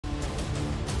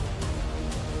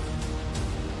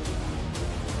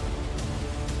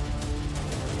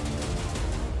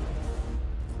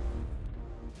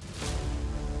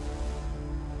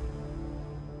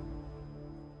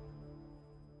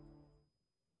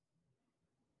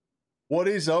What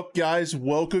is up, guys?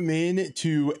 Welcome in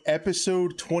to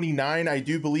episode 29. I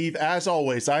do believe, as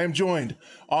always, I am joined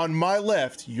on my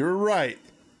left, your right,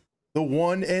 the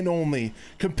one and only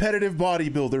competitive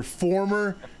bodybuilder,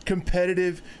 former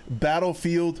competitive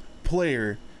battlefield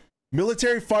player,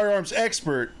 military firearms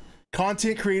expert,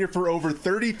 content creator for over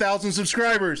 30,000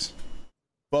 subscribers,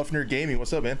 Buffner Gaming.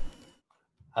 What's up, man?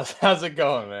 How's it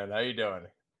going, man? How you doing?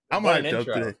 I'm hyped up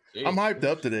today. I'm hyped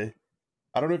up today.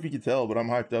 I don't know if you can tell, but I'm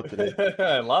hyped up today.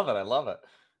 I love it. I love it.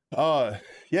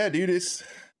 Yeah, dude, this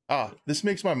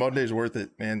makes my Mondays worth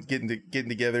it, man. Getting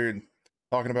together and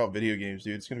talking about video games,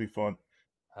 dude. It's gonna be fun.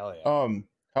 Hell yeah.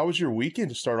 How was your weekend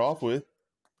to start off with?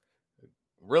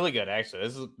 Really good,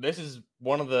 actually. This is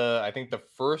one of the, I think, the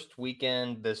first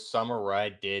weekend this summer where I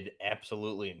did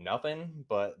absolutely nothing,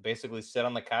 but basically sit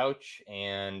on the couch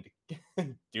and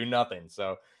do nothing.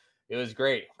 So it was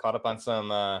great. Caught up on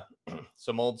some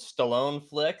old Stallone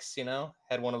flicks,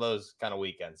 had one of those kind of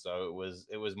weekends. So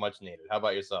it was much needed. How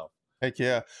about yourself? Heck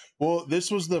yeah. Well, this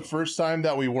was the first time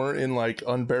that we weren't in like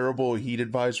unbearable heat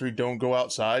advisory, don't go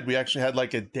outside. We actually had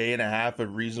like a day and a half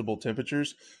of reasonable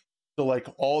temperatures. So like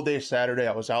all day Saturday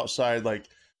I was outside. Like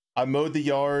I mowed the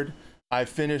yard. I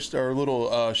finished our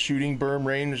little shooting berm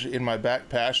range in my back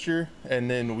pasture, and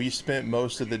then we spent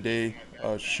most of the day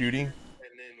shooting.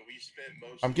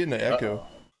 I'm getting an echo.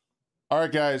 All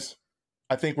right, guys.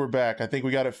 I think we're back. I think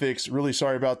we got it fixed. Really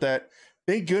sorry about that.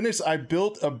 Thank goodness I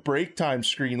built a break time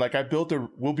screen. Like I built a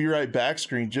we'll be right back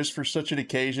screen just for such an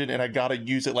occasion, and I got to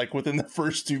use it like within the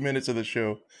first 2 minutes of the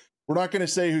show. We're not going to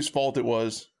say whose fault it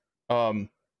was. But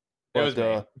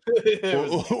we'll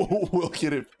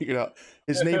get it figured out.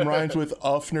 His name rhymes with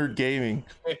Uffner Gaming.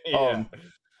 Yeah.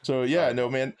 So yeah, no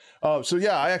man. So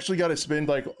yeah, I actually got to spend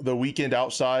like the weekend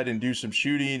outside and do some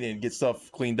shooting and get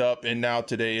stuff cleaned up. And now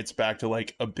today it's back to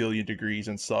like a billion degrees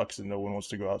and sucks, and no one wants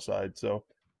to go outside. So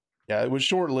yeah, it was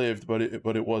short lived, but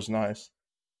it was nice.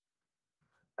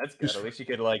 That's good. At least you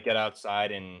could like get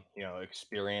outside and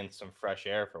experience some fresh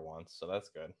air for once. So that's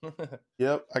good.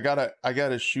 Yep, I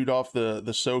gotta shoot off the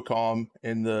SOCOM,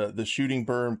 and the shooting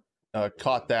berm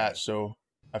caught that, so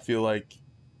I feel like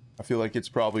it's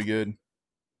probably good.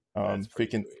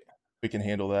 We can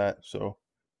handle that. So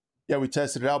yeah, we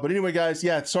tested it out. But anyway, guys,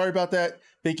 yeah, sorry about that.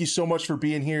 Thank you so much for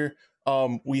being here.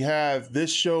 We have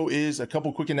this show is a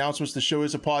couple quick announcements. The show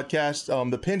is a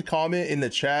podcast. The pinned comment in the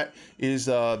chat is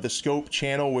the Scope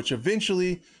channel, which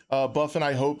eventually Buff and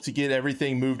I hope to get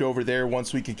everything moved over there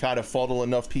once we can kind of funnel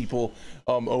enough people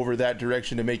over that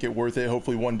direction to make it worth it.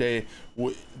 Hopefully one day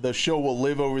the show will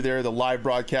live over there, the live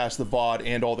broadcast, the VOD,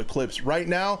 and all the clips. Right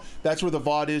now, that's where the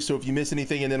VOD is, so if you miss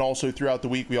anything, and then also throughout the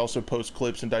week, we also post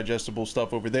clips and digestible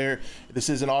stuff over there. This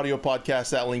is an audio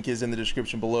podcast. That link is in the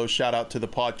description below. Shout out to the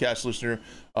podcast listener.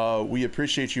 We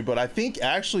appreciate you, but I think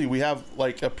actually we have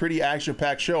like a pretty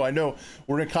action-packed show. I know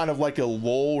we're in kind of like a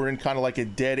lull. We're in kind of like a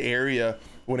dead area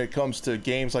when it comes to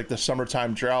games, like the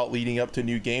summertime drought leading up to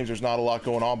new games. There's not a lot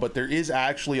going on, but there is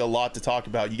actually a lot to talk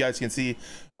about. You guys can see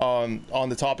on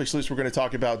the topics list, we're going to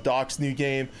talk about Doc's new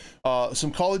game,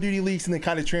 some Call of Duty leaks, and then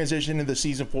kind of transition into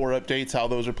Season 4 updates, how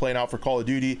those are playing out for Call of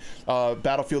Duty.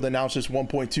 Battlefield announced this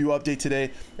 1.2 update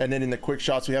today, and then in the quick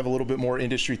shots, we have a little bit more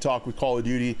industry talk with Call of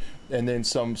Duty, and then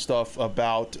some stuff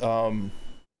about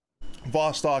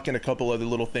Vostok and a couple other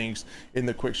little things in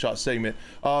the quick shot segment.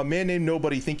 Man named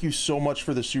Nobody, thank you so much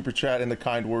for the super chat and the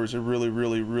kind words. I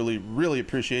really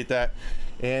appreciate that.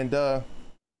 And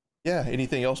yeah,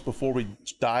 anything else before we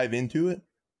dive into it?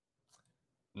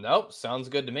 Nope, sounds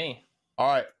good to me. All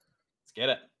right, let's get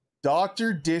it.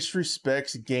 Dr.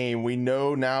 Disrespect's game we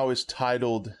know now is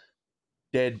titled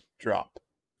Deadrop.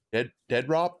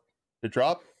 Deadrop?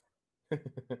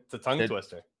 It's a tongue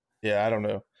twister. Yeah, I don't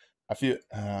know. I feel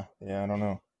yeah, I don't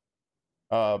know.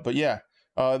 But yeah,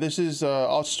 this is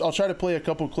I'll try to play a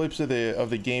couple clips of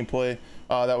the gameplay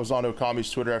that was on Okami's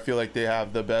Twitter. I feel like they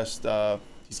have the best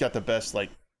he's got the best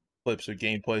like clips of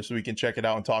gameplay, so we can check it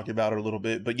out and talk about it a little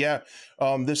bit. But yeah,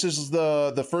 this is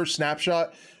the first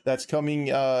snapshot that's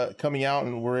coming out,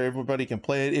 and where everybody can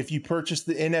play it. If you purchase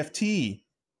the NFT,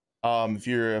 if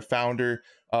you're a founder,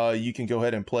 you can go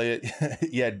ahead and play it.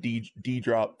 Yeah,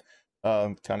 Deadrop,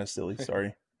 kind of silly,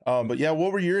 sorry. But yeah,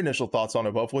 what were your initial thoughts on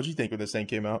it, Buff? What did you think when this thing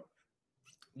came out?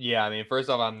 Yeah, I mean, first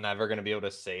off, I'm never gonna be able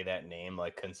to say that name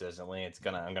like consistently.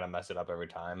 I'm gonna mess it up every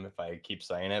time if I keep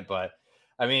saying it. But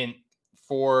I mean,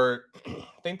 I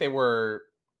think they were,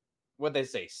 what'd they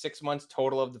say, 6 months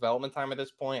total of development time at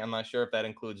this point. I'm not sure if that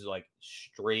includes like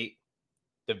straight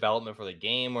development for the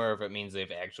game, or if it means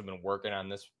they've actually been working on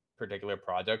this particular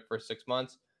project for 6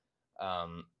 months.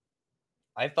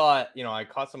 I thought, I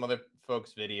caught some other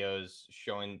folks' videos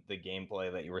showing the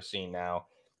gameplay that you were seeing now,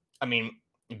 I mean,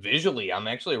 visually, I'm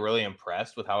actually really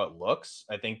impressed with how it looks.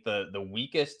 I think the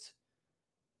weakest,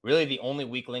 really the only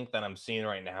weak link that I'm seeing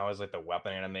right now is like the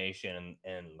weapon animation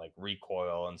and like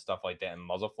recoil and stuff like that and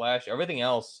muzzle flash. Everything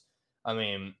else, I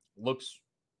mean, looks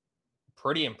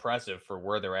pretty impressive for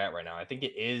where they're at right now. I think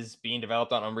it is being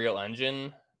developed on Unreal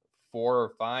Engine 4 or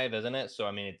 5, isn't it? So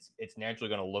I mean, it's naturally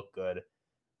going to look good.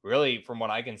 Really, from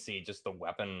what I can see, just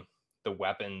the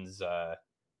weapons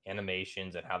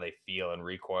animations and how they feel and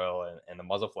recoil and the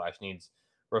muzzle flash needs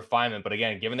refinement. But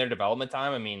again, given their development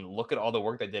time, I mean, look at all the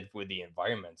work they did with the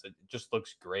environments. It just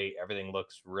looks great. Everything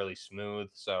looks really smooth.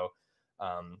 So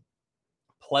um,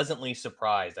 pleasantly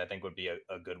surprised, I think would be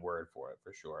a good word for it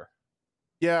for sure.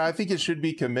 Yeah, I think it should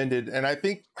be commended, and I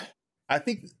think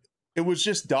it was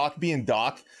just Doc being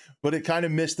Doc, but it kind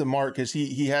of missed the mark because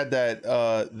he had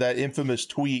that infamous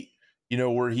tweet,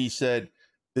 where he said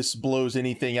this blows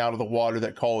anything out of the water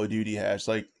that Call of Duty has.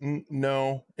 Like,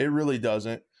 no, it really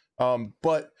doesn't.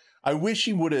 But I wish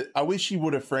he would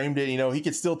have framed it. He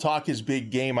could still talk his big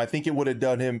game. I think it would have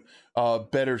done him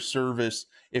better service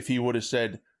if he would have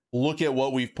said, "Look at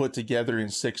what we've put together in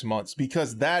 6 months,"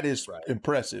 because that is Right.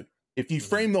 impressive. If you Mhm.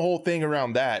 frame the whole thing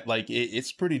around that, like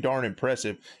it's pretty darn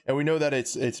impressive, and we know that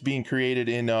it's being created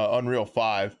in Unreal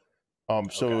 5,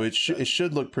 so Okay. it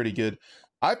should look pretty good.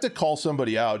 I have to call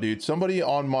somebody out, dude. Somebody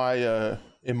on my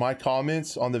in my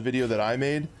comments on the video that I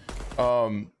made,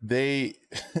 they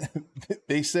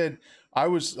they said I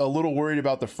was a little worried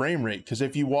about the frame rate because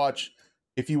if you watch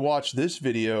this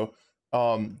video,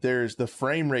 there's the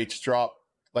frame rates drop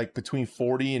like between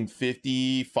 40 and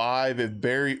 55. It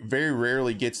very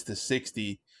rarely gets to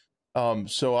 60.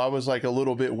 So I was like a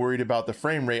little bit worried about the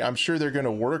frame rate. I'm sure they're going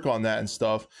to work on that and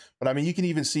stuff, but I mean, you can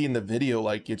even see in the video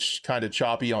like it's kind of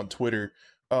choppy on Twitter.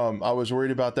 I was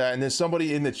worried about that, and then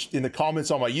somebody in the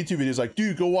comments on my YouTube video is like,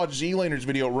 "Dude, go watch Z-Laner's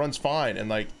video. It runs fine." And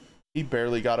like, he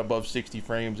barely got above 60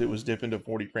 frames. It was dipping to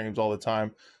 40 frames all the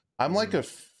time. I'm like Mhm. a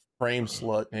frame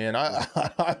slut, man.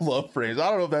 I love frames. I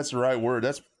don't know if that's the right word.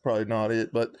 That's probably not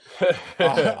it, but I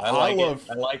I like it. love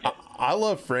I like it. I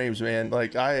love frames, man.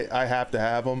 Like I have to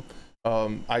have them.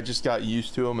 I just got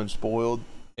used to them and spoiled,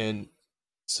 and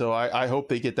so I hope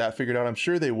they get that figured out. I'm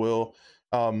sure they will.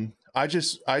 I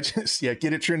just yeah,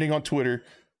 get it trending on Twitter.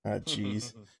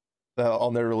 Jeez,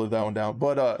 I'll never live that one down.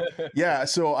 But yeah.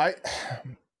 So I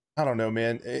don't know,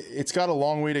 man. It's got a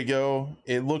long way to go.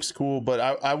 It looks cool, but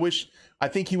I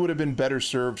think he would have been better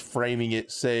served framing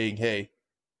it, saying, "Hey,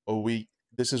 oh,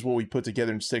 this is what we put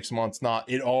together in 6 months." Not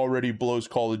it already blows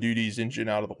Call of Duty's engine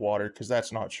out of the water, because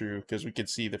that's not true. Because we could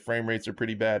see the frame rates are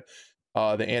pretty bad.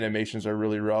 The animations are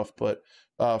really rough, but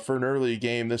for an early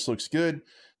game, this looks good.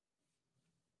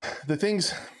 The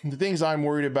things I'm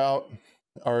worried about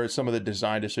are some of the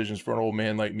design decisions for an old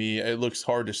man like me. It looks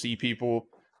hard to see people.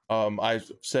 I've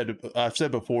said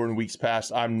before in weeks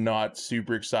past, I'm not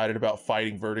super excited about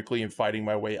fighting vertically and fighting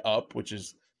my way up, which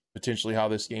is potentially how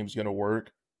this game's going to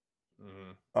work.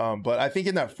 Mhm. But I think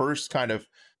in that first kind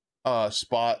of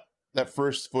spot, that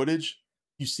first footage,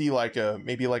 you see like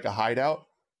maybe like a hideout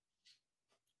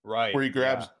Right.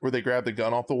 Yeah. where they grab the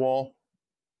gun off the wall.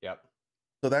 Yep.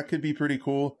 So that could be pretty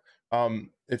cool.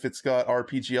 If it's got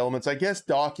RPG elements, I guess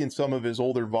Doc in some of his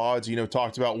older VODs,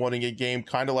 talked about wanting a game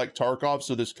kind of like Tarkov.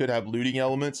 So this could have looting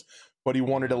elements, but he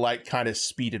wanted to Mhm. like kind of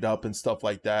speed it up and stuff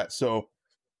like that. So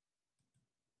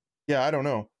yeah, I don't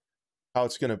know how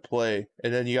it's going to play.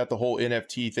 And then you got the whole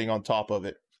NFT thing on top of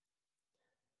it.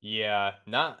 Yeah,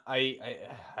 not I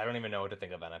don't even know what to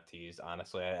think of NFTs.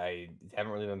 Honestly, I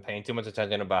haven't really been paying too much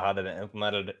attention about how they've been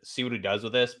implemented. See what he does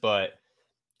with this, but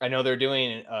I know they're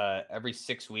doing every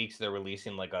 6 weeks they're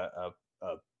releasing like a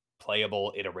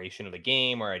playable iteration of the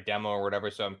game or a demo or whatever.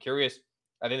 So I'm curious.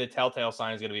 I think the telltale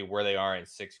sign is going to be where they are in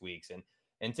 6 weeks.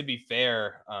 And to be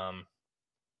fair,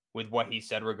 with what he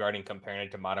said regarding comparing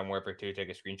it to Modern Warfare 2, take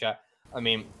a screenshot. I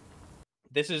mean,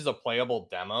 this is a playable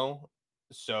demo,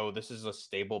 so this is a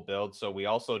stable build. So we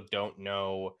also don't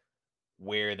know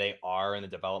where they are in the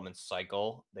development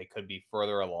cycle. They could be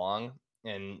further along.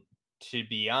 And to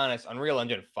be honest, Unreal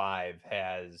Engine 5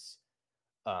 has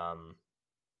um,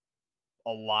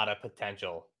 a lot of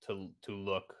potential to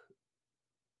look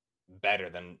better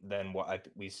than what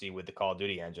we see with the Call of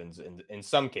Duty engines in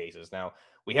some cases. Now,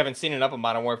 we haven't seen enough of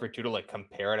Modern Warfare 2 to like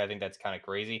compare it. I think that's kind of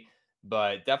crazy.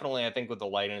 But definitely I think with the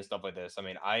lighting and stuff like this, I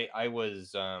mean, I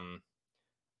was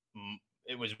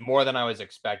it was more than I was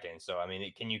expecting. So I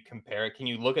mean, can you compare it? Can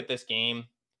you look at this game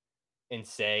and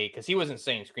say, because he wasn't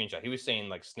saying screenshot, he was saying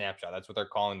like snapshot. That's what they're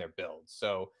calling their builds.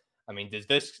 So I mean, does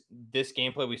this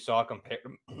gameplay we saw compare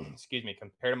excuse me,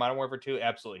 compare to Modern Warfare 2?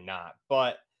 Absolutely not.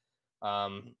 But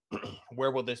um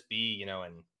where will this be,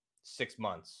 in 6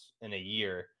 months in a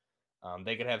year,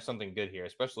 they could have something good here,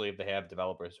 especially if they have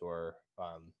developers who are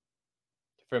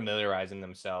familiarizing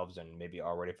themselves and maybe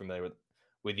already familiar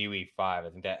with UE5. I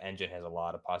think that engine has a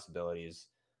lot of possibilities.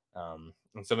 And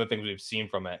some of the things we've seen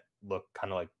from it look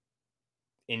kind of like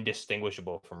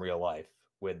indistinguishable from real life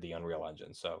with the Unreal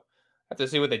Engine. So I have to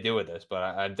see what they do with this, but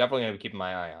I'm definitely going to be keeping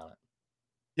my eye on it.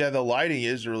 Yeah, the lighting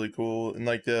is really cool, and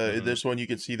like Mm-hmm. this one, you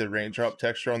can see the raindrop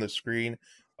texture on the screen.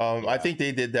 I Yeah. think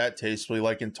they did that tastefully.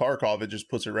 Like in Tarkov, it just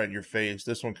puts it right in your face.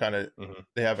 This one kind of, Mm-hmm.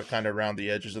 they have it kind of around the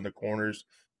edges and the corners.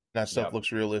 That stuff Yep.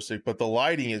 looks realistic, but the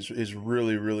lighting is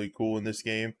really cool in this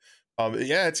game.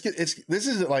 Yeah, it's this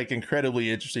is like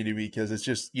incredibly interesting to me because it's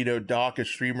just, you know, Doc, a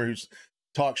streamer who's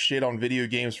talked shit on video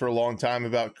games for a long time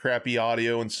about crappy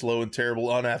audio and slow and terrible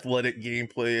unathletic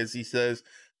gameplay, as he says.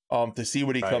 To see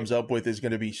what he Right. comes up with is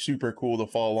going to be super cool to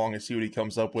follow along and see what he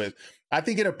comes up with. I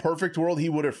think in a perfect world, he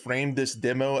would have framed this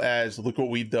demo as, look what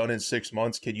we've done in 6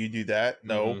 months. Can you do that?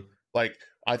 No. Mm-hmm. Like,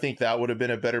 I think that would have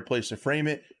been a better place to frame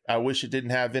it. I wish it didn't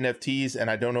have NFTs, and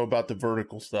I don't know about the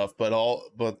vertical stuff, but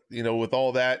you know, with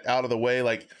all that out of the way,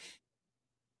 like,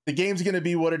 the game's going to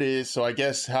be what it is. So I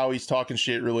guess how he's talking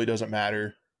shit really doesn't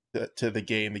matter to the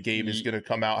game. The game is going to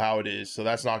come out how it is. So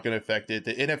that's not going to affect it.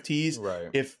 The NFTs,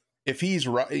 Right. if he's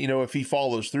right, you know, if he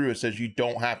follows through, it says you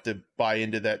don't have to buy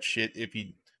into that shit. If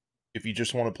you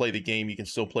just want to play the game, you can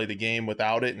still play the game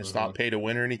without it, and it's Mm-hmm. not pay to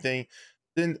win or anything.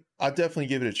 Then I'd definitely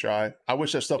give it a try. I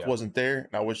wish that stuff Yep. wasn't there,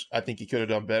 and I think he could have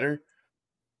done better,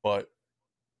 but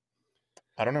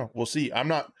I don't know. We'll see. I'm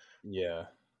not. Yeah.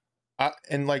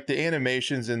 And like the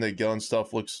animations and the gun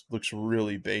stuff looks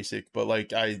really basic, but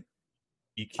like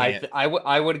you can't.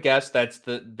 I would guess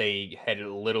they had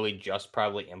literally just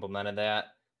probably implemented that.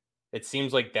 It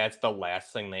seems like that's the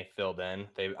last thing they filled in.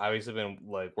 They've obviously been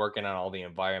like working on all the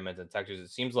environments and textures.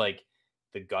 It seems like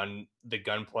the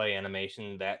gunplay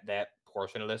animation, that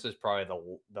portion of this is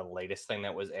probably the latest thing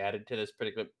that was added to this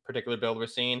particular build we're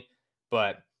seeing.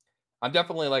 But I'm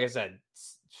definitely, like I said,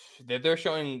 they're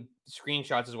showing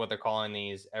screenshots is what they're calling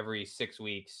these every 6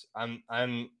 weeks.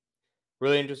 I'm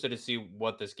really interested to see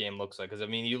what this game looks like, because I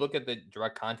mean, you look at the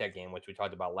direct contact game, which we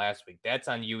talked about last week. That's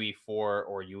on UE4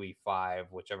 or UE5,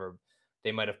 whichever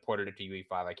they might have ported it to UE5.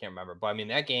 I can't remember, but I mean,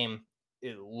 that game,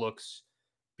 it looks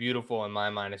beautiful in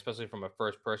my mind, especially from a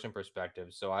first person perspective.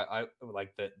 So I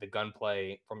like the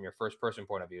gunplay from your first person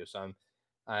point of view. So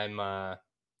I'm uh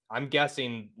I'm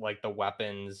guessing like the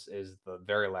weapons is the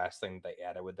very last thing they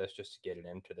added with this just to get it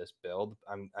into this build.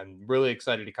 I'm really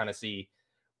excited to kind of see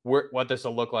what this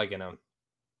will look like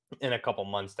in a couple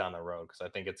months down the road, because I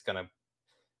think it's gonna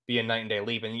be a night and day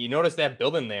leap. And you notice that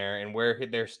building there and where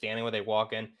they're standing when they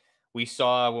walk in. We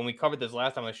saw when we covered this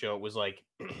last time on the show, it was like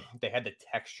they had the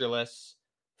textureless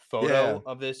Yeah, photo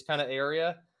of this kind of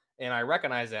area. And I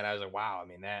recognized that. And I was like, wow, I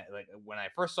mean, that, like, when I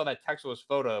first saw that textureless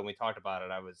photo and we talked about it,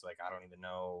 I was like, I don't even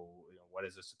know, what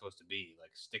is this supposed to be?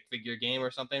 Like stick figure game or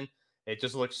something? It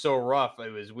just looked so rough.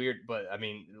 It was weird. But I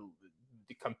mean,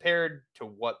 compared to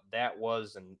what that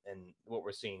was and what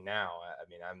we're seeing now, I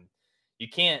mean, you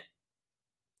can't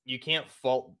you can't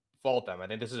fault them. I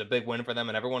think this is a big win for them,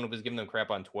 and everyone was giving them crap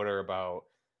on Twitter about,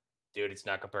 dude, it's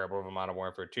not comparable to Modern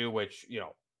Warfare 2, which,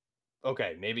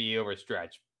 okay, maybe you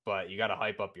overstretch, but you got to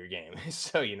hype up your game.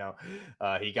 So,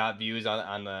 he got views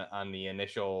on the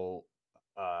initial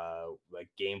like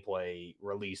gameplay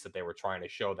release that they were trying to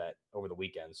show that over the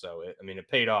weekend. So I mean, it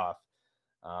paid off.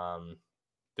 Um,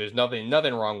 there's nothing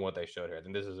wrong with what they showed here. I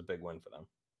think this is a big win for them.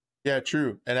 yeah,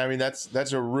 true. And I mean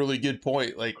that's a really good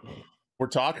point. Like, we're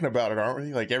talking about it, aren't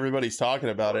we? Like, everybody's talking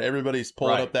about it. Everybody's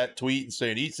pulling Right. up that tweet and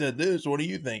saying, he said this, what do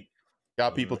you think?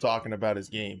 Got people Hmm. talking about his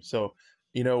game. So,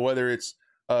 you know, whether it's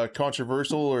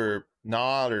controversial or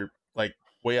not, or like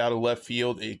way out of left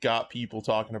field, it got people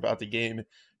talking about the game.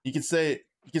 You can say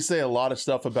a lot of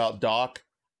stuff about Doc,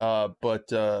 but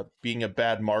being a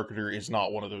bad marketer is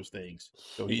not one of those things.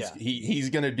 So Yeah.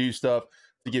 he's gonna do stuff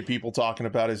to get people talking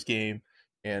about his game,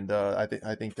 and I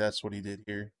think that's what he did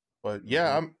here. But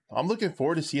yeah, Hmm. I'm looking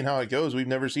forward to seeing how it goes. We've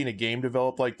never seen a game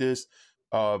developed like this.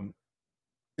 Um,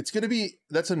 it's gonna be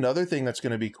That's another thing that's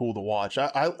gonna be cool to watch.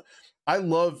 I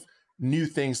love new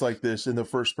things like this in the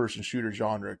first person shooter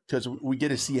genre because we get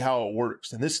to see how it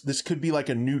works, and this could be like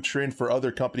a new trend for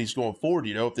other companies going forward.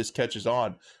 You know, if this catches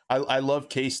on, I love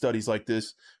case studies like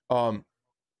this. Um,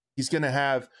 he's gonna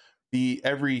have the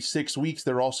every 6 weeks.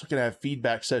 They're also gonna have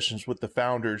feedback sessions with the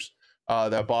founders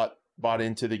that bought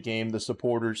into the game, the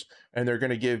supporters, and they're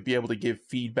going to be able to give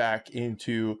feedback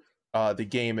into the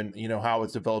game, and you know how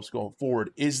it develops going forward.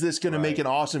 Is this going to make Right. an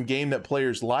awesome game that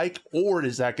players like, or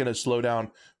is that going to slow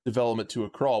down development to a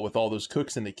crawl with all those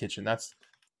cooks in the kitchen?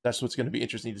 That's what's going to be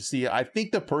interesting to see. I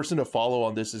think the person to follow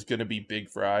on this is going to be Big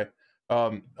Fry.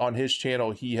 On his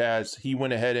channel, he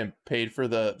went ahead and paid for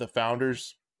the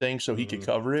founders thing so he could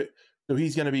cover it. So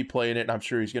he's going to be playing it, and I'm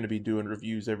sure he's going to be doing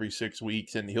reviews every 6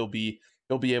 weeks, and he'll be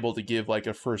able to give like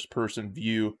a first person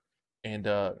view and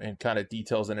kind of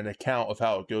details and an account of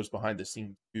how it goes behind the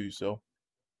scenes too. So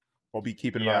I'll be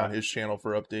keeping an eye on his channel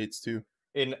for updates too.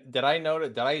 And did I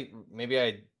notice? Maybe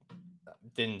I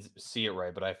didn't see it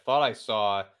right, but I thought I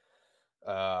saw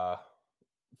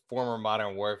former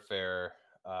Modern Warfare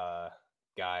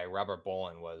guy Robert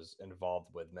Bolin was involved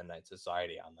with Midnight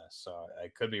Society on this, so I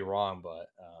could be wrong, but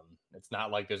it's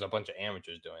not like there's a bunch of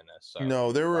amateurs doing this. So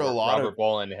no, there were a lot Robert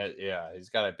Bolin has, he's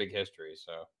got a big history.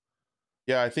 So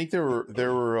yeah, I think there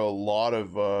were a lot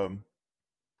of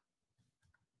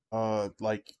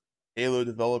like Halo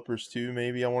developers too,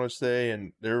 maybe I want to say,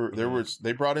 and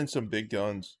they brought in some big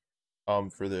guns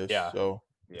for this. So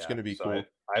it's gonna be cool.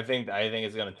 I think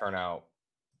it's gonna turn out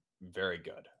very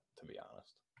good, to be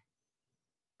honest.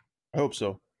 I hope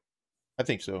so. I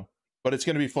think so. But it's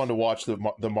going to be fun to watch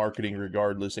the marketing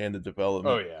regardless and the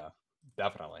development. Oh yeah,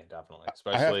 definitely.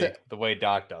 Especially the way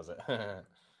Doc does it. I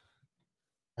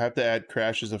have to add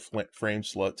Crash as a frame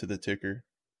slut to the ticker.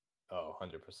 Oh,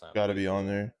 100%. Got to be on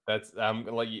there. I'm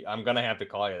gonna have to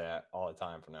call you that all the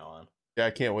time from now on. Yeah,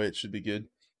 I can't wait. It should be good.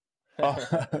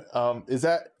 Is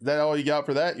that all you got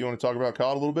for that? You want to talk about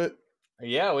COD a little bit?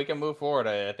 Yeah, we can move forward.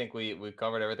 I think we've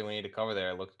covered everything we need to cover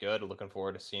there. It looks good. Looking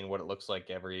forward to seeing what it looks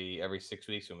like every 6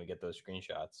 weeks when we get those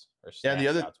screenshots or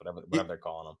snapshots, whatever they're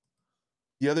calling them.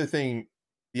 The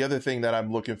other thing that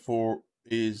I'm looking for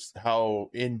is how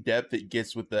in depth it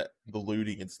gets with the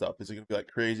looting and stuff. Is it gonna be like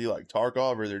crazy like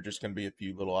Tarkov, or they're just gonna be a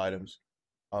few little items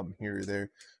here or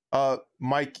there?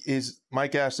 Mike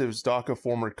asked if is Doc a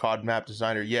former COD map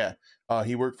designer. Yeah,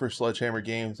 he worked for Sledgehammer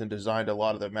Games and designed a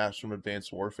lot of the maps from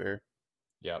Advanced Warfare.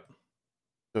 Yep.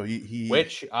 So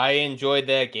which I enjoyed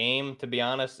that game, to be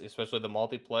honest, especially the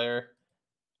multiplayer.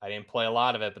 I didn't play a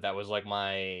lot of it, but that was like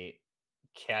my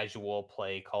casual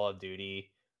play Call of Duty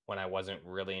when I wasn't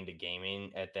really into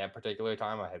gaming at that particular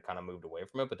time. I had kind of moved away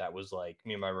from it, but that was like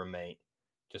me and my roommate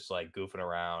just like goofing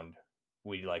around.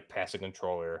 We like pass a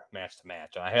controller match to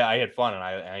match, and I had fun, and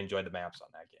I enjoyed the maps on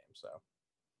that game. So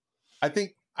I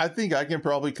think I can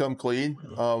probably come clean.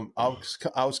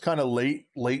 I was kind of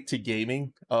late to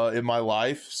gaming in my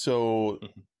life, so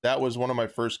that was one of my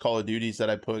first Call of Duties that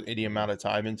I put any amount of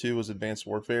time into was Advanced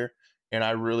Warfare, and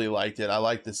I really liked it. I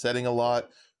liked the setting a lot.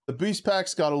 The boost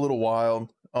packs got a little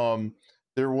wild.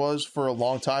 There was for a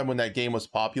long time when that game was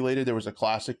populated, there was a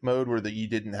classic mode where you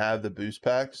didn't have the boost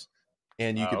packs,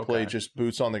 and you could play just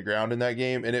boots on the ground in that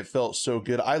game, and it felt so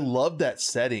good. I loved that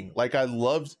setting. Like I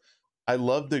loved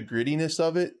the grittiness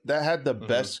of it. That had the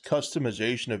best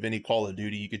customization of any Call of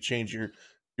Duty. You could change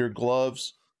your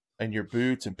gloves and your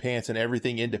boots and pants and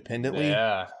everything independently.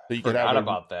 Yeah, so you forgot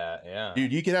about that. Yeah,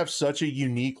 dude, you could have such a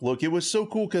unique look. It was so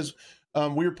cool because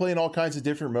we were playing all kinds of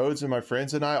different modes, and my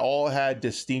friends and I all had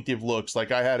distinctive looks.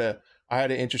 Like I had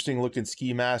an interesting looking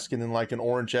ski mask, and then like an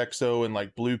orange exo and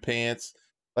like blue pants.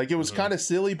 Like it was kind of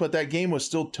silly, but that game was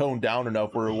still toned down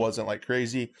enough where it wasn't like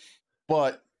crazy.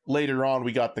 But later on,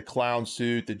 we got the clown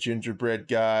suit, the gingerbread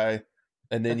guy,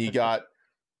 and then you got,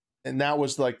 and that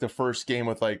was like the first game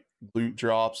with like loot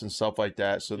drops and stuff like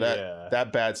that. So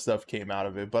that bad stuff came out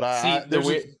of it. But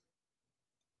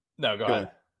no, go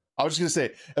ahead. I was just gonna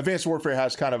say, Advanced Warfare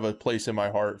has kind of a place in my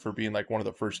heart for being like one of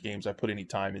the first games I put any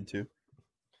time into.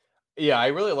 Yeah, I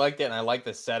really liked it, and I like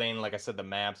the setting. Like I said, the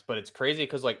maps, but it's crazy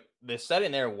because like the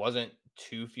setting there wasn't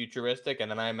too futuristic, and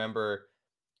then I remember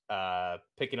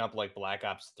picking up like Black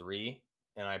Ops 3,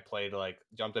 and I played like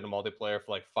jumped into multiplayer for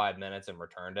like 5 minutes and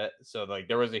returned it. So like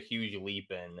there was a huge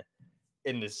leap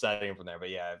in the setting from there.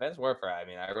 But yeah, Advanced Warfare, I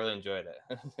mean, I really enjoyed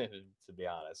it to be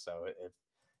honest. So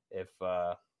if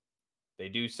they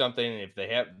do something, if they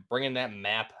have bring in that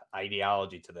map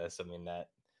ideology to this, I mean that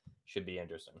should be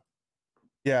interesting.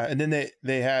 Yeah, and then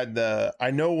they had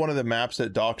I know one of the maps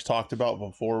that Doc's talked about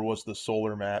before was the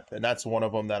solar map, and that's one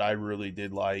of them that I really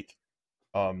did like.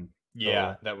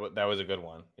 Yeah, that was a good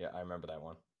one. Yeah, I remember that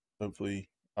one. Hopefully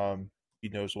he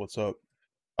knows what's up.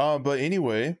 But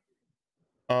anyway,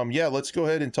 yeah, let's go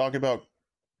ahead and talk about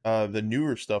the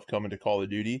newer stuff coming to Call of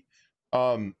Duty.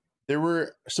 So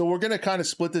we're gonna kind of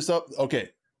split this up. Okay,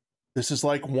 this is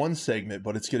like one segment,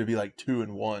 but it's gonna be like 2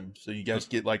 in 1, so you guys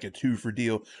get like a 2 for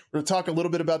deal. We're gonna talk a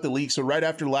little bit about the leak. So right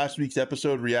after last week's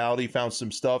episode, Reality found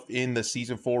some stuff in the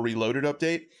Season 4 Reloaded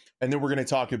update, and then we're gonna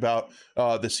talk about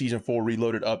the Season 4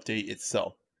 Reloaded update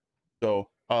itself. So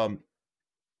I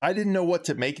didn't know what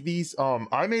to make of these.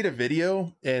 I made a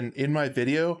video, and in my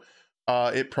video,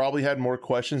 It probably had more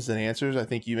questions than answers. I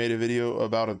think you made a video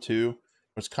about them too.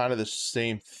 It's kind of the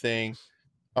same thing.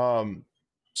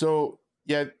 So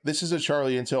yeah, this is a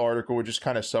Charlie Intel article which just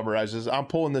kind of summarizes. I'm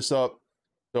pulling this up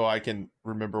so I can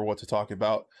remember what to talk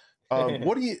about.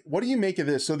 What do you make of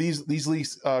this? So these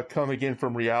leaks come again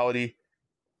from Reality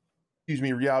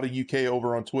Reality UK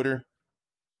over on Twitter,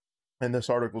 and this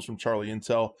article's from Charlie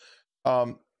Intel.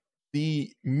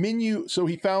 The menu. So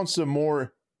he found some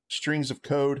more strings of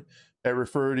code that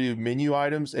refer to menu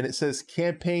items, and it says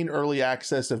campaign early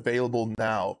access available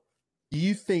now. Do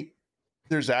you think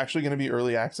there's actually going to be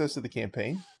early access to the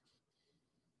campaign?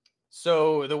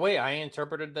 So the way I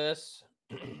interpreted this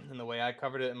and the way I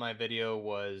covered it in my video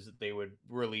was they would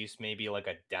release maybe like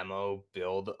a demo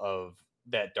build of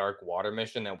that dark water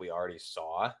mission that we already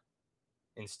saw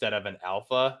instead of an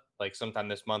alpha. Like sometime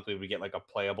this month we would get like a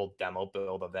playable demo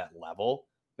build of that level.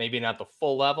 Maybe not the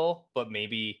full level, but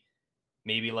maybe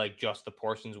like just the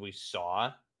portions we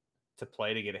saw to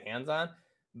play to get a hands on.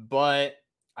 But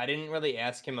I didn't really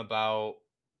ask him about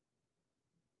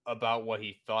what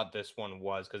he thought this one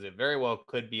was, because it very well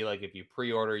could be like if you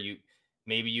pre-order,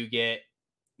 maybe you get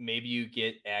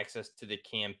access to the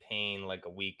campaign like a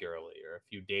week early or a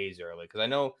few days early, because I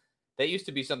know that used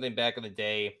to be something back in the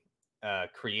day. A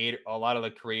lot of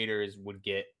the creators would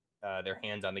get their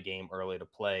hands on the game early to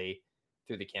play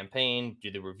through the campaign,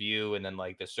 do the review, and then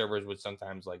like the servers would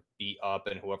sometimes like be up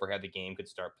and whoever had the game could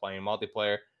start playing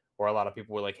multiplayer. Or a lot of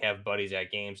people would like have buddies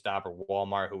at GameStop or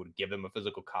Walmart who would give them a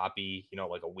physical copy,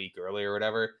 like a week early or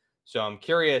whatever. So I'm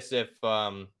curious if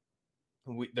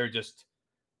they're just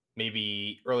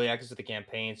maybe early access to the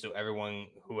campaign, so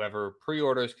whoever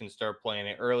pre-orders can start playing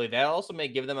it early. That also may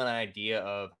give them an idea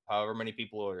of however many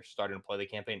people are starting to play the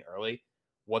campaign early,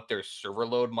 what their server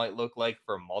load might look like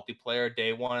for multiplayer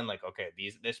day one. Like, okay,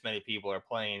 this many people are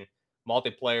playing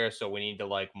multiplayer, so we need to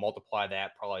like multiply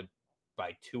that probably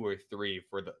by 2 or 3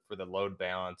 for the load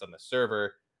balance on the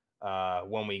server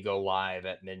when we go live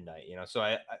at midnight. So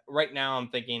I right now I'm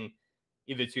thinking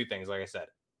either two things. Like I said,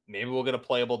 maybe we'll get a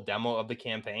playable demo of the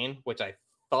campaign, which I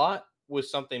thought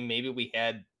was something maybe we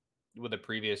had with a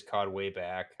previous COD way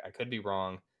back. I could be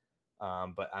wrong.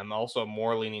 But I'm also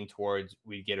more leaning towards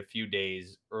we get a few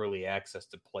days early access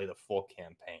to play the full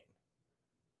campaign.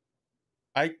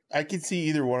 I could see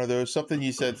either one of those. Something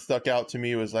you said stuck out to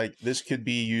me was like this could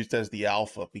be used as the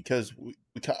alpha, because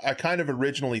I kind of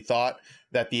originally thought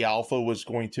that the alpha was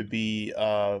going to be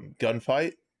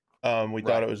gunfight. We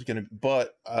thought it was going to,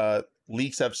 but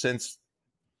leaks have since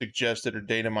suggested, or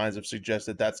data mines have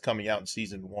suggested, that's coming out in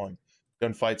season 1.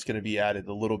 Gunfight's going to be added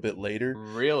a little bit later.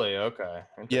 Really? Okay.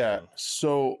 Yeah.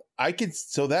 So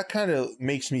that kind of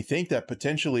makes me think that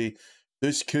potentially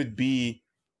this could be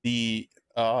the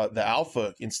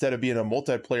alpha. Instead of being a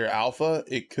multiplayer alpha,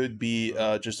 it could be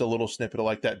just a little snippet of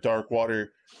like that dark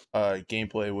water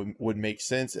gameplay would make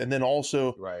sense. And then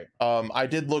also, I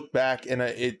did look back, and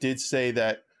it did say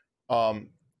that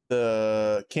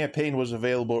the campaign was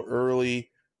available early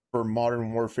for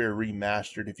Modern Warfare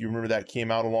Remastered. If you remember, that came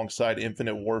out alongside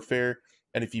Infinite Warfare,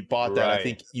 and if you bought that, I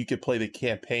think you could play the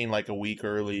campaign like a week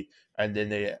early, and then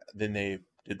they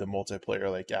did the multiplayer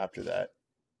like after that.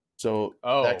 So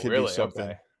that could be something.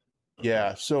 Okay.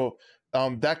 Yeah. So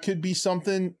that could be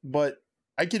something, but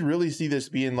I could really see this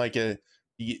being like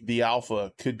the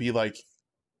alpha could be like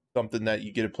something that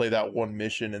you get to play that one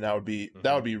mission, and that would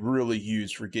be really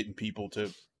used for getting people to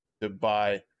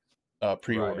buy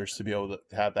pre-orders to be able to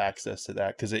have access to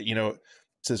that, because it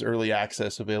says early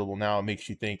access available now. It makes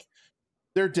you think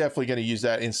they're definitely going to use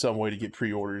that in some way to get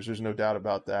pre-orders. There's no doubt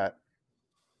about that.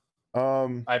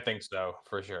 I think so,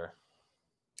 for sure.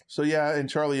 So yeah, and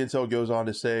Charlie Intel goes on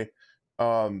to say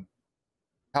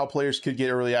how players could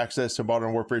get early access to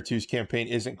Modern Warfare 2's campaign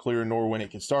isn't clear, nor when it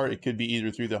can start. It could be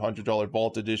either through the $100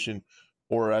 Vault Edition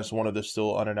or as one of the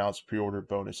still unannounced pre-order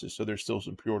bonuses. So there's still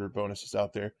some pre-order bonuses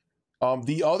out there.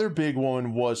 The other big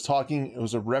one was it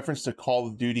was a reference to Call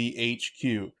of Duty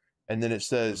HQ. And then it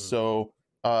says,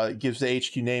 it gives the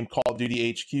HQ name, Call of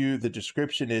Duty HQ. The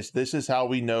description is, this is how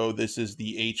we know this is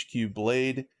the HQ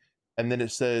Blade. And then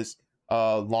it says,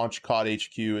 Launch COD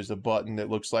HQ is a button that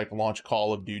looks like Launch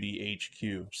Call of Duty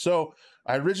HQ. So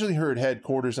I originally heard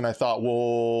headquarters, and I thought,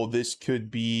 well, this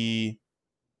could be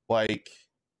like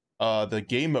the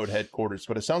game mode headquarters,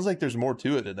 but it sounds like there's more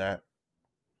to it than that.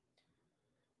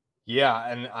 Yeah,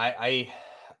 and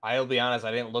I'll be honest,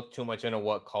 I didn't look too much into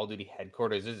what Call of Duty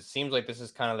headquarters is. It seems like this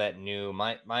is kind of that new,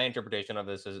 my interpretation of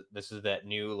this is that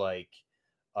new like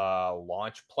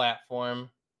launch platform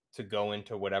to go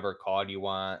into whatever COD you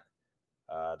want.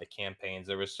 The campaigns,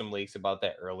 there was some leaks about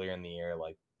that earlier in the year,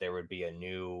 like there would be a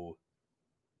new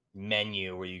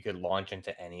menu where you could launch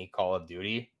into any Call of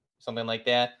Duty, something like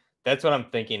that. That's what I'm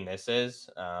thinking this is.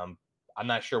 I'm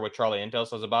not sure what Charlie Intel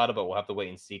says about it, but we'll have to wait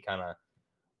and see kind of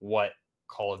what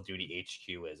Call of Duty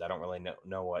HQ is. I don't really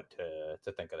know what to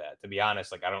think of that. To be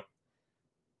honest, like I don't,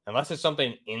 unless it's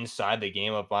something inside the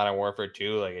game of Modern Warfare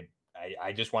 2, like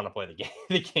I just want to play the game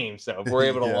the game. So if we're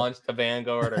able to Yeah. launch to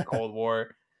Vanguard or Cold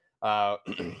War,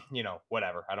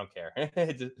 whatever. I don't care.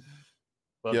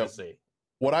 Love to Yep. see.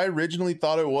 What I originally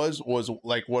thought it was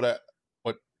like what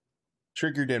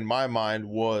triggered in my mind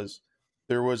was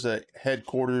there was a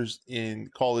headquarters in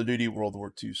Call of Duty World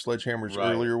War II, Sledgehammer's Right,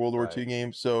 earlier World War right. II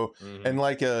game. So, Mhm. and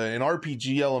like an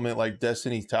RPG element like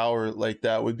Destiny's Tower, like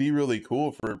that would be really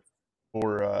cool for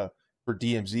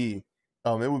DMZ.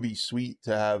 It would be sweet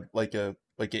to have like a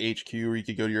HQ where you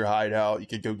could go to your hideout, you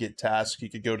could go get tasks, you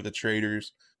could go to the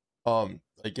traders.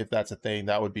 Like if that's a thing,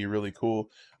 that would be really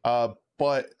cool.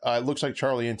 But it looks like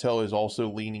Charlie Intel is also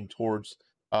leaning towards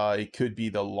it could be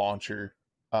the launcher.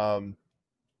 Um,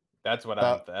 That's what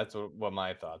uh, what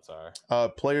my thoughts are.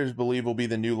 Players believe will be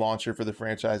the new launcher for the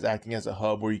franchise, acting as a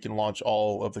hub where you can launch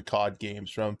all of the COD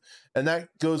games from. And that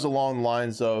goes along the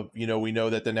lines of, we know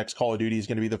that the next Call of Duty is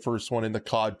going to be the first one in the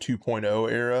COD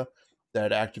 2.0 era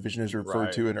that Activision has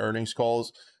referred Right. to in earnings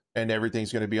calls, and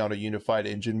everything's going to be on a unified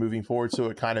engine moving forward. So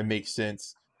it kind of makes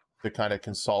sense to kind of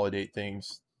consolidate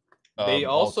things They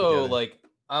all also together. like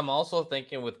I'm also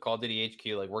thinking with Call of Duty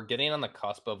HQ, like we're getting on the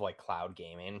cusp of like cloud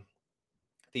gaming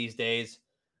these days.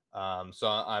 So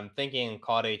I'm thinking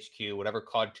COD HQ, whatever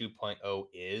COD 2.0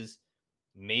 is,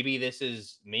 maybe this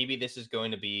is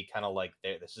going to be kind of like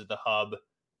this is the hub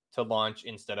to launch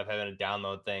instead of having to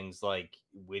download things like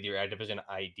with your Activision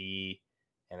ID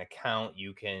and account,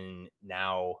 you can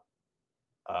now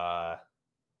uh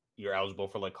you're eligible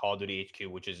for like Call of Duty HQ,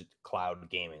 which is cloud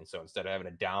gaming. So instead of having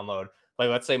to download, like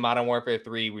let's say Modern Warfare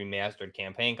 3 remastered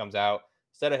campaign comes out,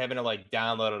 instead of having to like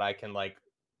download it, I can like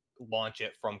launch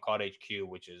it from COD HQ,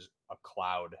 which is a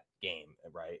cloud game,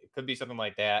 right? It could be something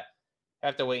like that.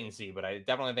 Have to wait and see, but I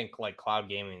definitely think like cloud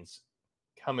gaming's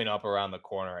coming up around the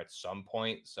corner at some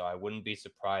point. So I wouldn't be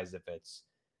surprised if it's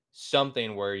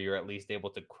something where you're at least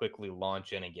able to quickly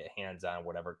launch in and get hands on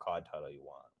whatever COD title you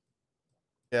want.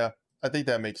 Yeah, I think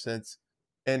that makes sense.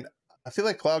 And I feel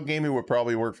like cloud gaming would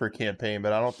probably work for a campaign,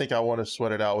 but I don't think I want to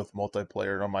sweat it out with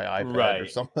multiplayer on my iPad or Right.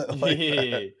 something like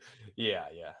that. Yeah,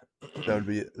 yeah. That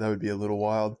would be a little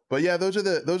wild. But yeah, those are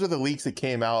the leaks that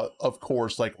came out, of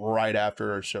course, like right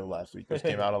after our show last week. Those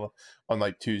came out on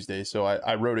like Tuesday. So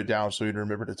I wrote it down so we'd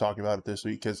remember to talk about it this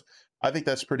week because I think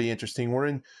that's pretty interesting. We're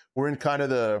in kind of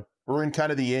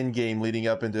the end game leading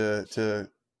up into to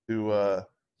Mhm.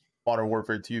 Modern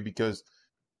Warfare 2 because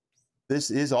this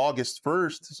is August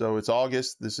 1st. So it's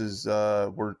August. This is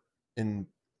we're in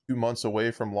 2 months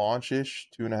away from launch ish,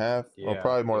 2.5. Well, Yeah,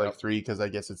 probably more like yep. 3 because I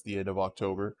guess it's the end of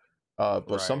October.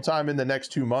 But Right. sometime in the next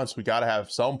 2 months, we got to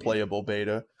have some playable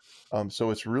beta.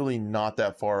 So it's really not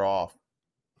that far off.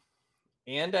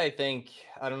 And I think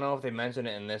I don't know if they mentioned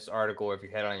it in this article or if you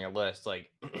had it on your list.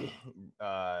 Like,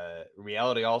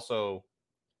 Reality also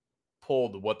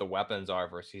pulled what the weapons are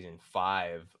for season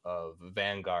 5 of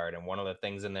Vanguard, and one of the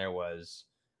things in there was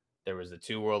the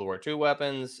two World War II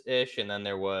weapons ish, and then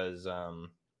there was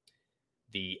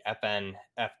the FN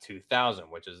F2000,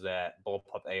 which is that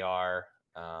bullpup AR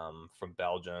from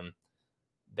Belgium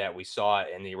that we saw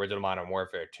in the original Modern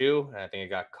Warfare 2. And I think it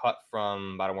got cut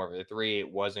from Modern Warfare 3.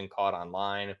 It wasn't caught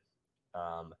online.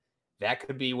 Um, that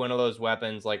could be one of those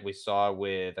weapons like we saw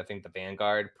with, I think, the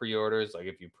Vanguard pre orders. Like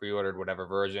if you pre ordered whatever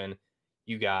version,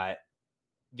 you got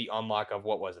the unlock of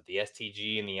what was it, the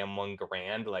STG and the M1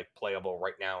 Garand, like playable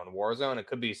right now in Warzone. It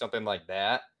could be something like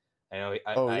that. I know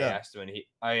Oh I yeah, asked him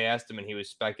and he was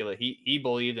speculating. He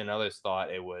believed and others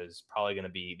thought it was probably going to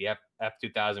be the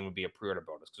F2000 would be a pre-order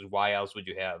bonus because why else would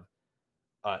you have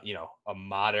a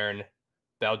modern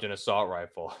Belgian assault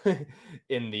rifle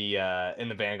in the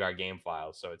Vanguard game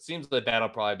file? So it seems that that'll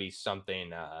probably be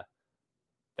something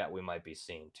that we might be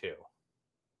seeing too.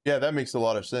 yeah, that makes a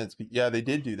lot of sense. Yeah, they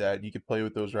did do that. You could play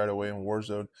with those right away in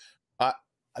Warzone. I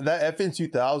That FN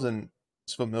 2000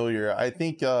 is familiar. I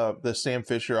think the Sam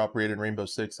Fisher operated Rainbow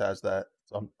Six has that.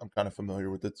 So I'm kind of familiar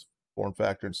with its form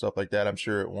factor and stuff like that. I'm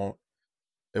sure it won't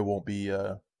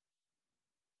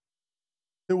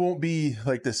be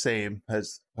like the same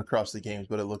as across the games,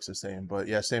 but it looks the same. But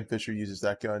yeah, Sam Fisher uses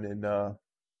that gun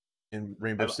in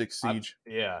Rainbow Six Siege.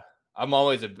 Yeah, I'm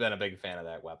always been a big fan of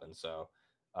that weapon. So,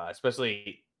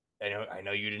 especially I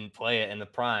know you didn't play it in the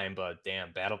prime, but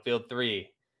damn, Battlefield 3,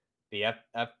 the F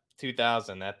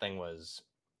 2000, that thing was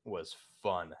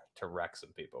fun to wreck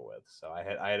some people with. So I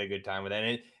had a good time with that.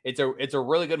 And it's a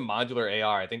really good modular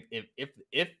AR. I think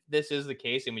if this is the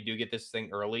case and we do get this thing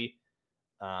early,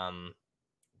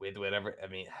 with whatever, I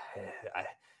mean,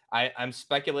 I'm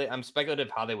speculative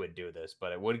how they would do this,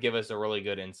 but it would give us a really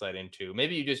good insight into,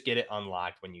 maybe you just get it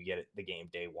unlocked when you get the game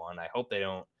day one. I hope they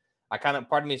don't.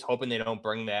 Part of me is hoping they don't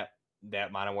bring that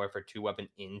Modern Warfare 2 weapon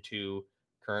into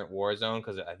current Warzone,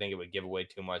 because I think it would give away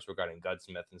too much regarding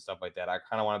Gunsmith and stuff like that. I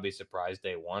kind of want to be surprised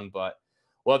day one, but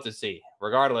we'll have to see.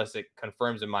 Regardless, it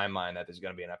confirms in my mind that there's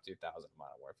going to be an F2000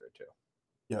 Modern Warfare 2.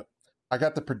 Yep. I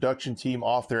got the production team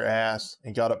off their ass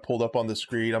and got it pulled up on the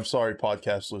screen. I'm sorry,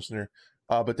 podcast listener.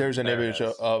 But there's an image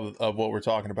of what we're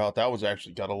talking about. That was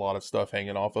actually got a lot of stuff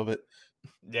hanging off of it.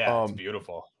 Yeah, it's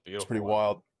beautiful. Beautiful. It's pretty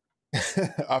wild.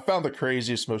 I found the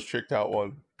craziest, most tricked out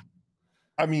one.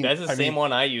 I mean, that's the same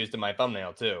one I used in my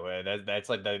thumbnail too. That's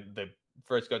like the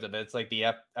first go to. That's like the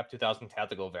F2000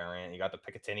 tactical variant. You got the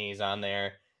Picatinis on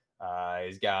there.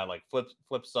 He's got like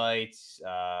flip sights.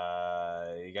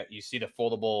 You see the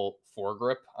foldable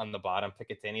foregrip on the bottom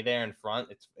Picatinny there in front.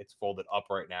 It's folded up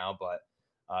right now, but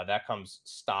that comes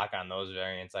stock on those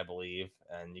variants, I believe.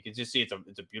 And you can just see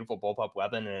it's a beautiful bullpup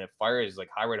weapon, and it fires like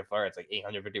high rate of fire. It's like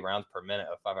 850 rounds per minute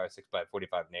of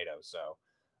 5.56x45 NATO. So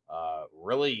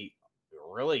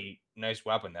really nice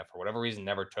weapon that for whatever reason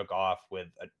never took off with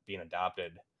being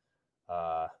adopted.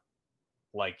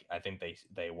 Like I think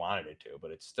they wanted it to,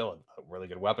 but it's still a really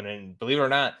good weapon. And believe it or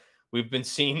not, we've been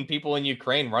seeing people in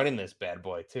Ukraine running this bad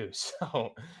boy too.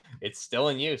 So it's still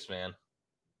in use, man.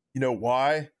 You know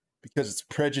why? Because it's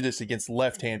prejudice against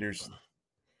left-handers.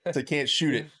 They can't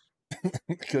shoot it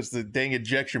because the dang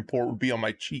ejection port would be on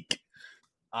my cheek.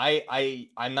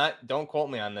 I'm not, don't quote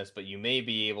me on this, but you may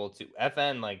be able to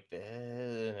FN like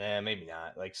maybe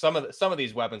not. Like some of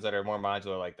these weapons that are more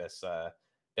modular like this,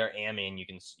 they're aiming. You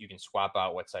can swap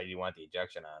out what side you want the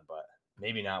ejection on, but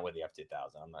maybe not with the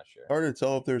F2000. I'm not sure. Hard to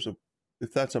tell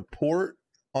if that's a port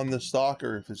on the stock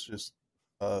or if it's just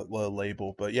a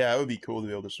label. But yeah, it would be cool to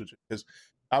be able to switch it because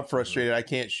I'm frustrated. I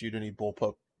can't shoot any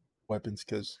bullpup weapons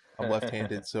because I'm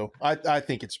left-handed. So I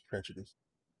think it's prejudice.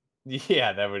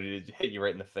 Yeah, that would hit you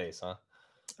right in the face, huh?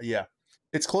 Yeah,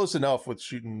 it's close enough with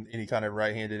shooting any kind of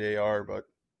right-handed AR, but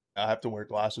I have to wear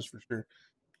glasses for sure.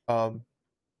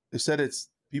 They said it's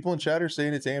people in chat are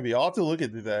saying it's ambi. I'll have to look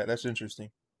into that. That's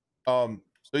interesting. So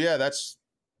yeah,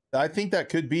 I think that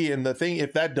could be. And the thing,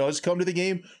 if that does come to the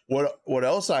game, what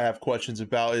else I have questions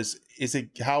about is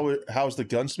it how's the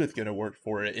gunsmith going to work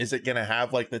for it? Is it going to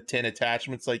have like the 10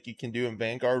 attachments like you can do in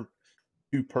Vanguard,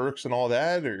 2 perks and all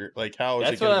that, or like how is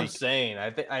that's it going to be? That's what I'm saying.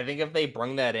 I think if they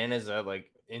bring that in as a like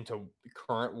into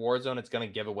current Warzone, it's going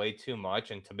to give away too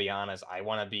much. And to be honest, I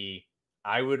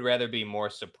would rather be more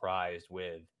surprised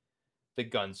with the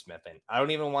gunsmithing. I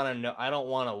don't even want to know. I don't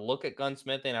want to look at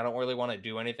gunsmithing. I don't really want to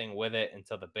do anything with it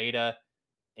until the beta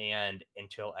and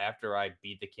until after I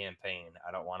beat the campaign.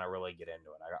 I don't want to really get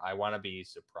into it. I want to be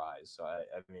surprised. So I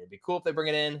mean, it'd be cool if they bring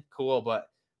it in. Cool, but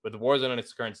with the Warzone in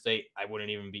its current state, I wouldn't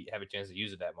even have a chance to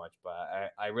use it that much.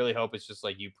 But I really hope it's just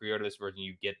like you pre-order this version,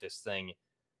 you get this thing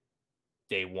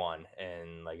day one,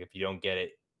 and like if you don't get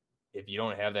it, if you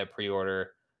don't have that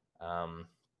pre-order,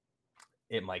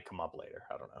 it might come up later.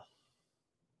 I don't know.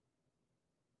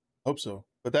 Hope so,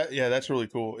 but that's really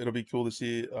cool. It'll be cool to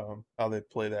see how they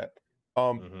play that.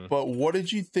 But what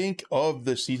did you think of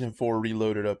the season 4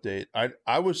 reloaded update?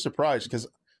 I was surprised because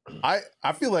I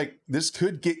feel like this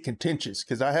could get contentious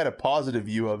because I had a positive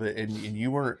view of it and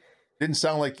you didn't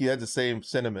sound like you had the same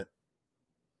sentiment.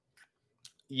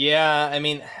 Yeah, I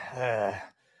mean,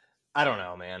 I don't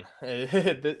know, man.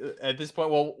 At this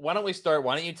point, well, why don't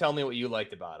you tell me what you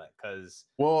liked about it? Because,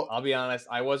 well, I'll be honest,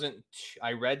 I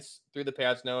read through the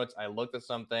patch notes, I looked at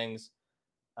some things,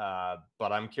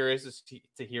 but I'm curious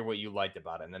to hear what you liked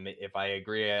about it. And then if I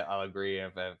agree, I'll agree.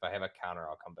 If I have a counter,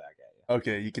 I'll come back at you.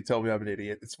 Okay, you can tell me I'm an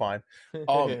idiot. It's fine.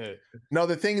 No,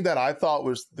 the thing that I thought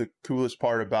was the coolest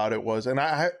part about it was, and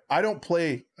I don't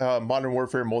play Modern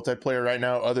Warfare multiplayer right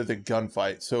now other than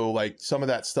gunfight. So like some of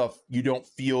that stuff, you don't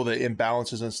feel the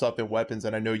imbalances and stuff in weapons.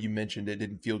 And I know you mentioned it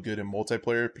didn't feel good in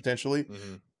multiplayer potentially.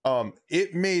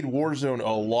 It made Warzone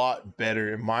a lot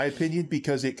better in my opinion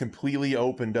because it completely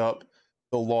opened up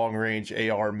the long range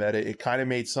AR meta. It kind of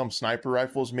made some sniper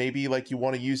rifles maybe like you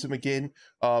want to use them again.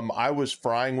 I was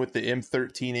frying with the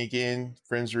M13 again.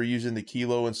 Friends were using the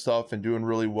Kilo and stuff and doing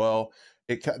really well.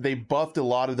 They buffed a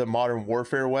lot of the Modern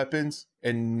Warfare weapons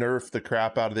and nerfed the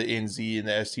crap out of the NZ and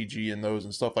the STG and those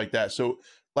and stuff like that. So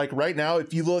like right now,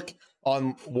 if you look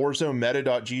on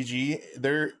warzonemeta.gg,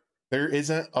 there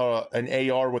isn't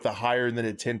an AR with a higher than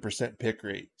a 10% pick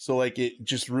rate. So like it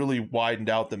just really widened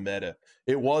out the meta.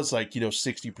 It was like,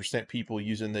 60% people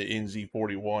using the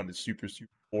NZ41. It's super,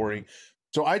 super boring.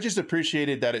 So I just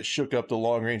appreciated that it shook up the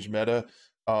long range meta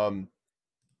um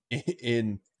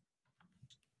in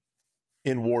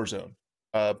Warzone.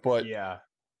 But Yeah.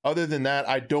 other than that,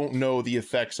 I don't know the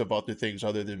effects of other things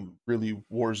other than really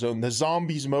Warzone. The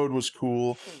zombies mode was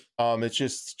cool.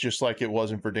 It's just like it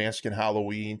was in Verdansk and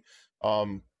Halloween.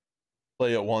 Um,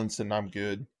 play it once and I'm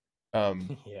good.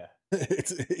 Yeah.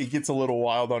 It gets a little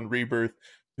wild on Rebirth,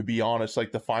 to be honest.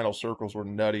 Like the final circles were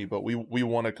nutty, but we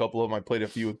won a couple of them. I played a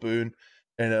few with Boone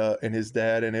and his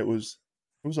dad, and it was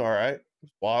all right. It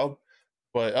was wild.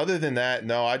 But other than that,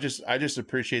 no, I just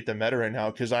appreciate the meta right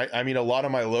now because I mean a lot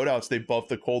of my loadouts they buffed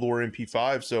the Cold War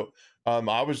MP5, so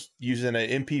I was using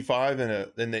an MP5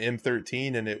 and the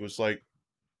M13, and it was like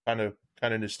kind of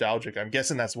nostalgic. I'm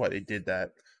guessing that's why they did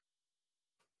that.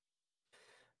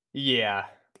 Yeah.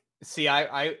 See,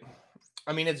 I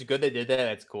mean, it's good they did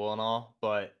that. It's cool and all,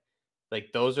 but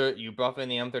like those are you buffing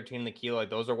the M13 and the Kilo. Like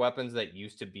those are weapons that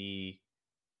used to be,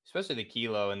 especially the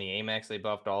Kilo and the AMAX. They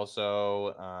buffed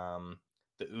also.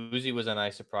 The Uzi was a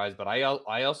nice surprise, but I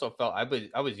also felt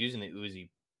I was using the Uzi,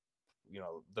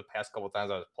 the past couple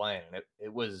times I was playing, and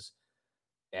it was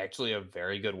actually a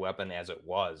very good weapon as it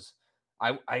was.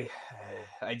 I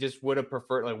I just would have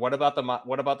preferred like what about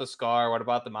the Scar? What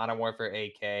about the Modern Warfare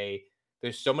AK?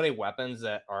 There's so many weapons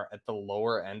that are at the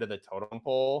lower end of the totem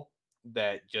pole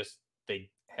that just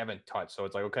they haven't touched. So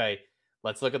it's like, okay,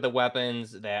 let's look at the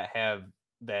weapons that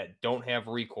don't have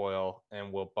recoil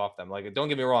and we'll buff them. Like don't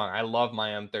get me wrong, I love my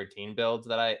M13 builds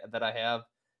that I have.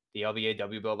 The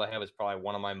LBAW build I have is probably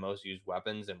one of my most used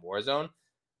weapons in Warzone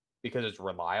because it's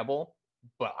reliable.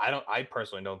 But I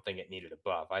personally don't think it needed a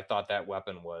buff. I thought that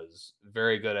weapon was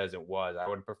very good as it was. I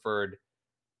would have preferred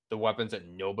the weapons that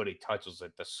nobody touches,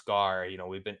 like the Scar.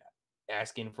 We've been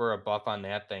asking for a buff on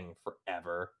that thing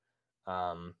forever.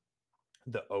 Um,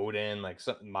 the Odin, like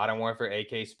some Modern Warfare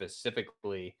AK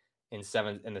specifically in the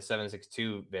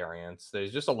 7.62 variants.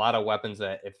 There's just a lot of weapons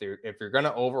that if you're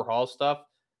gonna overhaul stuff,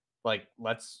 like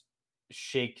let's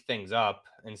shake things up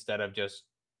instead of just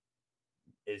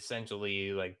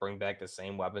essentially like bring back the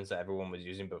same weapons that everyone was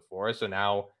using before. So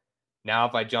now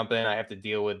if I jump in, I have to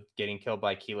deal with getting killed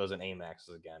by Kilos and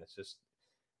Amaxes again. It's just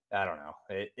I don't know.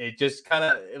 It just kind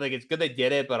of like it's good they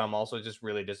did it, but I'm also just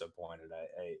really disappointed.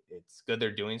 It's good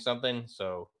they're doing something,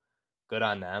 so good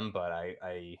on them. But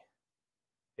I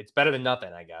it's better than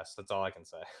nothing, I guess. That's all I can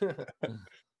say.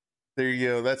 There you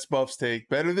go. That's Buff's take.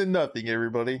 Better than nothing,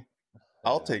 everybody.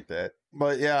 I'll Yeah. take that.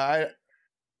 But yeah,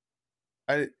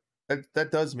 I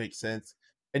that does make sense.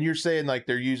 And you're saying like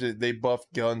they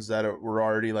buffed guns that were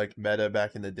already like meta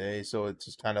back in the day, so it's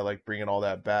just kind of like bringing all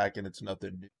that back, and it's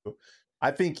nothing new.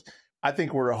 I think I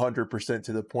think we're 100%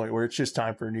 to the point where it's just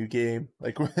time for a new game.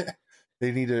 Like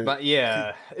they need to. But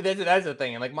yeah, that's the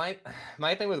thing. And like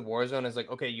my thing with Warzone is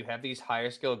like, okay, you have these higher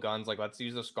skill guns. Like let's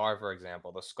use the Scar for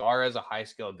example. The Scar is a high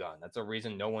skill gun. That's a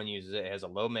reason no one uses it. It has a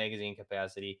low magazine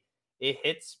capacity. It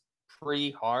hits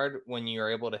pretty hard when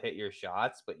you're able to hit your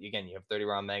shots. But again, you have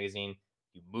 30-round magazine.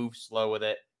 You move slow with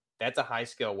it. That's a high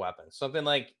skill weapon. Something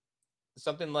like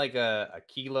a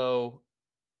Kilo,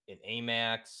 an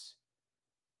Amax,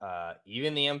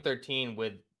 even the M13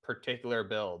 with particular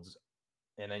builds,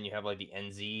 and then you have like the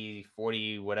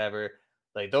NZ40, whatever.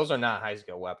 Like those are not high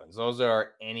skill weapons. Those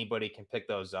are anybody can pick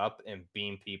those up and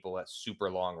beam people at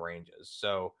super long ranges.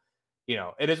 So,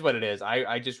 it is what it is.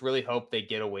 I just really hope they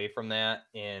get away from that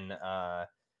in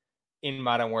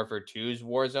Modern Warfare 2's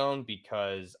Warzone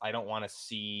because I don't want to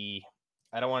see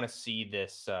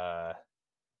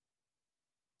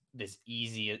this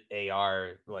easy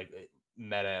AR like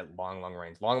meta at long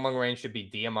range. Long range should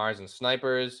be DMRs and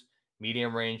snipers.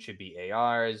 Medium range should be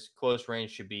ARs. Close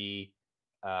range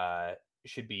uh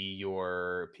should be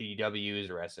your PDWs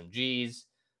or SMGs.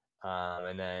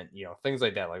 And then things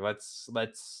like that. Like let's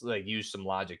like use some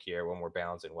logic here when we're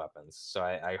balancing weapons. So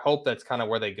I hope that's kind of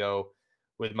where they go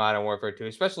with Modern Warfare 2,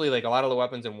 especially like a lot of the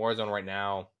weapons in Warzone right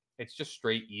now. It's just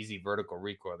straight easy vertical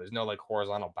recoil. There's no like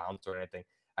horizontal bounce or anything.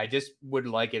 I just would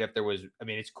like it if there was. I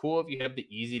mean, it's cool if you have the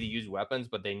easy to use weapons,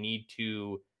 but they need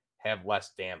to have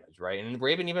less damage, right? And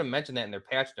Raven even mentioned that in their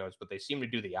patch notes, but they seem to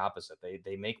do the opposite.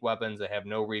 They make weapons that have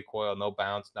no recoil, no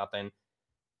bounce, nothing,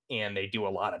 and they do a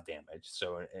lot of damage.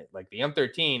 So, like the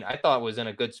M13, I thought was in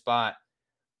a good spot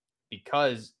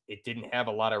because it didn't have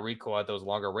a lot of recoil at those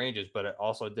longer ranges, but it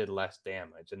also did less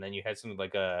damage. And then you had something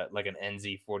like an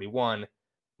NZ41,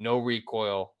 no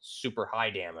recoil, super high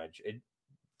damage. It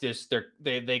just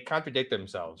they contradict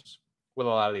themselves with a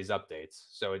lot of these updates.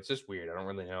 So it's just weird. I don't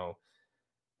really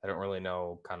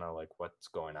know kind of like what's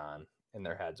going on in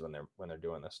their heads when they're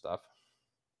doing this stuff.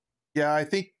 Yeah, I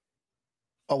think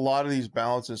a lot of these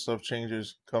balance and stuff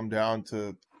changes come down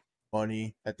to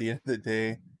money at the end of the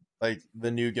day. Like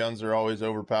the new guns are always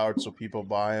overpowered, so people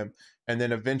buy them. And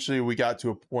then eventually we got to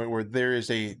a point where there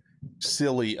is a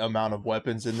silly amount of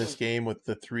weapons in this game with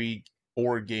the three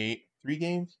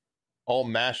games all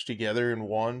mashed together in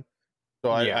one.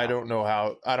 So I Yeah. don't know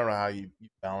how you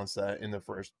balance that in the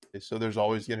first place. So there's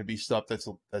always going to be stuff that's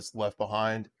left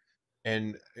behind.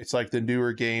 And it's like the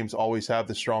newer games always have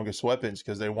the strongest weapons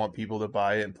because they want people to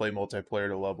buy it and play multiplayer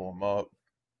to level them up.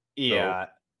 So Yeah.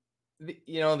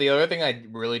 The other thing I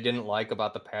really didn't like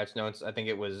about the patch notes, I think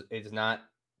it's not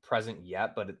present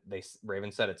yet, but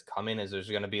Raven said it's coming. Is there's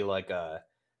going to be like a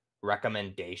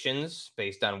recommendations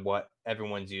based on what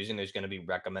everyone's using. There's going to be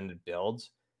recommended builds.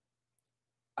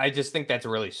 I just think that's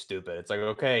really stupid. It's like,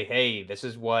 okay, hey, this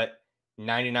is what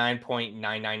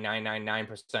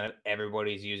 99.99999% of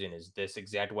everybody's using is this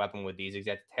exact weapon with these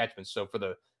exact attachments. So for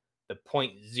the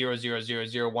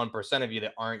 0.00001% of you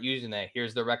that aren't using that,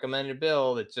 here's the recommended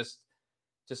build. It's just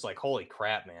like, holy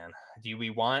crap, man. Do we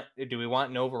want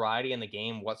no variety in the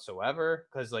game whatsoever?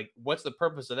 Because like, what's the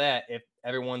purpose of that if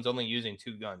everyone's only using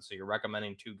two guns? So you're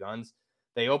recommending two guns.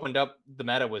 They opened up the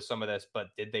meta with some of this,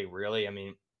 but did they really? I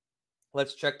mean,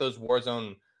 let's check those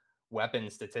Warzone weapon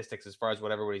statistics as far as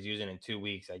what everybody's using in 2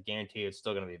 weeks. I guarantee it's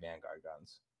still going to be Vanguard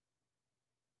guns.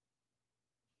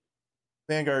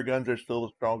 Vanguard guns are still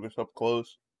the strongest up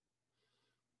close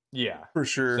Yeah. for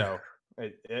sure. So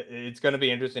it's going to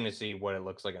be interesting to see what it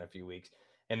looks like in a few weeks.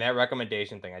 And that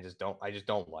recommendation thing, I just don't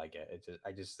like it.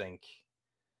 I just think,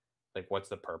 like, what's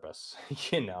the purpose?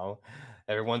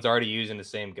 Everyone's already using the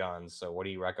same guns. So what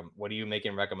are you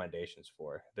making recommendations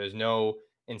for? There's no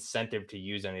incentive to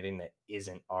use anything that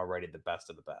isn't already the best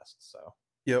of the best. So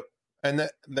Yep. And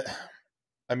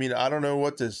I mean, I don't know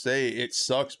what to say. It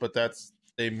sucks, but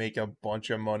they make a bunch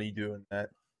of money doing that.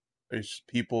 There's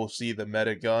people see the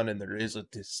meta gun and there is a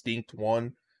distinct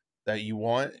one that you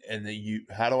want, and then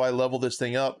how do I level this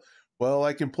thing up? Well,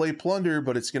 I can play plunder,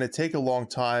 but it's going to take a long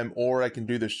time, or I can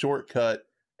do the shortcut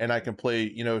and I can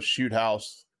play, shoot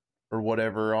house or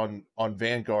whatever on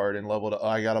Vanguard and level it up.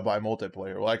 I got to buy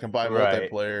multiplayer. Well, I can buy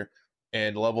right. multiplayer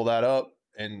and level that up.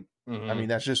 And I Mm-hmm. mean,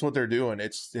 that's just what they're doing.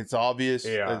 It's obvious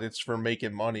that Yeah. it's for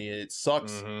making money. It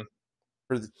sucks Mm-hmm.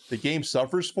 for the game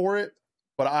suffers for it,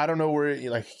 but I don't know where,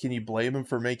 like, can you blame him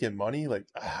for making money? Like,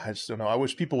 I just don't know. I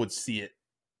wish people would see it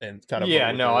and kind of vote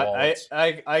Yeah, with no, their I, wallets.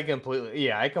 I completely,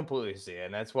 yeah, I completely see it,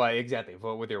 and that's why exactly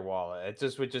vote with your wallet. It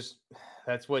just would just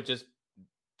that's what just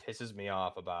pisses me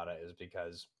off about it is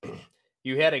because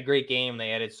you had a great game.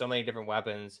 They added so many different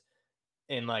weapons,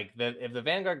 and like if the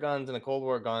Vanguard guns and the Cold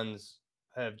War guns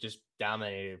have just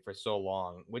dominated for so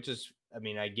long, which is, I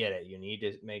mean, I get it. You need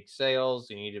to make sales,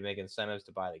 you need to make incentives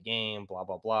to buy the game, blah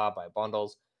blah blah, buy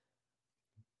bundles,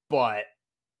 but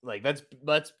like that's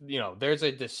there's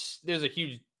a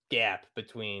huge gap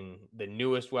between the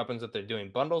newest weapons that they're doing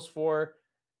bundles for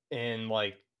and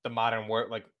like the modern war,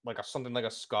 something like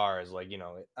a Scar is like,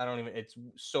 I don't even, it's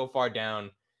so far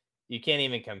down you can't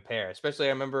even compare. Especially I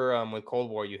remember with Cold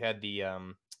War you had the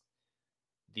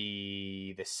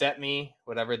set me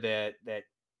whatever that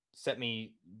set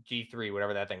me G3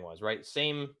 whatever that thing was, right?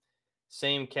 Same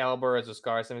caliber as a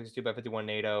Scar 762 by 51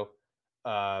 NATO.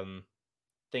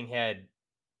 Thing had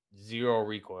zero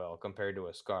recoil compared to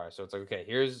a Scar. So it's like, okay,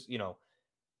 here's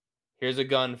a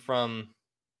gun from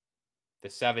the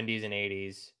 70s and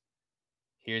 80s.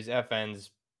 Here's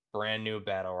FN's brand new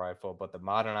battle rifle, but the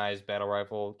modernized battle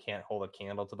rifle can't hold a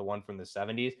candle to the one from the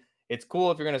 70s. It's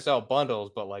cool if you're going to sell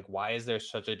bundles, but like, why is there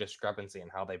such a discrepancy in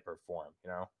how they perform?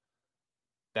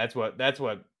 That's what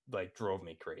like drove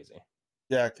me crazy.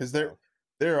 Yeah, because So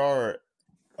there are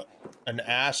an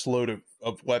ass load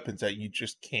of weapons that you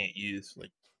just can't use.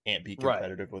 Like, can't be right,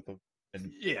 competitive with them,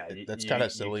 and yeah, you that's kind you,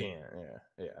 of you silly. can't,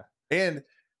 yeah, And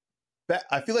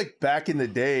I feel like back in the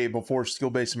day, before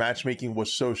skill-based matchmaking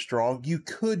was so strong, you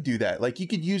could do that. Like, you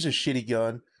could use a shitty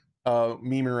gun,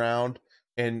 meme around,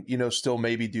 and still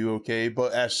maybe do okay.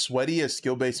 But as sweaty as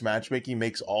skill-based matchmaking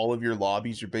makes all of your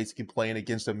lobbies, you're basically playing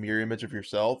against a mirror image of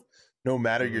yourself. No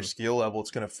matter your hmm skill level,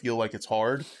 it's gonna feel like it's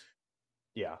hard.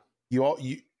 yeah, You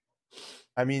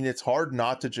I mean, it's hard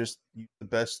not to just use the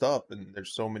best stuff, and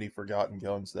there's so many forgotten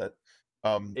guns that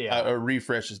yeah. a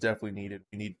refresh is definitely needed.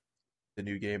 We need the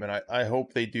new game, and I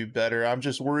hope they do better. I'm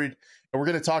just worried, and we're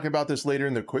going to talk about this later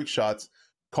in the quick shots.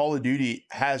 Call of Duty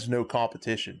has no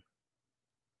competition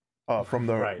from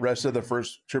the Right. rest of the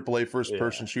first AAA first Yeah.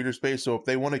 person shooter space. So if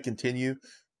they want to continue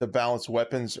to balance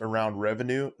weapons around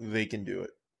revenue, they can do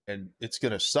it. And it's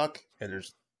gonna suck, and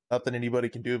there's nothing anybody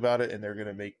can do about it, and they're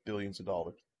gonna make billions of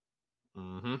dollars.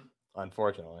 Mm-hmm.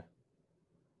 Unfortunately.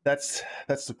 That's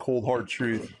the cold hard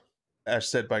truth, as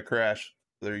said by Crash.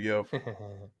 There you go.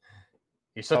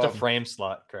 You're such a frame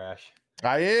slut, Crash.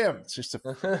 I am. It's just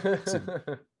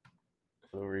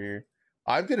over here.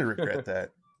 I'm gonna regret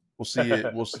that. We'll see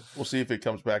it. We'll see if it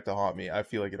comes back to haunt me. I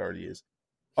feel like it already is.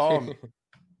 If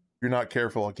you're not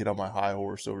careful, I'll get on my high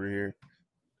horse over here.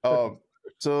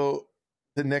 So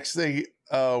the next thing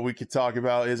we could talk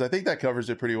about is, I think that covers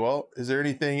it pretty well. Is there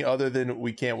anything other than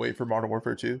we can't wait for Modern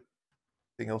Warfare 2?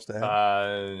 Anything else to add?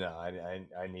 No,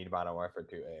 I need Modern Warfare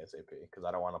 2 ASAP because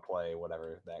I don't want to play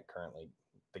whatever that currently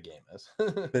the game is.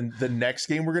 Then the next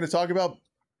game we're going to talk about,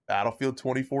 Battlefield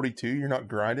 2042. You're not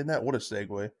grinding that? What a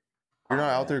segue. You're not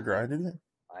out there grinding it?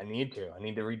 I need to. I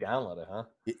need to re-download it, huh?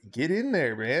 Get in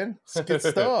there, man. It's good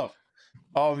stuff.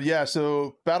 Yeah,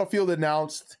 so Battlefield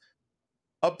announced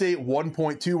update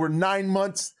 1.2. We're 9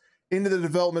 months into the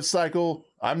development cycle.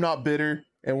 I'm not bitter,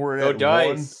 and we're at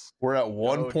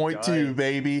 1.2,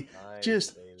 baby. Nice,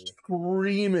 just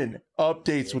screaming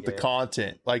updates with the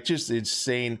content, like just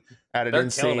insane at an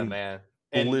insane man.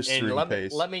 blistering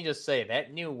pace. Let me just say,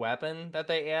 that new weapon that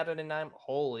they added in 9,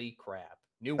 holy crap.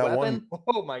 New weapon?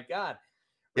 Oh my god.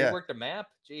 Rework the map?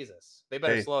 Jesus. They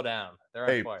better slow down. They're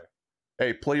on fire.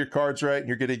 Hey, play your cards right, and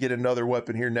you're gonna get another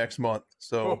weapon here next month.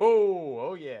 So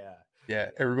oh yeah. Yeah,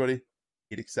 everybody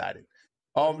get excited.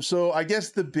 So I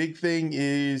guess the big thing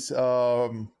is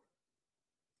the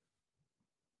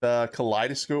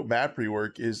Kaleidoscope map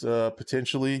rework is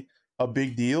potentially a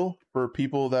big deal for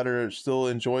people that are still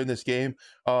enjoying this game.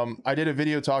 I did a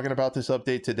video talking about this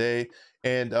update today,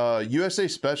 and USA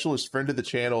Specialist, friend of the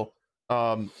channel,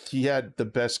 he had the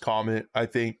best comment, I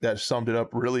think, that summed it up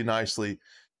really nicely.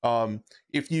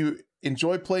 If you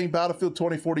enjoy playing Battlefield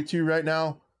 2042 right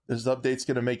now, this update's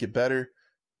going to make it better.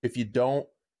 If you don't,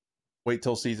 wait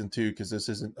till season 2, because this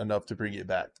isn't enough to bring it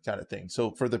back, kind of thing.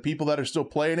 So for the people that are still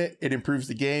playing it, it improves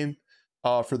the game.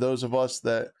 For those of us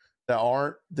that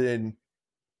aren't, then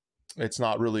it's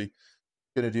not really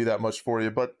going to do that much for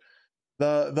you. But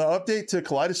the update to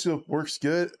Kaleidoscope looks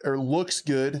good,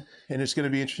 and it's going to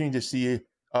be interesting to see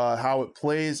how it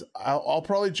plays. I'll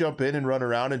probably jump in and run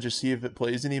around and just see if it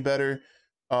plays any better.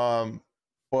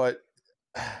 But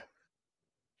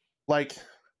like,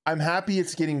 I'm happy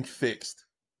it's getting fixed,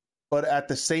 but at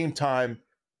the same time,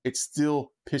 it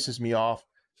still pisses me off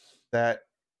that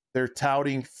they're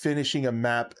touting finishing a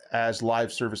map as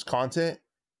live service content.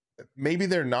 Maybe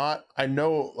they're not. I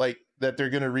know like that they're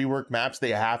going to rework maps.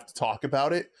 They have to talk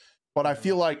about it, but I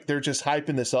feel like they're just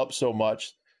hyping this up so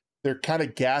much. They're kind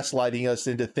of gaslighting us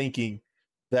into thinking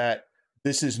that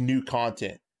this is new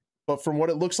content. But from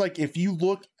what it looks like, if you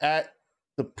look at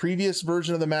the previous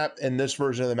version of the map and this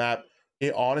version of the map,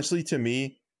 it honestly, to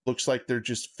me, looks like they're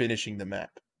just finishing the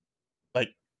map. Like,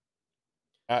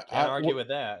 I can't argue with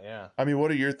that. Yeah. I mean,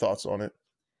 what are your thoughts on it?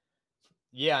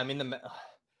 Yeah, I mean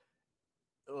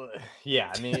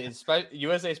yeah, I mean,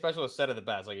 USA Specialist said it the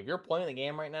best. Like, if you're playing the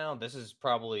game right now, this is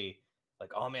probably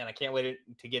like, oh man, I can't wait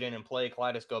to get in and play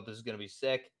Kaleidoscope. This is gonna be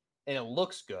sick, and it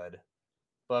looks good.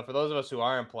 But for those of us who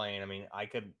aren't playing, I mean, I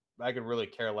could really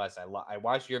care less. I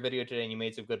watched your video today, and you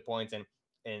made some good points, and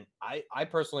I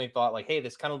personally thought, like, hey,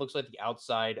 this kind of looks like the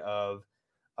outside of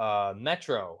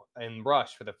Metro and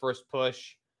Rush for the first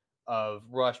push of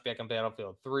Rush back on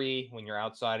Battlefield 3, when you're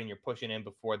outside and you're pushing in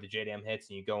before the JDAM hits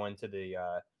and you go into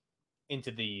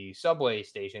the subway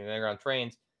station and they're on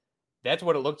trains. That's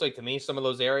what it looked like to me, some of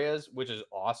those areas, which is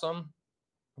awesome.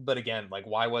 But again, like,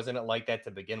 why wasn't it like that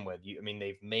to begin with? I mean,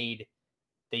 they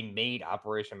made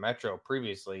Operation Metro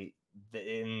previously.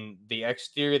 In the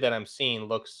exterior that I'm seeing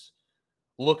looks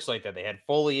like that. They had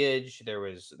foliage, there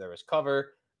was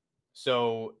cover.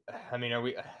 So I mean,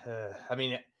 I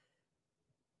mean,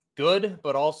 good,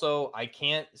 but also I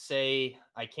can't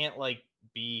like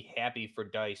be happy for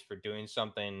DICE for doing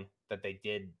something that they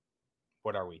did,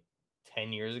 what are we,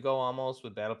 10 years ago almost,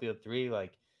 with Battlefield 3.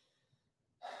 Like,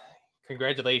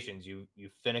 congratulations, you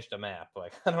finished a map.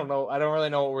 Like, I don't really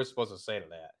know what we're supposed to say to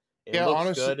that. It looks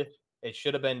honestly good. It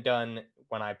should have been done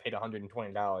when I paid $120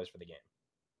 for the game.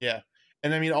 Yeah.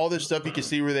 And I mean, all this stuff, you can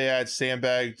see where they add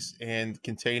sandbags and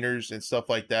containers and stuff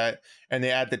like that. And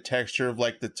they add the texture of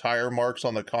like the tire marks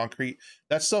on the concrete.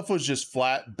 That stuff was just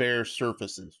flat, bare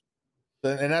surfaces.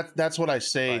 And that's what I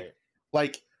say. Right.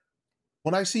 Like,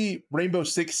 when I see Rainbow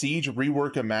Six Siege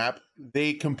rework a map,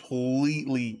 they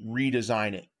completely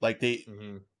redesign it. Like they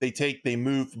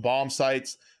move bomb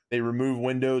sites, they remove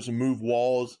windows and move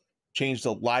walls, change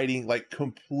the lighting, like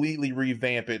completely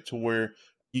revamp it to where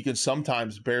you can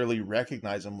sometimes barely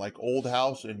recognize them. Like old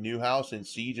house and new house and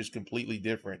siege is completely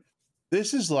different.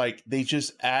 This is like they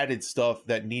just added stuff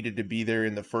that needed to be there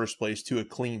in the first place to a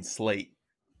clean slate.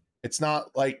 It's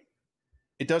not like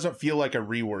it doesn't feel like a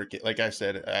rework. Like I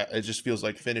said, it just feels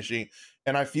like finishing.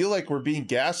 And I feel like we're being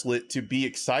gaslit to be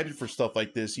excited for stuff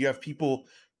like this. You have people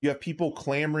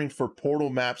clamoring for portal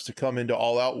maps to come into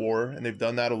All Out War, and they've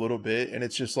done that a little bit. And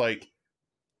it's just like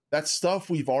that's stuff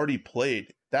we've already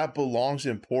played. That belongs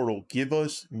in Portal. Give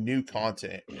us new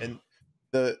content. And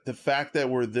the fact that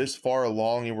we're this far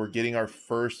along and we're getting our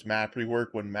first map rework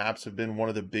when maps have been one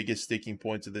of the biggest sticking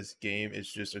points of this game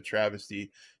is just a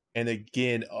travesty. And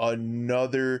again,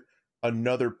 another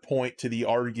point to the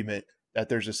argument that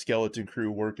there's a skeleton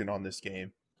crew working on this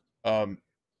game.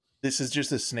 This is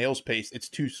just a snail's pace. It's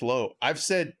too slow. I've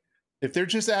said if they're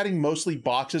just adding mostly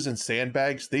boxes and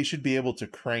sandbags, they should be able to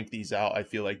crank these out. I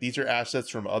feel like these are assets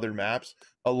from other maps.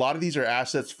 A lot of these are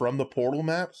assets from the Portal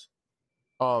maps.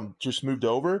 Just moved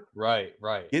over. Right.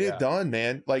 Get it done,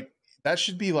 man. Like that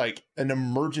should be like an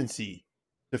emergency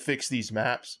to fix these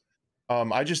maps.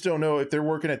 I just don't know if they're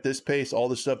working at this pace, all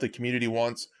the stuff the community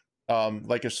wants,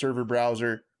 like a server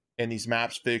browser and these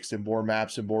maps fixed and more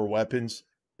maps and more weapons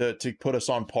to put us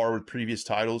on par with previous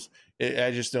titles.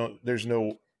 I just don't. There's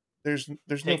no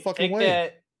fucking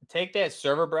way. Take that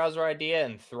server browser idea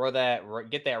and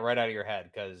get that right out of your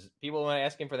head, because people have been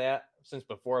asking for that since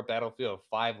before Battlefield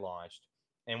 5 launched.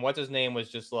 And what's his name was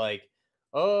just like,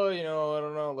 oh, I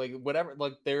don't know, like whatever,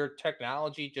 like their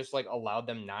technology just like allowed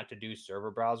them not to do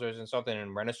server browsers and something,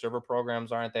 and rent a server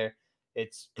programs aren't there.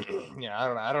 It's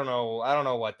I don't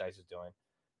know what DICE is doing.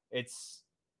 It's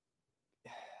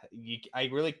you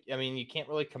can't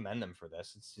really commend them for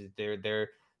this. It's they're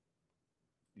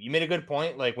you made a good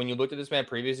point. Like when you looked at this map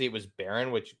previously, it was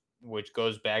barren, which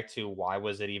goes back to why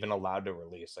was it even allowed to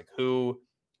release? Like who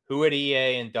at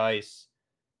EA and DICE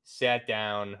sat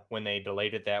down when they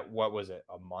delayed it what was it,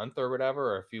 a month or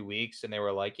whatever, or a few weeks, and they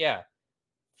were like, yeah, a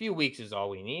few weeks is all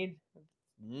we need.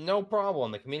 No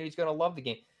problem. The community's gonna love the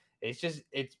game.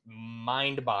 It's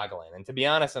mind-boggling. And to be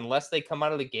honest, unless they come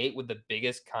out of the gate with the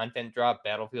biggest content drop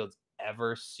Battlefield's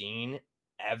ever seen,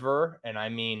 ever, and I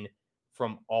mean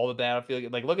from all the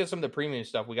Battlefield, like look at some of the premium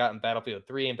stuff we got in Battlefield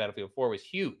 3 and Battlefield 4 was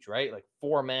huge, right? Like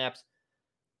 4 maps,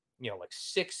 like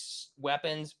 6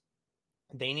 weapons.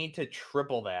 They need to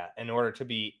triple that in order to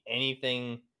be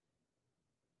anything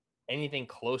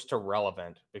close to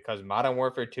relevant, because Modern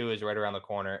Warfare 2 is right around the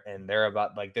corner, and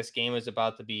this game is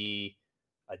about to be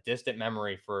a distant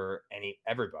memory for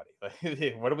everybody.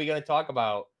 Like, what are we going to talk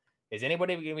about? Is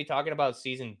anybody going to be talking about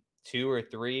season 2 or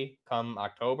 3 come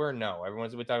October? No,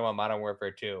 everyone's going to be talking about Modern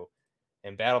Warfare 2,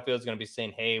 and Battlefield's going to be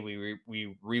saying, "Hey, we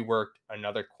reworked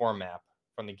another core map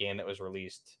from the game that was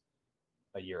released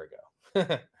a year ago."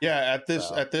 Yeah,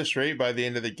 at this rate, by the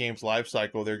end of the game's life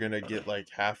cycle, they're gonna get like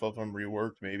half of them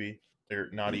reworked. Maybe they're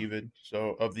not even.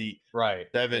 So of the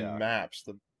 7 maps,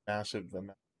 the massive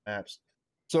maps.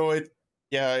 So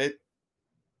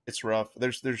it's rough.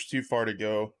 There's too far to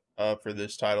go for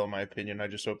this title, in my opinion. I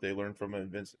just hope they learn from it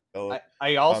and Vincent Bell.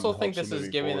 I also think this is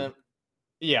giving them.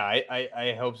 Yeah,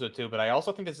 I hope so too. But I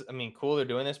also think this. I mean, cool they're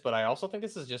doing this, but I also think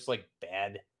this is just like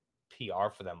bad PR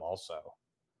for them. Also,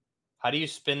 how do you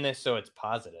spin this so it's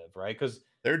positive, right? Because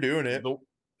they're doing it.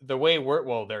 The way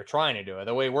they're trying to do it.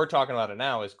 The way we're talking about it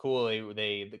now is cool.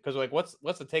 Because like what's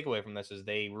the takeaway from this is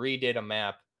they redid a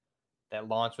map that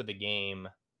launched with the game.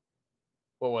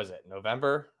 What was it?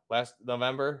 Last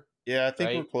November? Yeah, I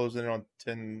think we're closing on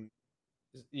 10.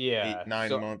 Yeah, 8,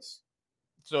 9 months.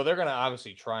 So they're gonna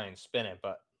obviously try and spin it,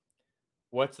 but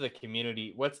what's the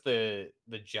community? What's the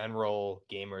general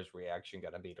gamers' reaction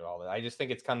gonna be to all that? I just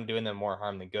think it's kind of doing them more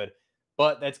harm than good.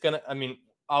 But that's gonna. I mean,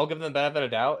 I'll give them the benefit of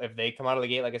doubt if they come out of the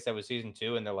gate, like I said, with season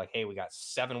 2, and they're like, "Hey, we got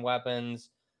 7 weapons,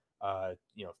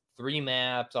 3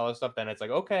 maps, all this stuff." Then it's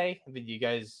like, okay, you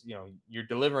guys, you're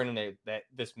delivering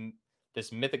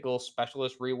this mythical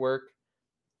specialist rework.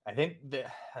 I think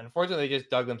unfortunately they just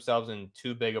dug themselves in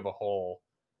too big of a hole.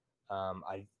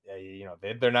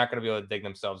 They're not going to be able to dig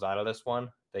themselves out of this one.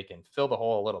 They can fill the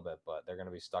hole a little bit, but they're going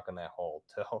to be stuck in that hole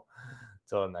till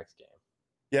the next game.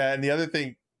 Yeah, and the other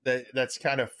thing that's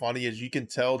kind of funny is you can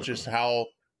tell just how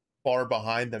far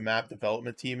behind the map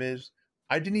development team is.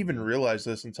 I didn't even realize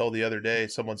this until the other day.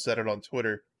 Someone said it on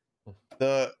Twitter.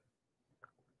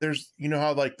 There's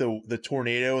how like the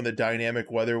tornado and the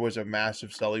dynamic weather was a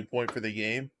massive selling point for the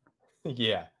game.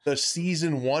 Yeah. The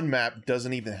season 1 map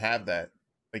doesn't even have that.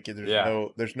 Like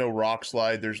there's no rock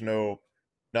slide, there's no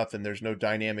nothing, there's no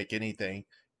dynamic anything.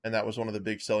 And that was one of the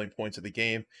big selling points of the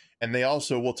game. And they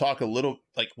also we'll talk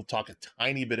a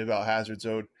tiny bit about Hazard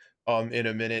Zone, in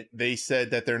a minute. They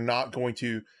said that they're not going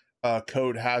to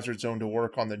code Hazard Zone to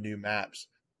work on the new maps.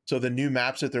 So the new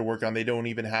maps that they're working on, they don't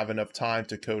even have enough time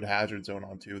to code Hazard Zone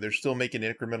onto. They're still making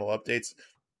incremental updates.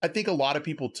 I think a lot of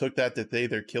people took that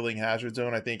they're killing Hazard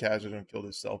Zone. I think Hazard Zone killed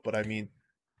itself, but I mean,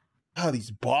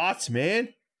 these bots, man,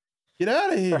 get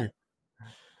out of here.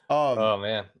 Oh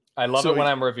man, I love so it when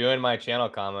I'm reviewing my channel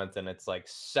comments and it's like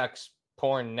sex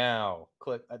porn now.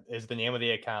 Click is the name of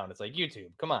the account. It's like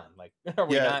YouTube. Come on, like are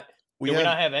we yeah, not? Do we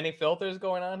not have any filters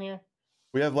going on here?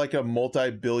 We have like a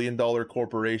multi-billion-dollar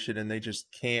corporation, and they just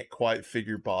can't quite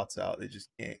figure bots out. They just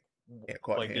can't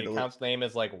quite like handle the account's name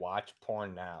is like watch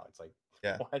porn now. It's like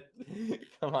yeah. What?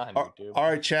 Come on, YouTube. All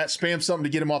right, chat, spam something to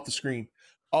get them off the screen.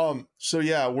 So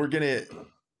yeah, we're gonna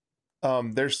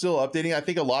they're still updating. I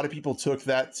think a lot of people took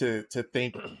that to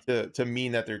think to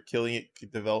mean that they're killing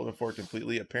it development for it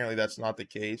completely. Apparently that's not the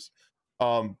case.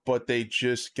 But they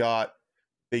got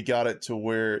it to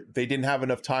where they didn't have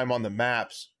enough time on the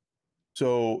maps.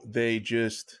 So they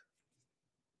just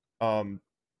they're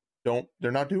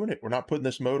not doing it. We're not putting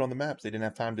this mode on the maps. They didn't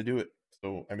have time to do it.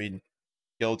 So I mean,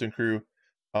 Skeleton Crew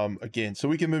again, so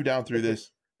we can move down through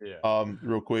this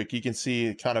real quick. You can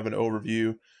see kind of an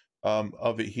overview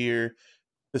of it here.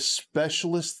 The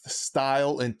specialist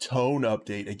style and tone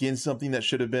update, again, something that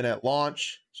should have been at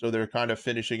launch. So they're kind of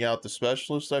finishing out the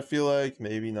specialist. I feel like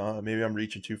maybe not, maybe I'm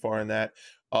reaching too far in that.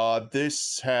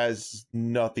 This has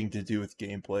nothing to do with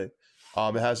gameplay.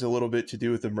 It has a little bit to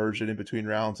do with immersion in between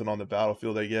rounds and on the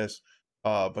battlefield, I guess.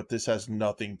 But this has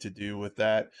nothing to do with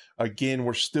that. Again,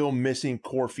 we're still missing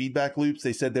core feedback loops.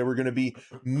 They said there were going to be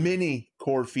many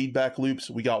core feedback loops.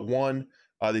 We got one.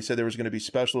 They said there was going to be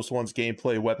specialist ones,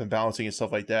 gameplay, weapon balancing, and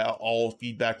stuff like that. All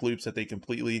feedback loops that they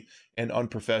completely and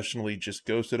unprofessionally just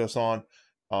ghosted us on.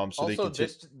 So also,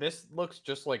 this looks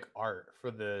just like art for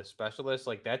the specialist.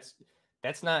 Like that's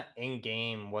not in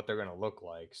game what they're going to look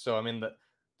like. So I mean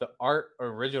the art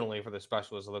originally for the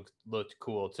specialist looked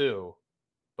cool too.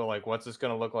 But like, what's this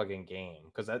going to look like in game?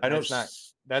 Because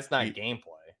that's not gameplay.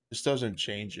 This doesn't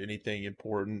change anything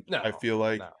important. No, I feel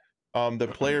like no. the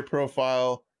player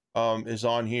profile is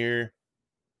on here.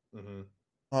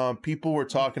 People were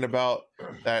talking about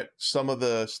that some of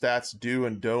the stats do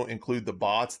and don't include the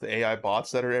bots, the AI bots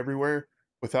that are everywhere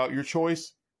without your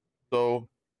choice. So,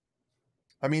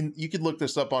 I mean, you could look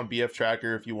this up on BF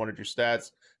Tracker if you wanted your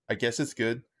stats. I guess it's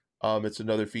good. It's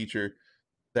another feature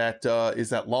that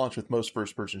is at launch with most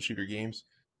first-person shooter games.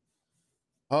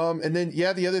 And then,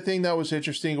 yeah, the other thing that was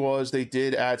interesting was they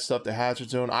did add stuff to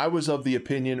Hazard Zone. I was of the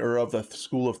opinion or of the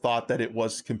school of thought that it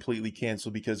was completely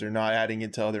canceled because they're not adding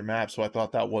into other maps. So I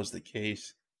thought that was the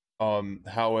case.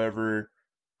 However,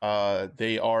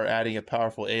 they are adding a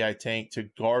powerful AI tank to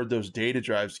guard those data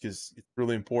drives because it's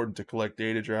really important to collect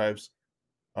data drives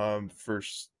for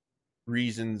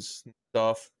reasons and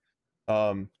stuff.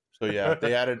 So yeah,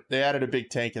 they added a big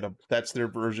tank and that's their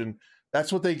version.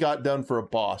 That's what they got done for a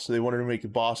boss. So they wanted to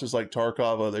make bosses like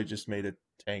Tarkov. They just made a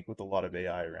tank with a lot of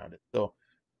AI around it. So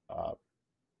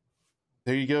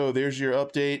there you go. There's your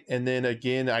update. And then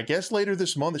again, I guess later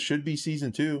this month, it should be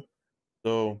season 2.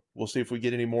 So we'll see if we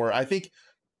get any more. I think,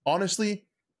 honestly,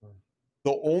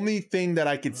 the only thing that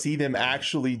I could see them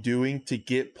actually doing to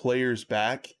get players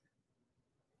back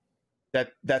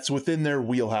that's within their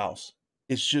wheelhouse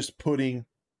is just putting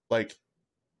like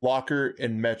Locker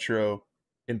and Metro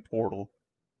in Portal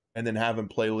and then have him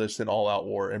playlist in All Out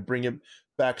War and bring him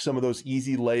back some of those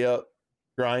easy layup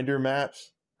grinder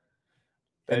maps.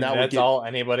 And that's all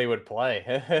anybody would play.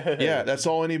 Yeah, that's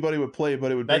all anybody would play,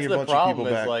 but it would bring a bunch of people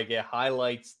back. Like it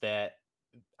highlights that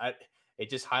it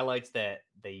just highlights that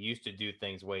they used to do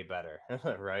things way better,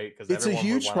 right? Because it's a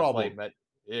huge problem.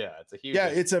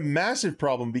 It's a massive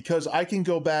problem because I can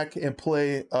go back and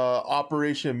play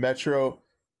Operation Metro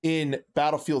in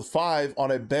Battlefield 5 on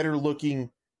a better working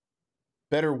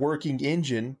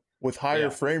engine with higher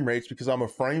frame rates because I'm a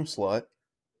frame slut.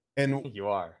 And you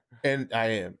are. And I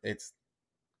am. It's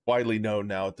widely known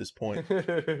now at this point.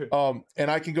 And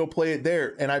I can go play it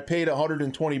there. And I paid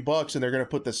 $120 and they're going to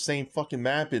put the same fucking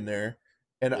map in there.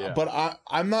 And but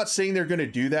I'm not saying they're going to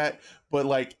do that, but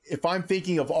like if I'm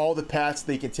thinking of all the paths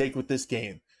they can take with this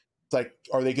game, it's like,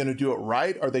 are they going to do it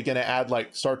right? Are they going to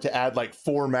start to add like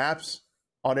 4 maps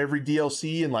on every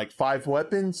DLC and like 5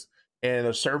 weapons and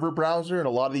a server browser and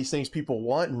a lot of these things people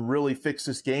want and really fix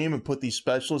this game and put these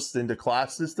specialists into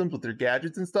class systems with their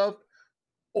gadgets and stuff?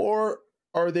 Or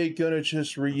are they going to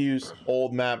just reuse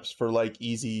old maps for like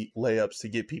easy layups to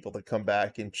get people to come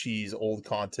back and cheese old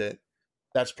content?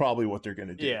 That's probably what they're going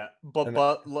to do. Yeah,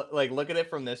 but like look at it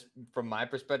from my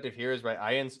perspective here is right.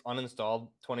 I uninstalled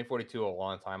 2042 a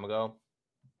long time ago.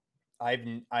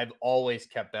 I've always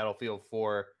kept Battlefield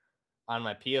 4 on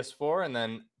my PS4 and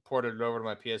then ported it over to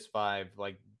my PS5.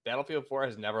 Like Battlefield 4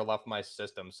 has never left my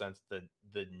system since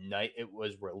the night it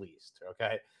was released.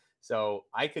 Okay. So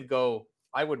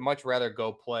I would much rather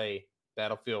go play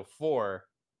Battlefield 4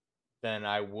 than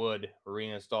I would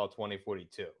reinstall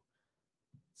 2042.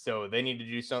 So they need to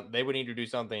do something. They would need to do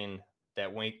something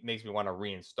that makes me want to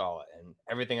reinstall it. And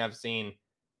everything I've seen,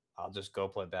 I'll just go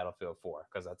play Battlefield 4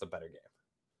 because that's a better game.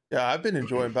 Yeah, I've been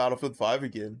enjoying Battlefield 5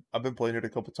 again. I've been playing it a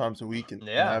couple times a week and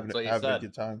Yeah, having that's what you having a said.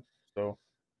 good time. So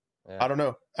Yeah. I don't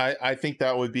know. I think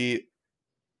that would be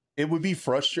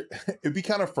frustrating. It'd be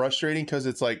kind of frustrating because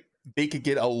it's like they could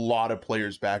get a lot of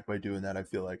players back by doing that. I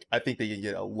think they can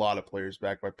get a lot of players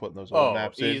back by putting those old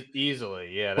maps in.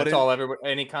 Easily. Yeah, But that's all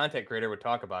any content creator would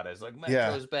talk about is like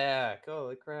Metro's back.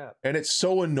 Holy crap. And it's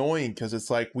so annoying because it's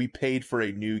like we paid for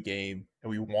a new game and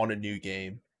we want a new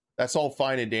game. That's all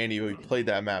fine and dandy. We played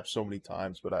that map so many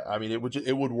times, but I mean, it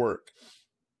would work.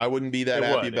 I wouldn't be that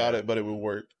happy about it, but it would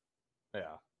work.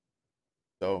 Yeah.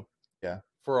 So yeah.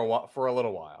 For a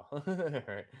little while.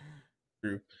 Right.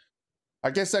 True. I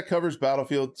guess that covers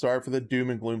Battlefield. Sorry for the doom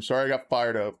and gloom. Sorry I got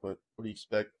fired up, but what do you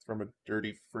expect from a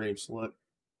dirty frame slut?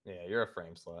 Yeah, you're a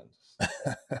frame slut.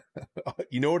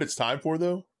 You know what it's time for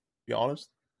though? Be honest.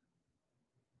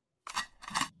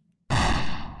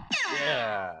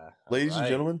 Yeah. Ladies and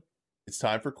gentlemen, it's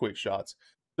time for quick shots.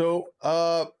 So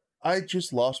I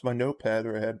just lost my notepad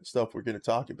where I had stuff we're gonna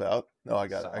talk about. No, I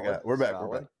got it. We're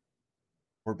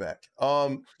back.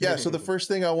 Yeah, so the first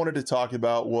thing I wanted to talk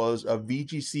about was a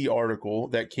VGC article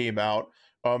that came out.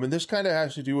 And this kind of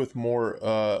has to do with more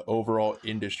overall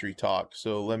industry talk.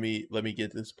 So let me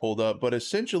get this pulled up. But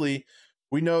essentially,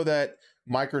 we know that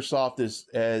Microsoft is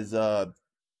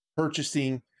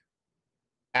purchasing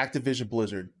Activision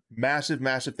Blizzard.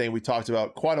 Massive thing we talked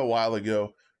about quite a while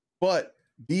ago. But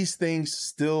these things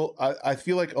still, I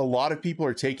feel like a lot of people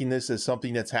are taking this as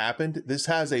something that's happened. This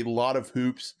has a lot of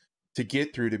hoops to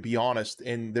get through, to be honest,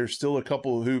 and there's still a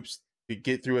couple of hoops to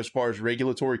get through as far as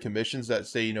regulatory commissions that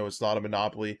say, you know, it's not a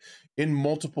monopoly in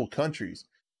multiple countries.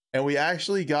 And we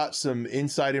actually got some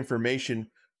inside information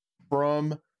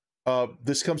from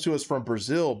this comes to us from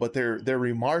Brazil, but their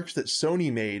remarks that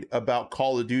Sony made about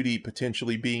Call of Duty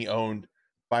potentially being owned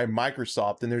by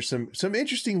Microsoft. And there's some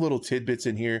interesting little tidbits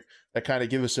in here that kind of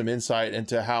give us some insight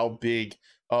into how big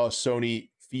Sony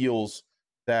feels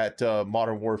that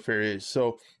Modern Warfare is.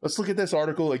 So let's look at this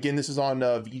article. Again, this is on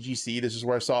VGC. This is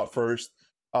where I saw it first.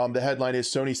 The headline is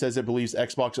Sony says it believes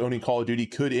Xbox owning Call of Duty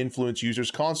could influence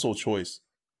users' console choice.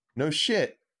 No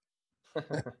shit.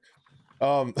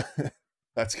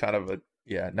 That's kind of a,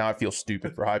 yeah, now I feel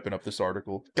stupid for hyping up this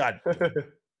article. God.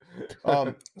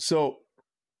 So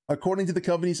according to the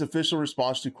company's official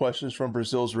response to questions from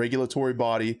Brazil's regulatory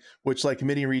body, which, like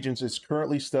many regions, is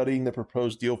currently studying the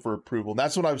proposed deal for approval. And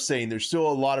that's what I was saying. There's still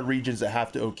a lot of regions that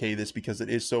have to okay this because it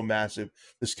is so massive.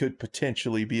 This could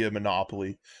potentially be a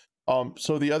monopoly.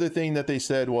 So the other thing that they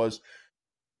said was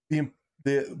and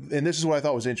this is what I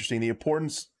thought was interesting, the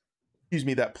importance,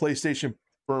 that PlayStation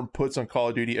firm puts on Call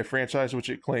of Duty, a franchise which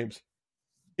it claims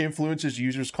influences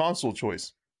users' console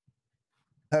choice.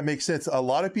 That makes sense. A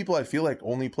lot of people, I feel like,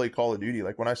 only play Call of Duty.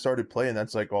 Like when I started playing,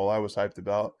 that's like all I was hyped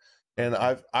about. And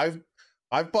I've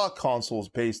bought consoles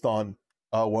based on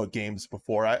what games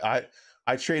before.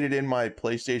 I traded in my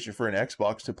PlayStation for an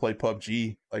Xbox to play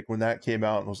PUBG. Like when that came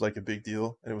out and was like a big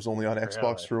deal, and it was only on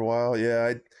Xbox for a while.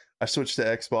 Yeah, I switched to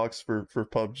Xbox for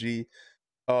PUBG.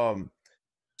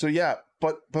 So yeah,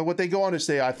 but what they go on to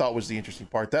say, I thought was the interesting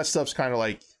part. That stuff's kind of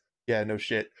like, yeah, no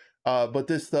shit. But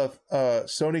this stuff,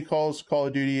 Sony calls Call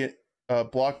of Duty a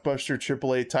blockbuster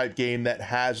AAA type game that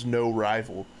has no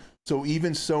rival. So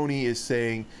even Sony is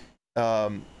saying,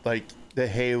 like the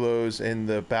Halos and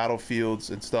the Battlefields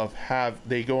and stuff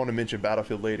they go on to mention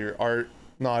Battlefield later, are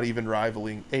not even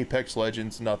rivaling Apex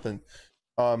Legends, nothing.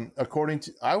 According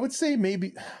to, I would say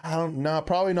maybe,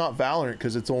 probably not Valorant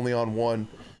because it's only on one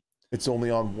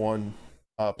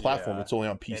platform. Yeah. It's only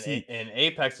on PC. And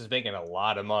Apex is making a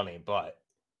lot of money, but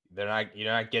you're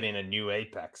not getting a new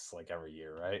Apex like every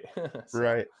year, right?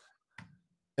 Right.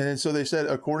 And so they said,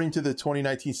 according to the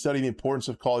 2019 study, the importance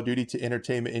of Call of Duty to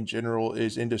entertainment in general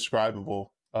is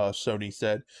indescribable. Sony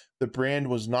said the brand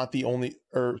was the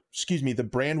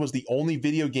only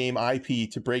video game IP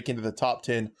to break into the top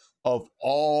 10 of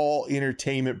all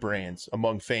entertainment brands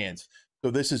among fans.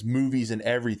 So this is movies and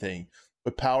everything.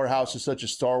 But powerhouses such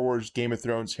as Star Wars, Game of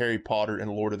Thrones, Harry Potter,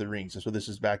 and Lord of the Rings. And so this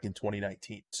is back in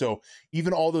 2019. So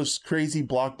even all those crazy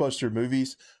blockbuster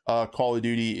movies, Call of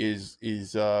Duty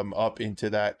is up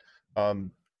into that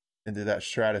into that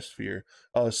stratosphere.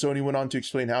 Sony went on to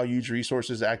explain how huge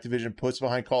resources Activision puts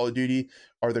behind Call of Duty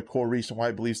are the core reason why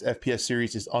it believes FPS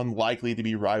series is unlikely to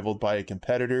be rivaled by a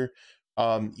competitor.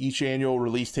 Each annual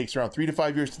release takes around 3 to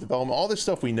 5 years to develop. All this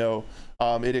stuff we know.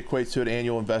 It equates to an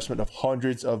annual investment of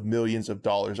hundreds of millions of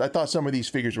dollars. I thought some of these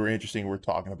figures were interesting. We're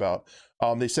talking about.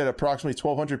 They said approximately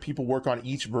 1,200 people work on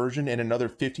each version, and another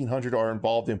 1,500 are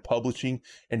involved in publishing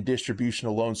and distribution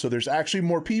alone. So there's actually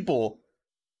more people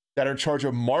that are in charge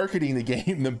of marketing the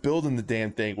game than building the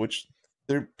damn thing, which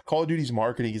their Call of Duty's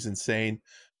marketing is insane.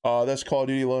 Thus, Call of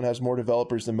Duty alone has more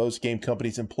developers than most game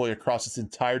companies employ across its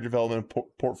entire development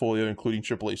portfolio, including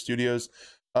AAA studios.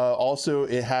 Also,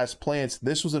 it has plans.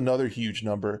 This was another huge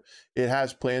number. It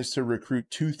has plans to recruit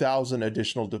 2,000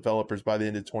 additional developers by the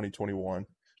end of 2021,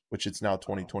 which it's now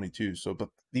 2022. So, but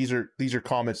these are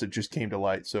comments that just came to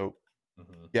light. So,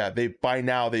 yeah, they've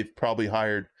probably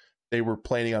hired. They were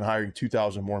planning on hiring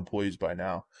 2,000 more employees by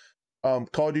now.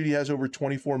 Call of Duty has over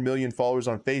 24 million followers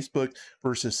on Facebook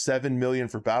versus 7 million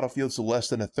for Battlefield, so less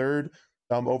than a third.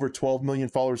 Over 12 million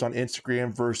followers on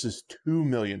Instagram versus 2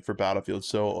 million for Battlefield,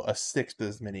 so a sixth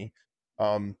as many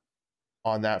on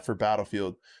that for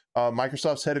Battlefield.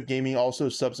 Microsoft's head of gaming also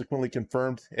subsequently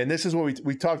confirmed, and this is what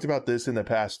we talked about this in the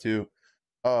past too.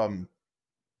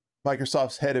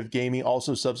 Microsoft's head of gaming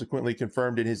also subsequently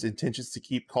confirmed in his intentions to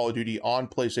keep Call of Duty on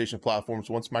PlayStation platforms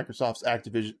once Microsoft's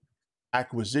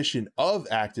acquisition of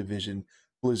Activision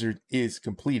Blizzard is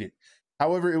completed.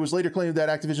 However, it was later claimed that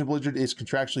Activision Blizzard is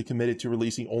contractually committed to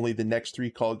releasing only the next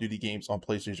 3 Call of Duty games on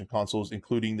PlayStation consoles,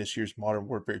 including this year's Modern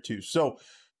Warfare 2. So,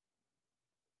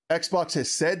 Xbox has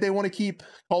said they want to keep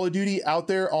Call of Duty out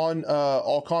there on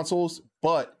all consoles,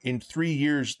 but in 3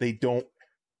 years, they don't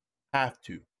have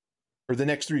to. Or the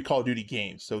next 3 Call of Duty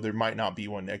games. So there might not be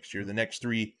one next year. The next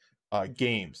 3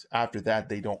 games. After that,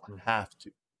 they don't have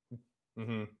to.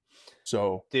 Mm-hmm.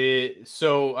 So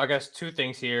I guess 2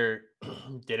 things here.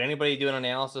 Did anybody do an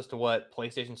analysis to what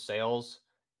PlayStation sales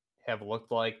have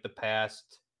looked like the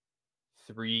past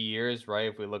 3 years, right?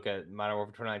 If we look at Modern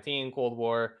Warfare 2019, Cold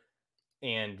War,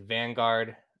 and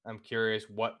Vanguard, I'm curious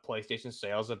what PlayStation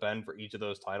sales have been for each of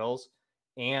those titles.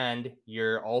 And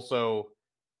you're also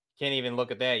can't even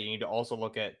look at that. You need to also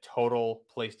look at total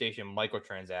PlayStation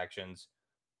microtransactions.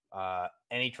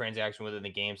 Any transaction within the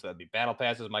game, so that'd be battle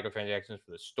passes, microtransactions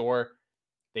for the store.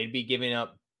 They'd be giving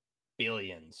up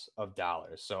billions of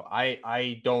dollars. So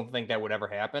I don't think that would ever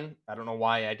happen. I don't know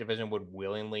why Activision would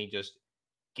willingly just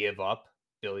give up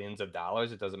billions of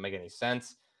dollars. It doesn't make any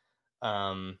sense.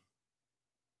 And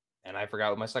I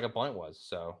forgot what my second point was.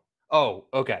 So,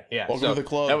 okay, yeah. Welcome to the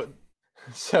club.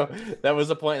 That was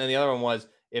the point. And then the other one was,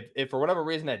 if for whatever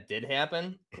reason that did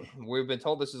happen, we've been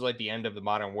told this is like the end of the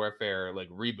Modern Warfare like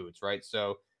reboots, right?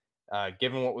 So,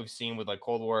 given what we've seen with like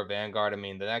Cold War, Vanguard, I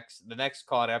mean the next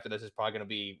call after this is probably going to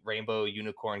be Rainbow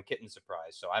Unicorn Kitten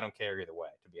Surprise. So I don't care either way.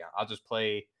 To be honest, I'll just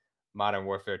play Modern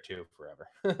Warfare 2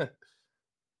 forever.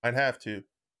 I'd have to.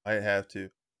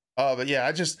 But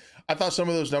yeah, I thought some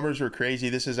of those numbers were crazy.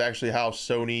 This is actually how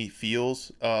Sony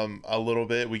feels a little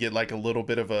bit. We get like a little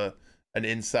bit of an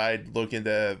inside look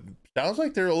into. Sounds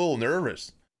like they're a little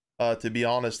nervous, to be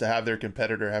honest, to have their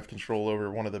competitor have control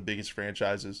over one of the biggest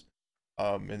franchises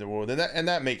in the world, and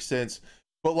that makes sense.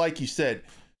 But like you said,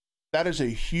 that is a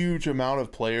huge amount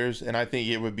of players, and I think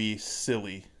it would be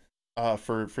silly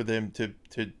for them to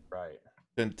right.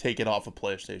 then take it off of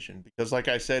PlayStation, because like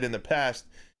I said in the past,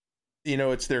 you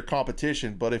know, it's their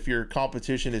competition, but if your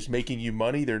competition is making you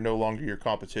money, they're no longer your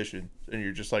competition, and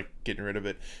you're just like getting rid of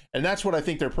it. And that's what I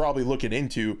think they're probably looking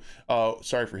into.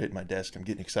 Sorry for hitting my desk, I'm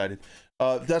getting excited.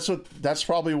 That's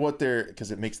probably what they're, because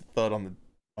it makes a thud on the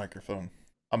microphone.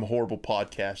 I'm a horrible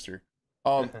podcaster.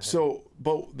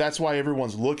 But that's why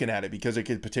everyone's looking at it, because it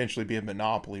could potentially be a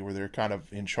monopoly where they're kind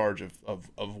of in charge of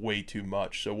way too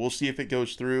much. So we'll see if it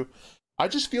goes through. I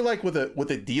just feel like with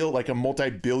a deal, like a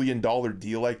multi-billion-dollar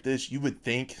deal like this, you would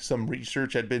think some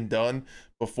research had been done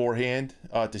beforehand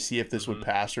to see if this would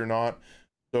pass or not.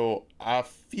 So I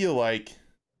feel like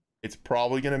it's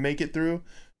probably going to make it through.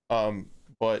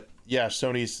 But yeah,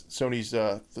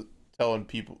 Sony's telling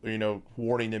people, you know,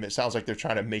 warning them. It sounds like they're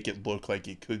trying to make it look like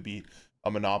it could be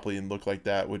a monopoly and look like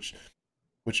that, which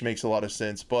makes a lot of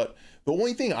sense. But the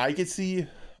only thing I could see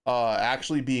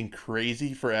actually being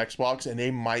crazy for Xbox, and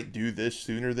they might do this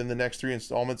sooner than the next 3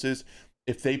 installments, is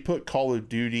if they put Call of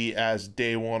Duty as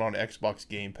day one on Xbox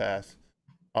Game Pass.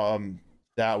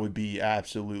 That would be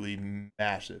absolutely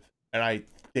massive, and I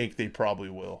think they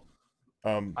probably will.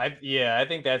 I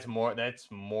think that's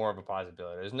more of a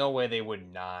possibility. There's no way they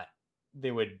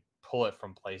would pull it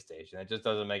from PlayStation. It just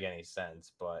doesn't make any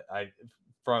sense. But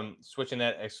from switching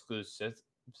that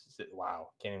wow,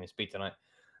 can't even speak tonight.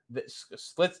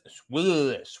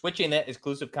 Switching that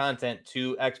exclusive content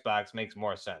to Xbox makes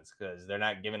more sense because they're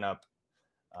not giving up.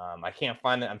 I can't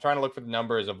find it. I'm trying to look for the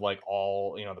numbers of like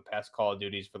all, the past Call of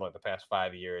Duties for like the past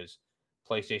 5 years,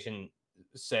 PlayStation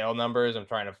sale numbers. I'm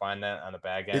trying to find that on the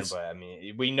back end, but I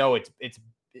mean, we know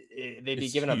they'd be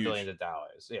giving up billions of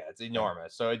dollars. Yeah, it's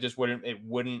enormous. So it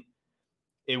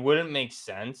wouldn't make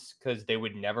sense because they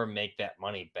would never make that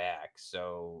money back.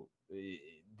 So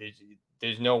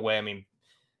there's no way. I mean,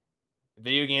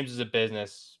 video games is a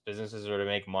business. Businesses are to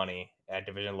make money.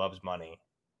 Activision loves money.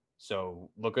 So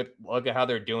look at how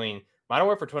they're doing. Modern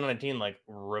Warfare 2019 like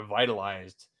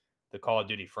revitalized the Call of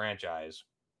Duty franchise,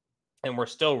 and we're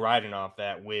still riding off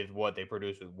that with what they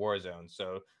produced with Warzone.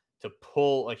 So to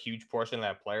pull a huge portion of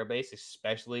that player base,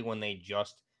 especially when they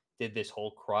just did this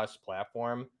whole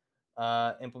cross-platform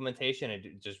implementation,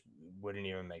 it just wouldn't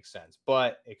even make sense.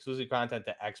 But exclusive content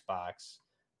to Xbox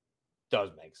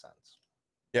does make sense.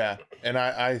 Yeah, and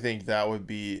I think that would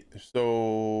be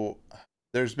so.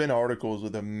 There's been articles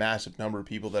with a massive number of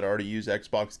people that already use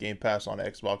Xbox Game Pass on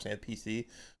Xbox and PC.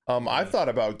 I've thought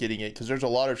about getting it because there's a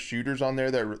lot of shooters on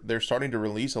there that they're starting to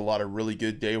release a lot of really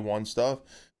good day one stuff.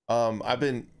 I've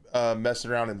been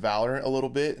messing around in Valorant a little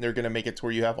bit, and they're gonna make it to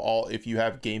where you have if you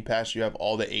have Game Pass, you have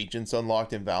all the agents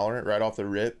unlocked in Valorant right off the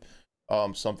rip.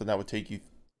 Something that would take you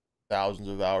thousands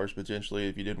of hours potentially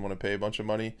if you didn't want to pay a bunch of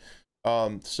money.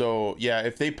 So yeah,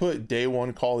 if they put day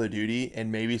one Call of Duty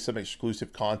and maybe some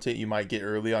exclusive content you might get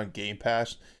early on Game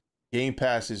Pass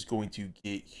is going to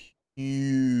get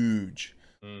huge.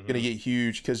 Gonna get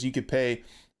huge because you could pay.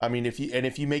 I mean, if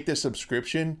you make the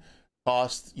subscription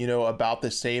cost, about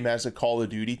the same as a Call of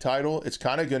Duty title, it's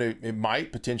kind of it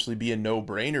might potentially be a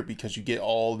no-brainer because you get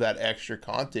all that extra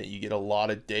content. You get a lot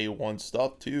of day one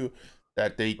stuff too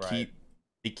that they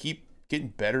keep getting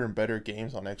better and better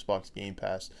games on Xbox Game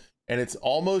Pass. And it's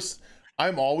almost,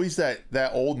 I'm always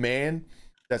that old man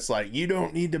that's like, you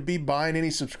don't need to be buying any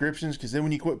subscriptions because then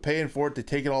when you quit paying for it to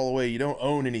take it all away, you don't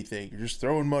own anything. You're just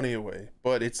throwing money away.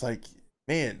 But it's like,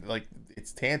 man, like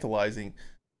it's tantalizing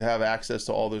to have access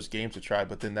to all those games to try.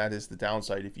 But then that is the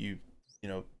downside. If you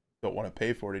don't want to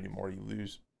pay for it anymore, you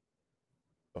lose.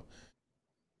 So,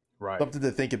 something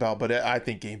to think about. But I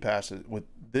think Game Pass with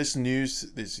this news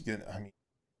is gonna. I mean,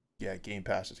 yeah, Game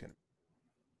Pass is gonna.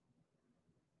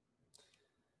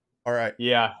 All right.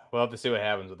 Yeah, we'll have to see what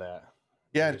happens with that.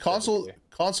 Yeah, and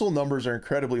console numbers are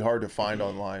incredibly hard to find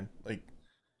online. Like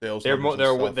sales they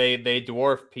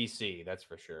dwarf PC, that's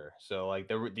for sure. So like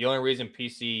the only reason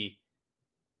PC,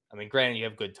 I mean, granted you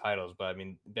have good titles, but I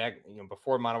mean back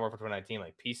before Modern Warfare 2019,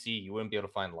 like PC, you wouldn't be able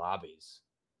to find lobbies,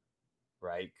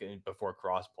 right? Before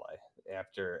crossplay,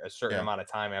 after a certain amount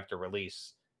of time after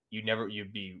release,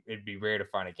 it'd be rare to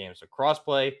find a game. So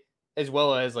crossplay, as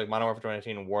well as like Modern Warfare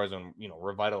 2019 and Warzone,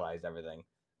 revitalized everything.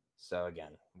 So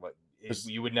again,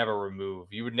 you would never remove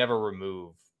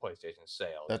PlayStation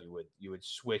sales. You would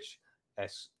switch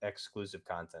exclusive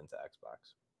content to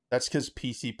Xbox. That's because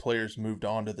PC players moved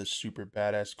on to the super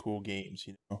badass cool games,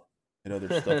 and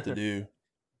other stuff to do.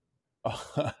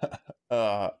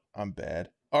 I'm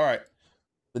bad. All right,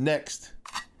 the next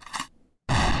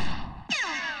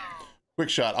quick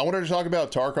shot. I wanted to talk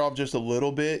about Tarkov just a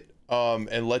little bit.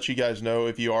 And let you guys know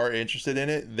if you are interested in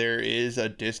it, there is a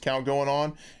discount going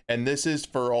on, and this is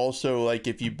for also like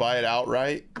if you buy it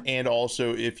outright and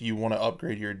also if you want to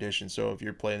upgrade your edition. So if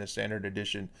you're playing the standard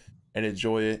edition and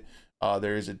enjoy it,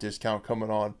 there is a discount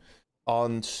coming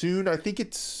on soon. I think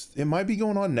it might be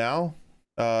going on now.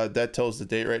 That tells the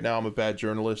date right now. I'm a bad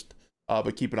journalist,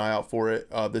 but keep an eye out for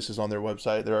it. This is on their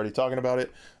website. They're already talking about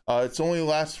it. It's only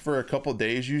lasts for a couple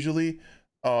days usually.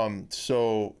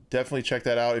 So definitely check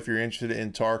that out if you're interested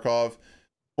in Tarkov.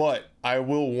 But I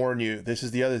will warn you, this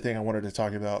is the other thing I wanted to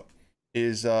talk about,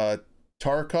 is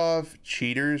Tarkov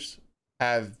cheaters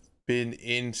have been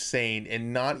insane,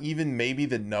 and not even maybe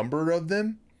the number of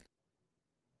them,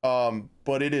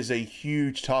 but it is a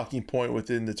huge talking point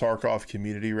within the Tarkov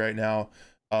community right now,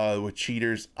 with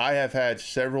cheaters. I have had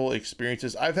several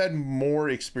experiences. I've had more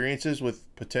experiences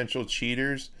with potential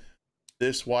cheaters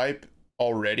this wipe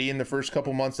already in the first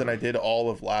couple months than I did all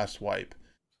of last wipe.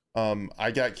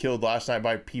 I got killed last night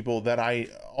by people that I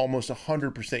almost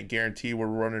 100% guarantee were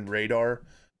running radar.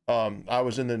 I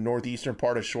was in the northeastern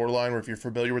part of Shoreline, where if you're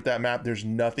familiar with that map, there's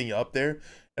nothing up there.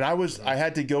 And I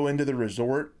had to go into the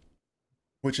resort,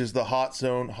 which is the hot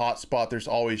zone, hot spot. There's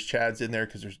always Chads in there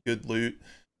because there's good loot.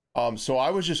 So I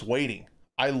was just waiting.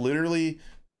 I literally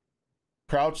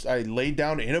crouched, I laid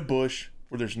down in a bush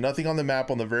where there's nothing on the map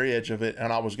on the very edge of it,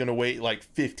 and I was going to wait like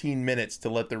 15 minutes to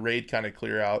let the raid kind of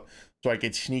clear out so I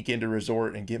could sneak into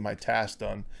resort and get my task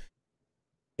done.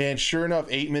 And sure enough,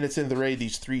 8 minutes into the raid,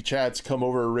 these 3 chads come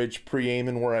over a ridge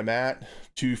pre-aiming where I'm at,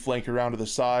 2 flank around to the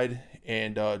side,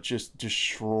 and just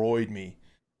destroyed me.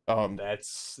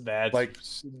 That's like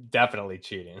definitely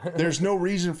cheating. There's no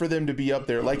reason for them to be up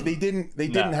there. Like they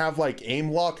didn't have like aim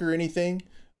lock or anything,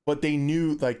 but they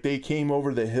knew, like they came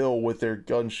over the hill with their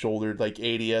gun shouldered, like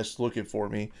ADS looking for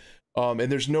me.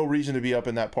 And there's no reason to be up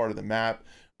in that part of the map.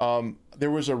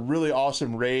 There was a really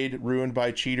awesome raid ruined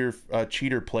by cheater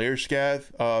player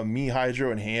scav. Me,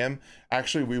 Hydro, and Ham.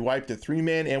 Actually, we wiped a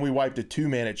 3-man and we wiped a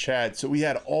 2-man at Chad. So we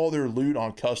had all their loot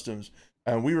on customs,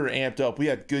 and we were amped up. We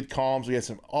had good comms. We had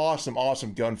some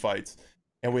awesome gunfights,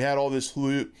 and we had all this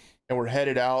loot, and we're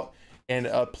headed out, and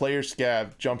a player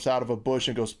scav jumps out of a bush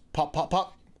and goes pop, pop,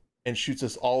 pop, and shoots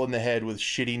us all in the head with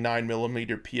shitty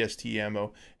 9mm PST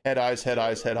ammo. Head eyes, head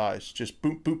eyes, head eyes. Just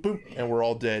boom, boom, boom, and we're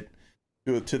all dead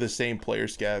to the same player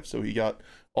scav. So he got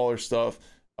all our stuff,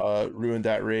 ruined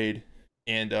that raid,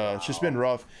 and it's just been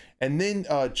rough. And then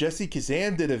Jesse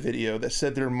Kazam did a video that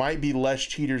said there might be less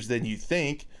cheaters than you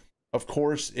think. Of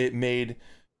course, it made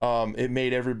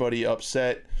everybody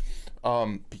upset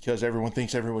because everyone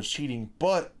thinks everyone's cheating,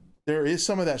 but there is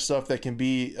some of that stuff that can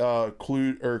be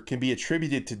can be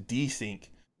attributed to desync.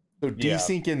 So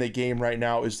desync in the game right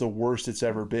now is the worst it's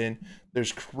ever been.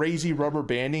 There's crazy rubber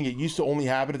banding. It used to only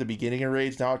happen at the beginning of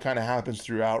raids. Now it kind of happens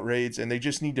throughout raids, and they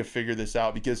just need to figure this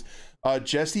out, because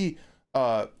Jesse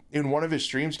in one of his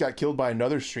streams got killed by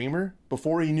another streamer.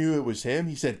 Before he knew it was him,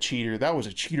 he said cheater. That was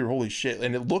a cheater, holy shit.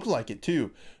 And it looked like it too.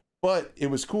 But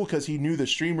it was cool because he knew the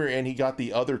streamer and he got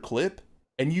the other clip,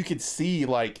 and you could see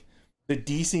like the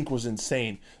desync was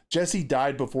insane. Jesse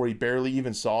died before he barely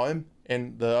even saw him,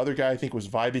 and the other guy, I think, was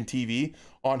Vibin TV.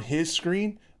 On his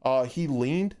screen, he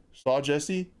leaned, saw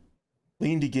Jesse,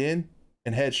 leaned again,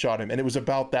 and headshot him, and it was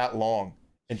about that long,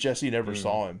 and Jesse never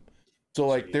saw him. So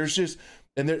like there's just,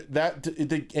 and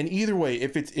and either way,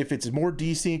 if it's more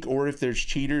desync or if there's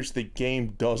cheaters, the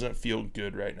game doesn't feel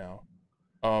good right now.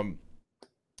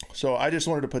 So I just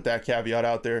wanted to put that caveat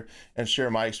out there and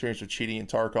share my experience with cheating in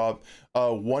Tarkov.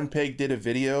 One Peg did a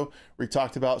video where he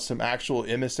talked about some actual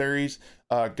emissaries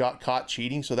got caught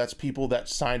cheating. So that's people that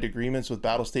signed agreements with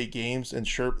Battlestate Games and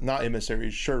not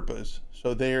emissaries, Sherpas.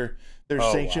 So they're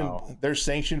sanctioned. Wow. They're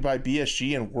sanctioned by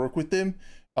BSG and work with them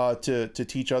to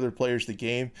teach other players the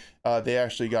game. They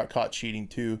actually got caught cheating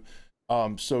too.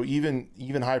 So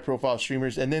even high profile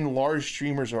streamers, and then large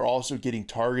streamers are also getting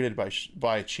targeted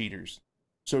by cheaters.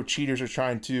 So cheaters are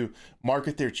trying to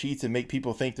market their cheats and make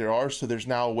people think there are. So there's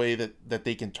now a way that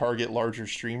they can target larger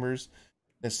streamers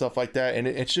and stuff like that. And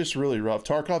it's just really rough.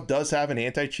 Tarkov does have an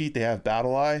anti-cheat. They have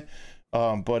BattlEye,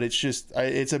 but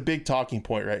it's a big talking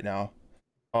point right now.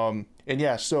 And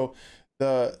yeah, so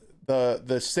the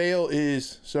sale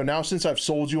is, so now since I've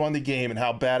sold you on the game and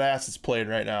how badass it's playing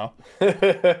right now,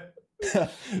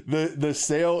 the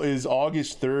sale is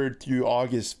August 3rd through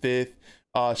August 5th.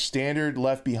 Standard,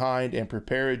 Left Behind, and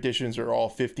Prepare editions are all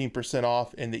 15%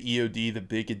 off, and the EOD, the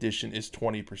big edition, is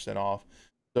 20% off.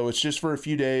 So it's just for a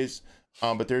few days,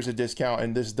 but there's a discount,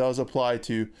 and this does apply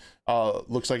to,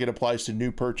 looks like it applies to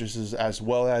new purchases as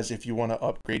well as if you want to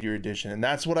upgrade your edition. And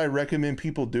that's what I recommend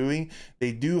people doing.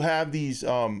 They do have these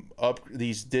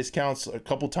these discounts a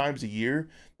couple times a year.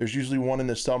 There's usually one in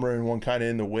the summer and one kind of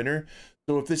in the winter.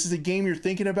 So if this is a game you're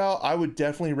thinking about, I would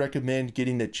definitely recommend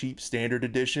getting the cheap standard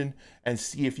edition and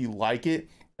see if you like it.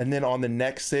 And then on the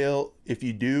next sale, if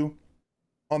you do,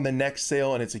 on the next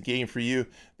sale and it's a game for you,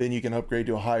 then you can upgrade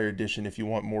to a higher edition if you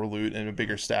want more loot and a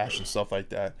bigger stash and stuff like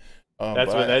that.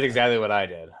 That's exactly what I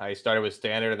did. I started with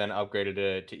standard and then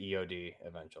upgraded to EOD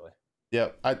eventually. Yeah,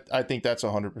 I think that's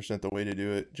 100% the way to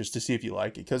do it, just to see if you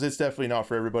like it, because it's definitely not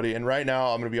for everybody. And right now,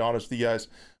 I'm going to be honest with you guys,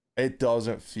 it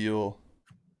doesn't feel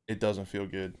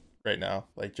good right now,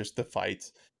 like just the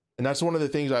fights. And that's one of the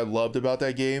things I loved about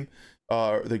that game.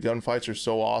 The gunfights are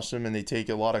so awesome, and they take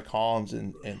a lot of comms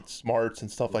and smarts and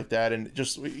stuff like that. And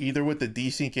just either with the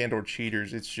desync and or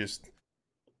cheaters, it's just,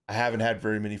 I haven't had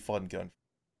very many fun gun.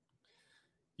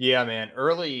 Yeah, man.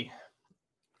 Early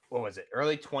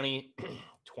 2020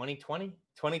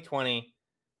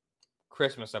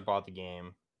 Christmas, I bought the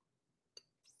game,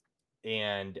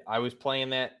 and I was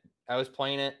playing it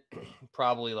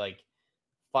probably like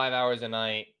 5 hours a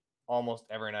night, almost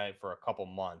every night for a couple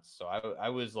months. So I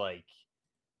was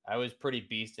pretty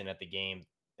beasting at the game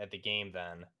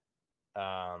then.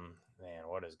 Man,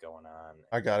 what is going on?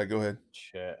 I gotta go ahead.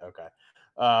 Shit. Okay.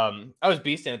 I was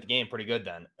beasting at the game pretty good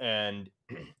then, and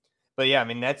but yeah, I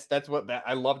mean that's what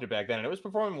I loved it back then, and it was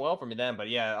performing well for me then. But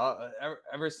yeah,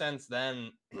 ever since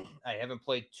then, I haven't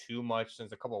played too much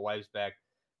since a couple of wipes back.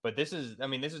 But this is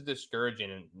discouraging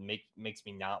and makes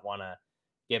me not want to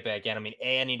get back in. I mean,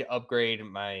 I need to upgrade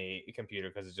my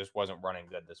computer because it just wasn't running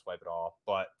good this wipe at all.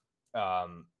 But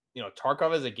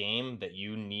Tarkov is a game that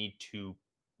you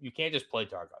can't just play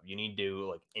Tarkov. You need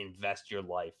to like invest your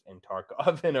life in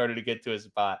Tarkov in order to get to a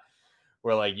spot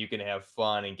where like you can have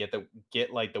fun and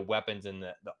get like the weapons and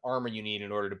the armor you need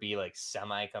in order to be like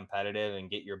semi competitive and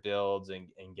get your builds and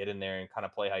get in there and kind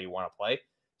of play how you want to play.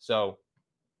 So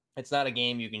it's not a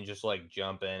game you can just like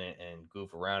jump in and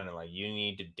goof around, and like you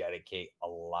need to dedicate a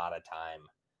lot of time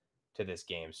to this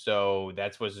game. So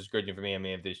that's what's discouraging for me. I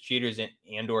mean, if there's cheaters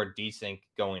and or desync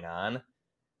going on,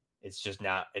 it's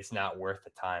not worth the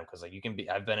time, because like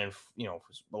I've been in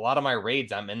a lot of my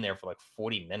raids, I'm in there for like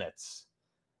 40 minutes,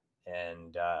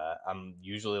 and I'm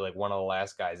usually like one of the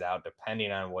last guys out,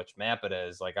 depending on which map it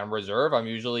is. Like on reserve, I'm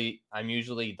usually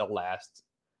the last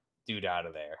dude out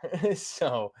of there.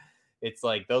 So it's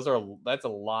like that's a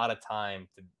lot of time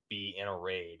to be in a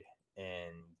raid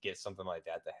and get something like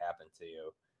that to happen to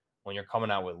you when you're coming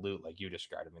out with loot like you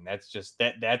described. I mean, that's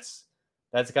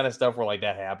the kind of stuff where like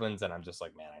that happens, and I'm just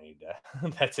like, man, I need to.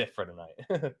 That's it for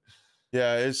tonight.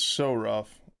 Yeah, it's so rough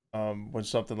when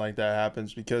something like that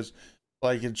happens, because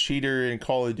like a cheater in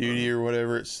Call of Duty or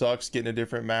whatever, it sucks getting a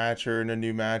different match or in a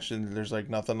new match and there's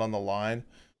like nothing on the line.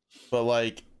 But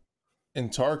like in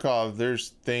Tarkov, there's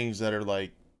things that are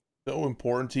like so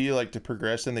important to you, like to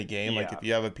progress in the game. Like if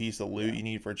you have a piece of loot you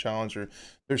need for a challenge, or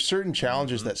there's certain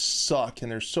challenges that suck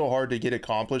and they're so hard to get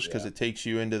accomplished because it takes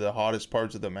you into the hottest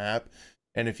parts of the map.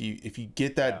 And if you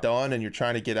get that done and you're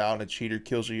trying to get out and a cheater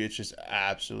kills you, it's just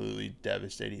absolutely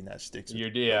devastating. That sticks.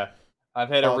 I've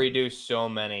had to redo so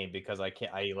many because I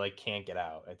can't get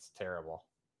out. It's terrible.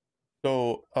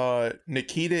 So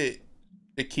Nikita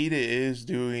is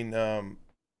doing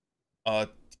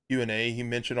Q&A, he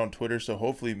mentioned on Twitter, so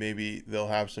hopefully maybe they'll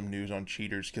have some news on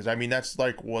cheaters, because I mean that's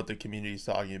like what the community is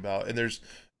talking about. And there's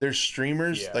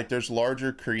streamers, like there's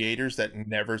larger creators that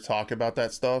never talk about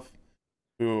that stuff,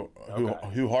 who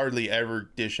hardly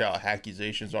ever dish out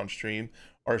accusations on stream,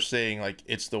 are saying like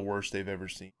it's the worst they've ever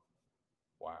seen.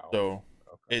 Wow. So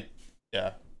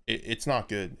it's not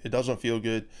good. It doesn't feel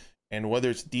good. And whether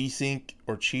it's desync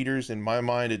or cheaters, in my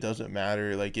mind, it doesn't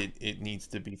matter. Like it needs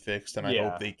to be fixed, and I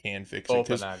hope they can fix it.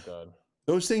 Both are not good.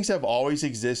 Those things have always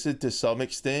existed to some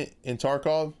extent in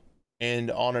Tarkov, and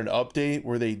on an update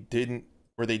where they didn't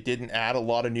add a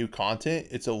lot of new content,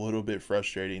 it's a little bit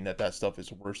frustrating that stuff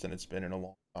is worse than it's been in a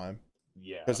long time.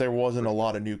 Yeah. Because there wasn't a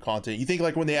lot of new content. You think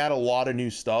like when they add a lot of new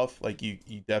stuff, like you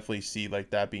definitely see like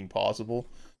that being possible,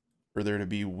 for there to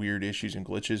be weird issues and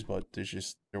glitches, but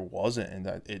there wasn't, and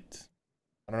I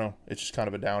don't know, it's just kind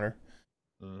of a downer.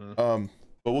 But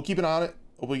we'll keep an eye on it.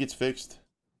 Hopefully it gets fixed,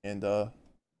 and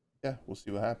yeah, we'll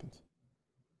see what happens.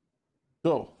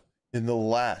 So in the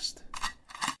last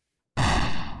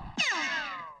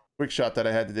quick shot that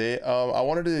I had today, I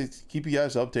wanted to keep you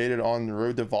guys updated on the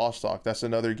road to Vostok. That's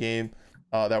another game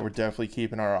that we're definitely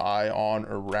keeping our eye on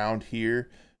around here.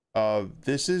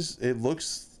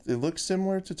 It looks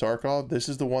similar to Tarkov. This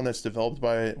is the one that's developed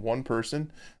by one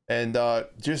person, and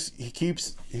he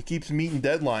keeps meeting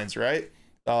deadlines, right?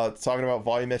 Talking about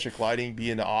volumetric lighting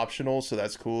being optional, so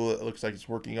that's cool. It looks like it's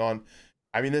working on.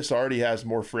 I mean, this already has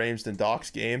more frames than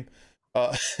Doc's game.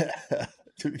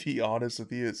 To be honest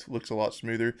with you, it looks a lot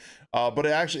smoother. But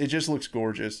it just looks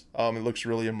gorgeous. It looks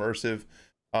really immersive.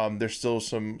 There's still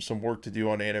some work to do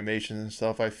on animations and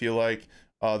stuff. I feel like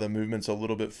the movement's a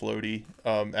little bit floaty,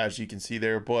 as you can see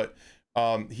there, but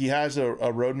he has a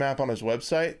roadmap on his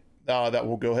website that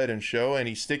we'll go ahead and show, and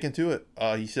he's sticking to it.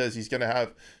 He says he's going to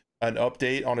have an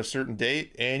update on a certain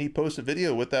date, and he posts a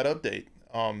video with that update.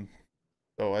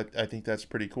 So I think that's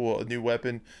pretty cool. A new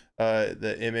weapon,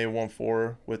 the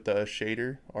MA14 with the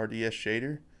shader, RDS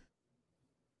shader.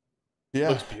 Yeah,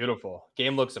 looks beautiful.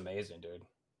 Game looks amazing, dude.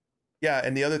 Yeah,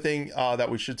 and the other thing that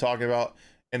we should talk about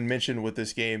and mention with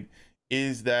this game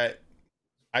is that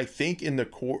I think in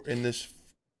this,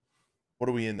 what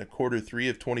are we in, the quarter 3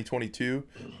 of 2022,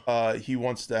 he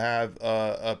wants to have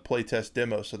a playtest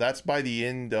demo. So that's by the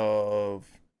end of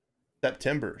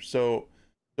September. So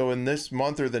in this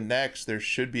month or the next, there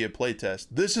should be a playtest.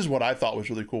 This is what I thought was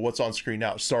really cool. What's on screen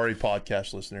now? Sorry,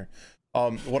 podcast listener.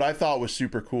 What I thought was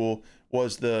super cool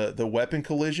was the weapon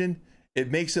collision. It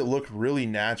makes it look really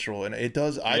natural, and it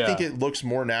does. I think it looks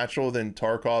more natural than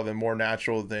Tarkov and more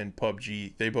natural than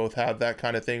PUBG. They both have that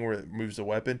kind of thing where it moves the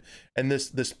weapon, and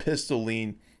this pistol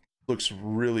lean looks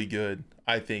really good.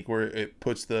 I think where it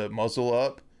puts the muzzle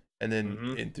up and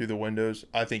then in through the windows.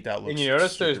 I think that looks. And you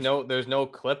notice there's no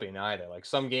clipping either. Like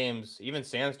some games, even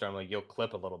Sandstorm, like you'll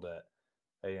clip a little bit.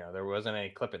 There wasn't any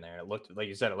clipping there. It looked, like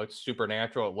you said, it looked super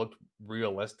natural. It looked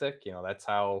realistic. That's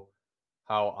how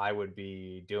how I would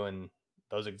be doing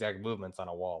those exact movements on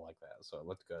a wall like that. So it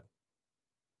looked good.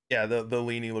 Yeah, the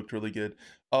leaning looked really good.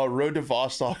 Road to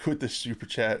Vostok with the super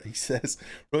chat. He says,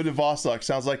 "Road to Vostok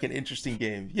sounds like an interesting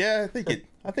game." Yeah,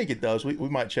 I think it does. We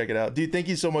might check it out, dude. Thank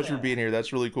you so much for being here.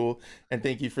 That's really cool, and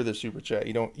thank you for the super chat.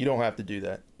 You don't have to do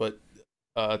that, but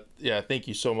yeah, thank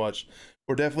you so much.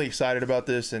 We're definitely excited about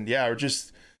this, and yeah, we're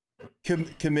just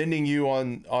commending you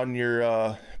on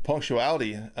your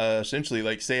punctuality. Essentially,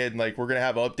 like saying like we're gonna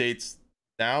have updates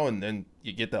now, and then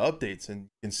you get the updates and you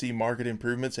can see market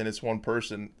improvements, and it's one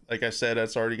person. Like I said,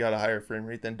 that's already got a higher frame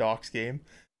rate than Doc's game.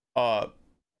 But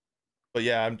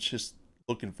yeah, I'm just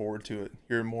looking forward to it.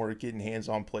 Hearing more, getting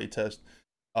hands-on playtest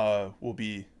will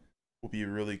be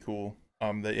really cool.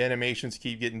 The animations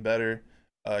keep getting better,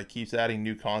 keeps adding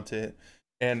new content,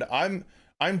 and I'm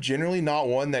generally not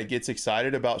one that gets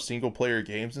excited about single player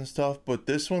games and stuff, but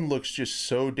this one looks just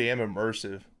so damn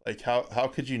immersive. Like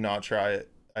how could you not try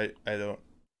it?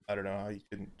 I don't know how you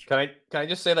couldn't. Can I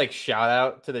just say like shout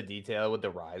out to the detail with the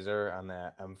riser on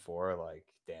that M4? Like,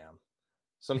 damn.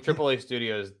 Some AAA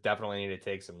studios definitely need to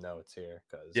take some notes here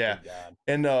because yeah,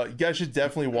 and you guys should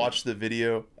definitely watch the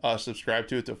video, subscribe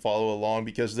to it to follow along,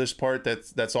 because this part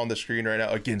that's on the screen right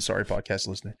now. Again, sorry, podcast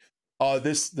listener.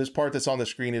 This part that's on the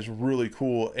screen is really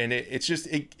cool, and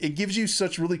it gives you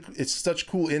such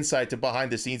cool insight to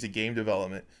behind the scenes of game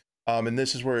development. And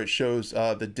this is where it shows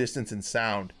the distance and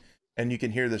sound, and you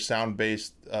can hear the sound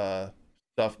based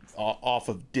stuff off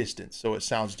of distance, so it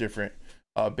sounds different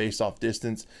based off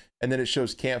distance. And then it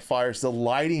shows campfires. The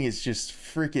lighting is just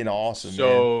freaking awesome.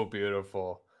 So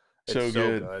beautiful. It's so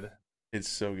good. It's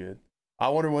so good. I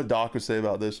wonder what Doc would say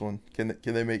about this one. Can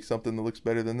they make something that looks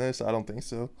better than this? I don't think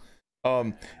so.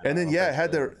 And then yeah,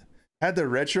 it had the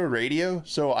retro radio.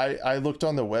 So I looked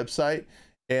on the website,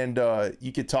 and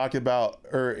you could talk about,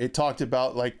 or it talked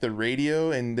about like the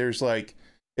radio, and there's like,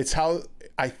 it's how,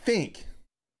 I think,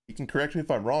 you can correct me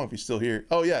if I'm wrong if you're still here.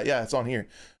 Oh yeah, it's on here.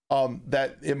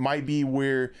 That it might be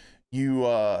where you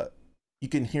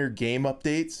can hear game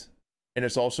updates, and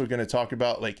it's also going to talk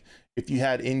about like if you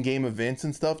had in-game events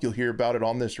and stuff, you'll hear about it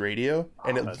on this radio.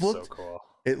 And it looked so cool.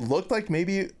 It looked like,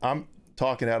 maybe I'm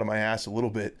talking out of my ass a little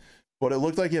bit, but it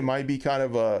looked like it might be kind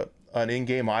of an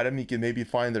in-game item. You can maybe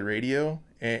find the radio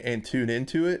and tune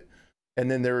into it, and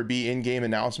then there would be in-game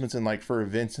announcements, and like for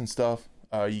events and stuff,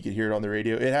 you could hear it on the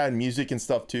radio. It had music and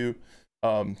stuff too.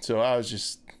 So I was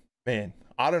just, man,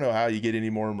 I don't know how you get any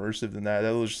more immersive than that.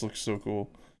 That just looks so cool.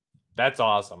 That's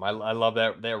awesome. I love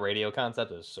that radio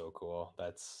concept is so cool.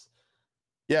 That's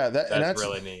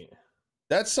really neat.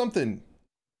 That's something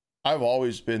I've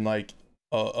always been like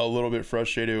a little bit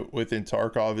frustrated with in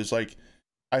Tarkov, is like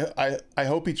I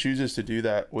hope he chooses to do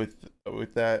that with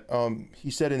that.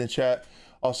 He said in the chat,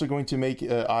 also going to make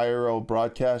an IRL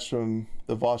broadcast from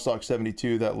the Vostok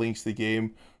 72 that links the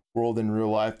game world in real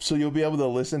life, so you'll be able to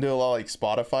listen to a lot like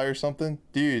Spotify or something.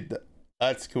 Dude,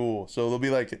 that's cool. So there'll be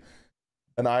like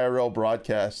an IRL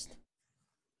broadcast.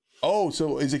 Oh,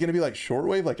 so is it going to be like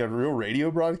shortwave, like a real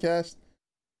radio broadcast?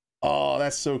 Oh,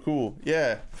 that's so cool.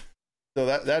 Yeah, so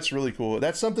that's really cool.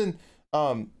 That's something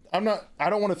I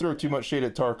don't want to throw too much shade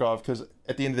at Tarkov, because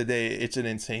at the end of the day, it's an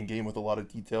insane game with a lot of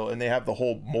detail, and they have the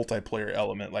whole multiplayer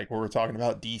element, like where we're talking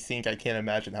about desync. I can't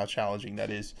imagine how challenging that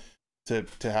is to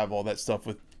have all that stuff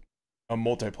with a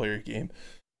multiplayer game.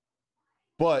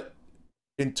 But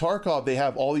in Tarkov, they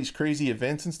have all these crazy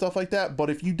events and stuff like that, but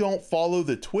if you don't follow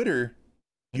the Twitter,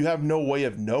 you have no way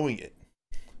of knowing it.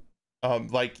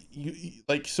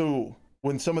 So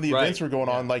when some of the events were going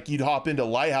on, like you'd hop into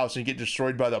Lighthouse and get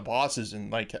destroyed by the bosses,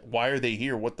 and like, why are they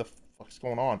here? What the fuck's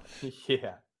going on?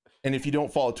 Yeah. And if you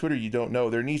don't follow Twitter, you don't know.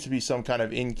 There needs to be some kind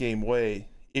of in-game way.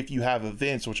 If you have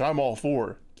events, which I'm all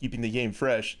for, keeping the game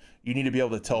fresh, you need to be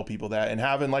able to tell people that. And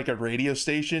having like a radio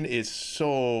station is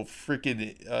so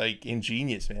freaking like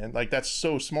ingenious, man. Like that's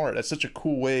so smart. That's such a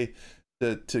cool way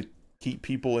to keep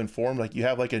people informed. Like you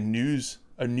have like a news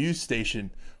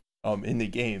station in the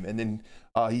game, and then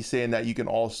he's saying that you can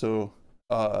also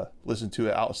listen to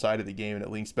it outside of the game, and it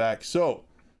links back. So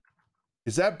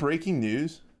is that breaking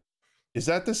news? Is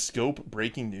that the scope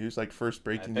breaking news, like first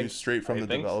breaking news straight from the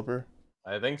developer?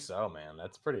 I think so, man.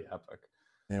 That's pretty epic.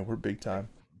 Yeah, we're big time.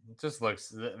 It just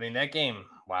looks, I mean, that game,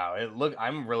 wow.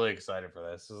 I'm really excited for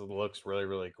this. This looks really,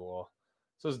 really cool.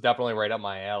 This is definitely right up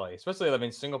my alley. Especially, I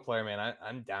mean, single player, man.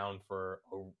 I'm down for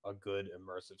a good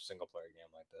immersive single player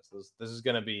game like this. This is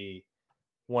gonna be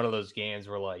one of those games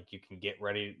where like you can get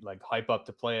ready, like hype up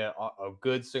to play a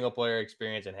good single player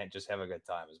experience and just have a good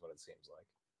time, is what it seems like.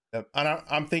 Yep. And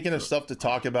I'm thinking of stuff to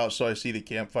talk about, so I see the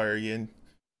campfire again,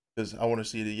 because I want to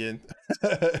see it again.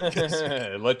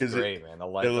 It looked great, man. The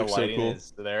lighting so cool.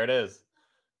 There it is.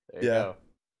 There you Yeah.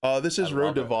 go. This I is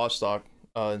Road love to it. Vostok,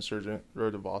 Insurgent.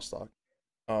 Road to Vostok.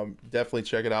 Definitely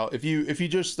check it out. If you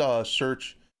just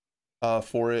search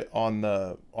for it on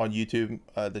YouTube,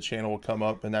 the channel will come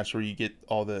up, and that's where you get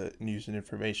all the news and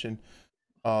information.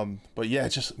 But yeah,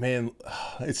 just man,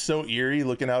 it's so eerie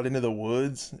looking out into the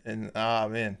woods, and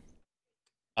man,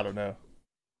 I don't know.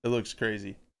 It looks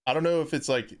crazy. I don't know if it's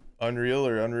like Unreal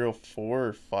or Unreal 4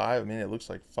 or 5. I mean, it looks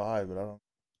like 5, but I don't.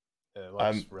 It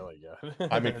looks really good.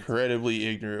 I'm incredibly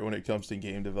ignorant when it comes to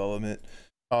game development.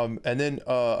 And then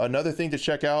another thing to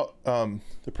check out,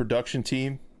 the production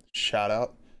team, shout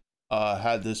out,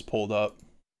 had this pulled up,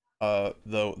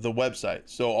 the website.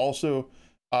 So also,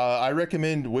 I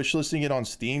recommend wishlisting it on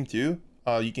Steam too.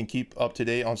 You can keep up to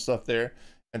date on stuff there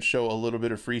and show a little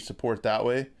bit of free support that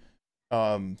way.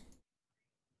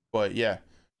 But yeah,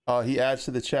 he adds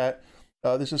to the chat,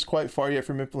 this is quite far yet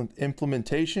from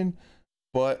implementation,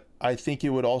 but I think it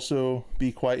would also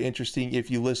be quite interesting if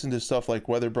you listen to stuff like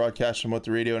weather broadcasts from the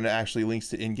radio and it actually links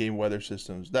to in-game weather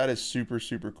systems. That is super,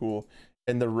 super cool.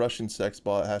 And the Russian sex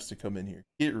bot has to come in here.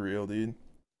 Get real, dude.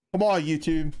 Come on,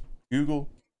 YouTube, Google,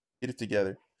 get it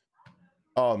together.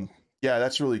 Yeah,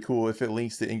 that's really cool if it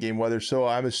links to in-game weather. So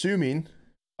I'm assuming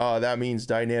that means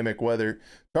dynamic weather.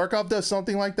 Tarkov does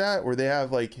something like that where they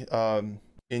have like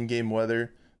in-game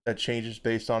weather that changes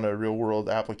based on a real-world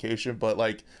application, but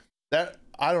like that,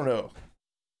 I don't know.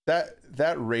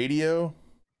 That radio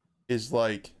is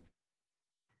like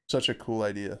such a cool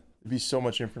idea. There'd be so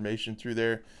much information through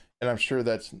there, and I'm sure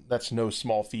that's no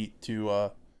small feat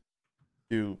to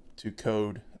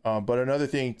code. But another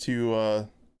thing to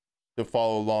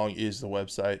follow along is the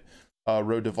website,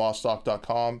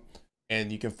 roadtovostok.com,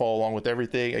 and you can follow along with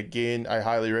everything. Again, I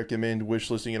highly recommend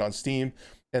wishlisting it on Steam.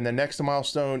 And the next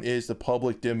milestone is the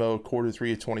public demo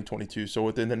Q3 of 2022. So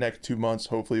within the next 2 months,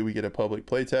 hopefully we get a public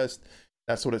playtest.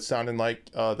 That's what it's sounding like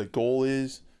the goal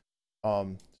is.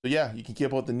 So yeah, you can keep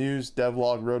up with the news,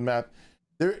 devlog, roadmap.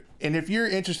 There, and if you're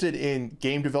interested in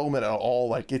game development at all,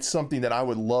 like it's something that I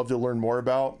would love to learn more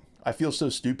about. I feel so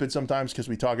stupid sometimes because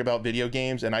we talk about video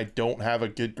games and I don't have a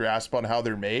good grasp on how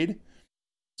they're made.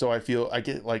 So I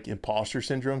get like imposter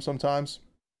syndrome sometimes.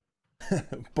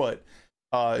 But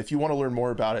if you want to learn more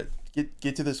about it,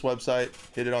 get to this website,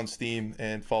 hit it on Steam,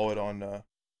 and follow it on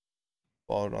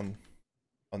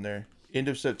there. End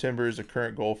of September is the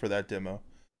current goal for that demo.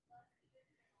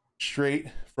 Straight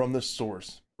from the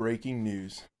source, breaking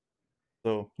news.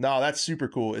 So no, that's super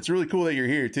cool. It's really cool that you're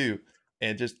here too,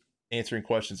 and just answering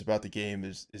questions about the game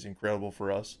is incredible for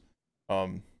us.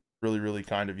 Really, really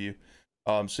kind of you.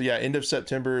 So yeah, end of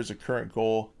September is a current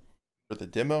goal for the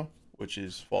demo, which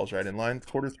falls right in line with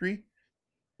Q3.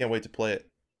 Can't wait to play it.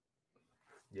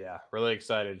 Yeah, really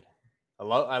excited. I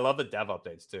love the dev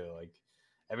updates too. Like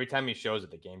every time he shows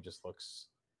it, the game just looks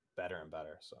better and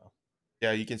better. So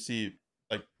yeah, you can see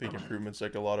like big improvements,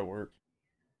 like a lot of work.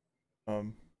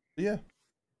 Yeah,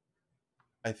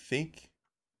 I think,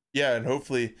 yeah, and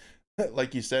hopefully,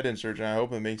 like you said, Insurgent, I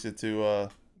hope it makes it to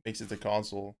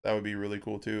console. That would be really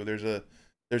cool too.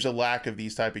 There's a lack of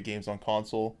these type of games on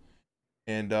console,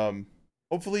 and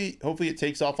hopefully it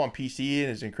takes off on PC and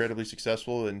is incredibly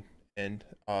successful, and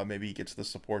maybe he gets the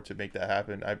support to make that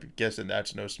happen. I'm guessing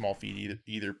that's no small feat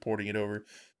either porting it over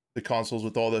the consoles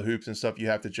with all the hoops and stuff you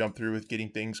have to jump through with getting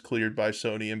things cleared by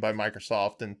Sony and by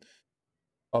Microsoft and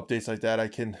updates like that. I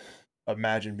can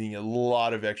imagine being a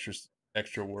lot of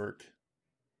extra work.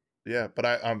 Yeah, but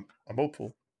I'm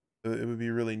hopeful. It would be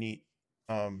really neat.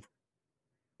 Yeah,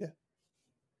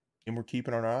 and we're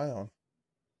keeping our eye on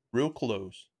real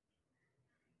close.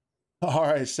 All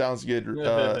right, sounds good.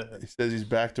 He says he's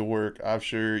back to work. I'm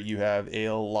sure you have a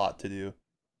lot to do.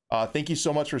 Thank you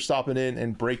so much for stopping in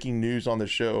and breaking news on the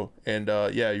show. And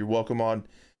yeah, you're welcome on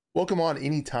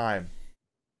anytime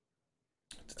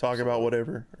to talk about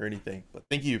whatever or anything. But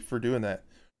thank you for doing that.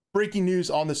 Breaking news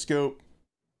on the scope.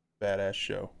 Badass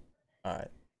show. All right.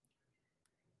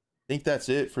 I think that's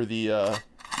it for the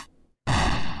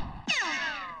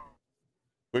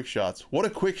quick shots. What a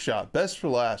quick shot. Best for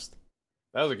last.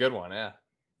 that was a good one. Yeah,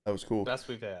 That was cool. best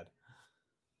we've had.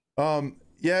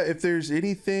 Yeah, if there's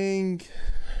anything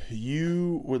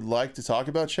you would like to talk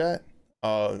about, chat,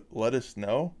 let us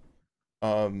know.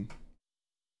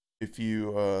 If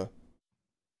you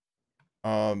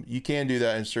you can do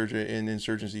that in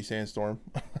Insurgency Sandstorm.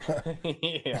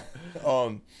 Yeah.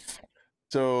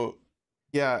 So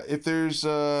yeah, if there's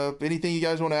anything you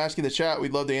guys want to ask in the chat,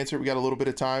 we'd love to answer it. We got a little bit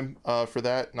of time for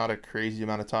that. Not a crazy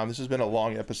amount of time. This has been a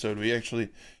long episode.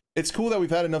 It's cool that we've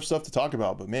had enough stuff to talk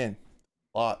about, but man,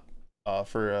 a lot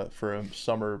for a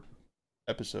summer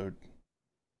episode.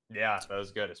 Yeah, that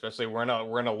was good. Especially we're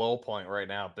in a low point right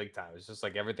now, big time. It's just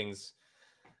like everything's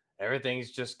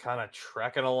just kind of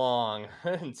trekking along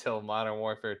until Modern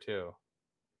Warfare 2.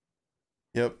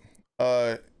 Yep.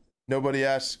 Uh, nobody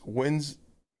asks when's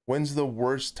the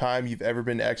worst time you've ever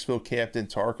been exfil camped in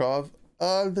Tarkov?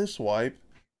 This wipe.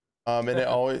 And it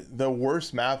always the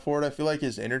worst map for it I feel like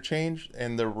is interchange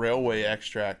and the railway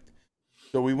extract.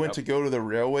 So we went Yep. to go to the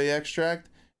railway extract,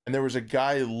 and there was a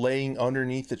guy laying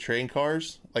underneath the train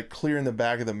cars, like clear in the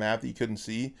back of the map that you couldn't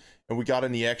see. And we got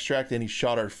in the extract, and he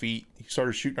shot our feet. He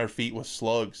started shooting our feet with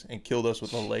slugs and killed us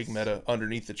with a leg meta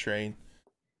underneath the train.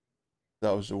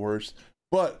 That was the worst.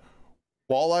 But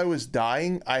while I was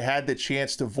dying, I had the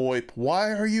chance to VoIP,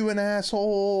 "Why are you an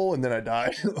asshole?" And then I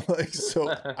died. Like,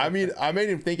 so, I mean, I made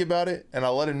him think about it, and I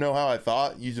let him know how I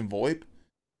thought using VoIP.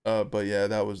 But yeah,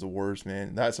 that was the worst,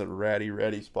 man. That's a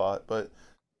ready spot. But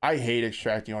I hate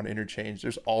extracting on interchange.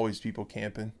 There's always people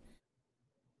camping.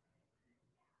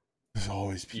 There's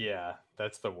always people. Yeah,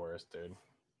 that's the worst, dude.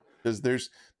 Because there's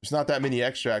not that many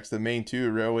extracts. The main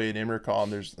two, Railway and Immercom,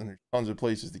 there's tons of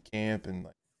places to camp, and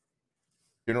like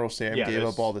General Sam Yeah, gave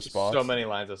up all the there's spots. so many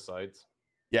lines of sights.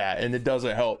 Yeah, and it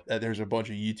doesn't help that there's a bunch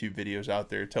of YouTube videos out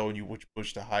there telling you which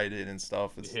bush to hide in and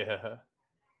stuff. It's, Yeah,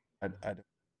 I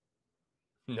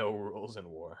no rules in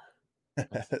war.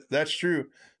 that's true.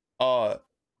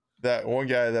 That one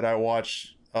guy that I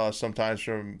watch sometimes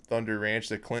from Thunder Ranch,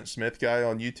 the Clint Smith guy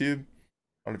on YouTube.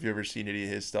 I don't know if you've ever seen any of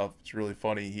his stuff. It's really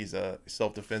funny. He's a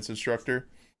self-defense instructor.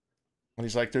 And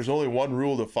he's like, there's only one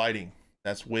rule to fighting.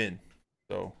 That's win.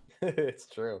 So It's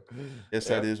true. yes,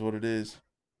 that is what it is.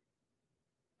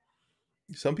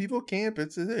 Some people camp.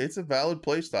 It's a valid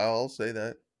play style. I'll say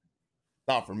that.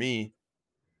 Not for me.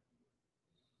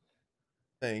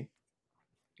 Thing.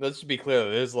 Let's just be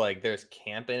clear. There's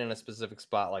camping in a specific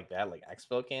spot like that, like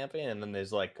exfil camping, and then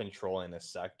there's like controlling the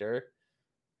sector.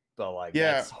 But like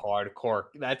Yeah. that's hardcore.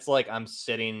 That's like I'm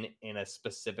sitting in a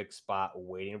specific spot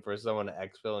waiting for someone to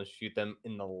exfil and shoot them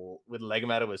in the with leg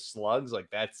matter with slugs. Like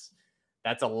that's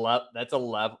a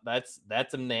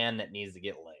man that needs to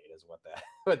get laid, is what that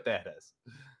what that is.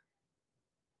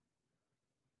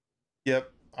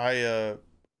 Yep.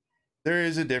 There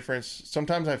is a difference.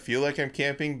 Sometimes I feel like I'm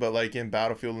camping, but like in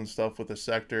Battlefield and stuff with the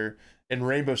sector and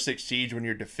Rainbow Six Siege, when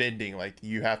you're defending, like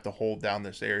you have to hold down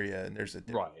this area, and there's a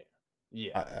difference. Right.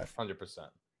 Yeah, 100%.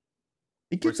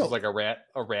 It gets Versus like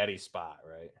a ratty spot,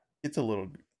 right? It's a little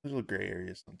gray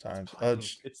area sometimes.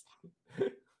 It's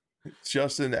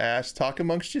Justin asked, "Talk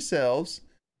amongst yourselves."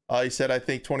 He said, "I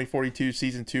think 2042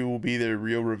 Season 2 will be the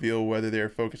real reveal whether they are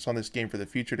focused on this game for the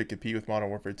future to compete with Modern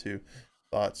Warfare 2.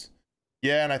 Thoughts?"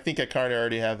 Yeah, and I think I kind of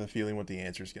already have a feeling what the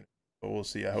answer is going to be, but we'll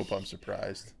see. I hope I'm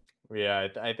surprised. Yeah,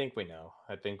 I think we know.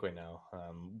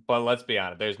 But let's be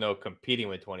honest. There's no competing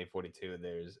with 2042.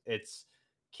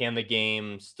 Can the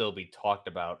game still be talked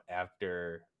about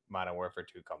after Modern Warfare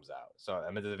 2 comes out? So I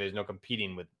mean, there's no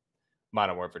competing with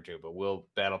Modern Warfare 2. But will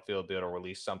Battlefield be able to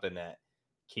release something that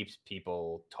keeps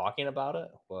people talking about it?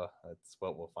 Well, that's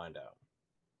what we'll find out.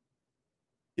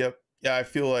 Yep. Yeah, I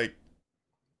feel like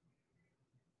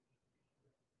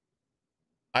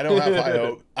I don't have high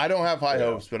hope. I don't have high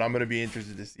hopes, but I'm going to be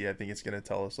interested to see. I think it's going to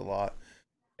tell us a lot.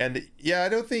 And yeah, I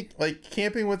don't think like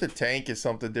camping with a tank is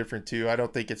something different too. I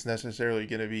don't think it's necessarily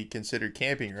going to be considered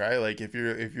camping, right? Like if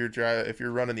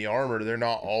you're running the armor, they're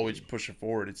not always pushing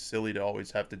forward. It's silly to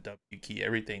always have to W key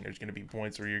everything. There's going to be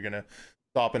points where you're going to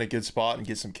stop in a good spot and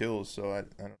get some kills. So I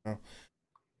don't know.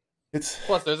 It's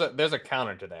plus there's a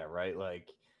counter to that, right?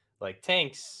 Like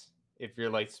tanks. If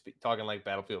you're like talking like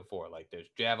Battlefield 4, like there's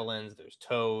javelins, there's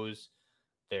tows,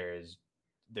 there's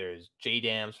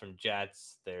JDAMs from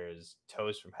jets, there's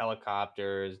tows from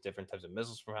helicopters, different types of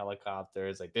missiles from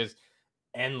helicopters. Like there's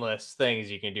endless things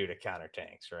you can do to counter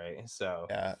tanks, right? So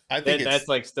yeah, I think that's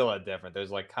like still a different. There's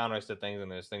like counters to things,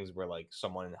 and there's things where like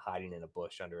someone hiding in a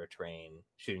bush under a train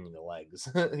shooting you in the legs.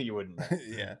 You wouldn't know.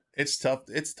 Yeah, it's tough.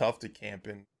 It's tough to camp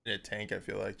in a tank. I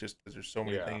feel like just because there's so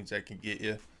many things that can get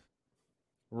you.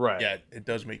 Right. Yeah, it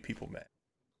does make people mad.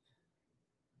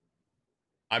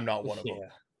 I'm not one of them.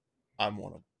 I'm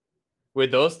one of them.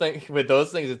 With those things,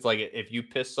 it's like if you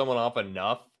piss someone off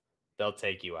enough, they'll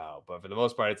take you out. But for the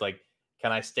most part, it's like,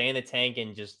 can I stay in the tank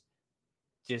and just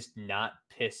not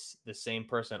piss the same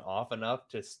person off enough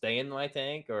to stay in my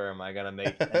tank, or am I gonna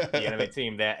make the enemy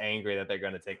team that angry that they're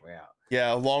gonna take me out?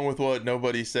 Yeah, along with what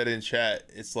nobody said in chat,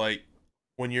 it's like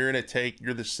when you're in a tank,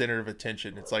 you're the center of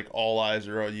attention. It's like all eyes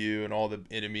are on you, and all the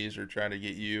enemies are trying to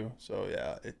get you. So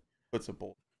yeah, it puts a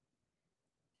bullet.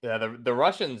 Yeah, the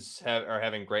Russians are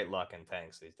having great luck in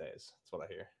tanks these days. That's what I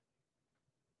hear.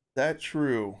 That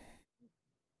true.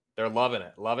 They're loving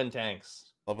it, loving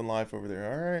tanks. Loving life over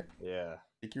there. All right. Yeah.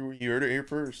 You heard it here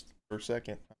first for a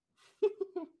second.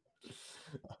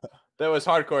 That was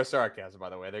hardcore sarcasm, by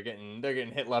the way. They're getting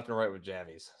hit left and right with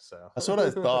jammies. So That's what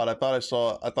I thought. I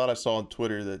thought I saw on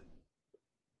Twitter that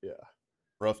yeah,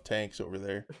 rough tanks over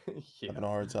there having a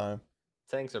hard time.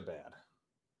 Tanks are bad.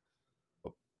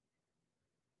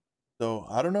 So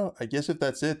I don't know. I guess if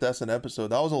that's it, that's an episode.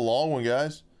 That was a long one,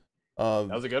 guys. That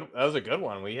was a good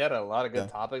one. We had a lot of good Yeah.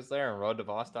 topics there, and Road to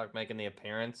Vostok making the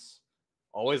appearance.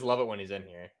 Always love it when he's in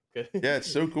here. Yeah,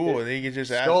 it's so cool. And then you can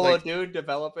just ask, Scola, like, dude,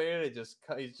 developing it.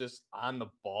 He's just on the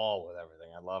ball with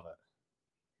everything. I love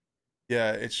it.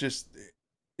 yeah,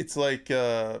 it's like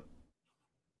yeah,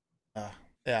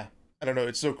 I don't know.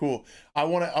 It's so cool. I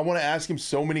wanna ask him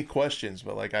so many questions,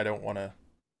 but like I don't wanna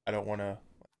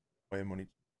play him when he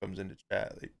comes into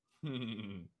chat. Like,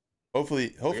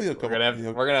 hopefully he'll come. We're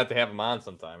gonna have to have him on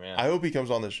sometime. Yeah. I hope he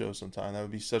comes on the show sometime. That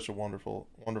would be such a wonderful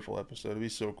episode. It'd be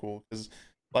so cool because,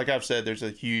 like I've said, there's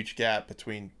a huge gap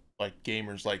between like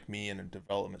gamers like me and a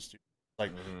development student.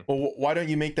 Like, well, why don't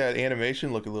you make that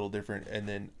animation look a little different?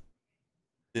 And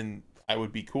then I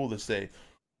would be cool to say,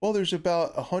 well, there's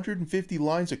about 150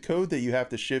 lines of code that you have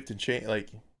to shift and change. Like,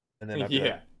 and then I'd be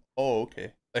like, oh,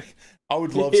 okay. Like, I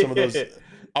would love some of those.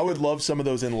 I would love some of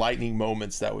those enlightening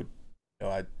moments. That would,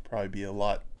 I'd probably be a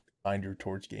lot kinder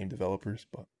towards game developers,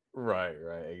 but right,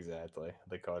 exactly,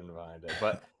 the code behind it.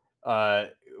 But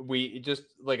we just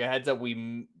like a heads up,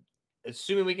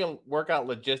 assuming we can work out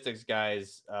logistics,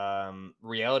 guys,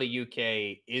 Reality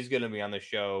UK is going to be on the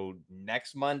show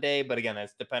next Monday, but again,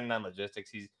 that's dependent on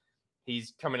logistics.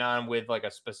 He's coming on with like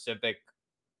a specific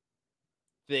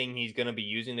thing he's going to be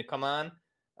using to come on,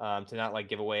 to not like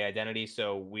give away identity.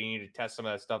 So we need to test some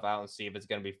of that stuff out and see if it's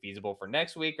going to be feasible for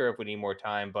next week or if we need more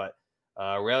time. But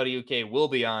Reality UK will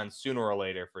be on sooner or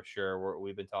later for sure.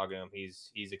 We've been talking to him.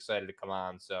 He's excited to come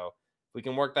on. So if we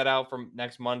can work that out from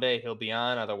next Monday, he'll be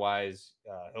on. Otherwise,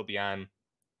 he'll be on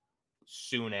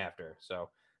soon after. So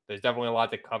there's definitely a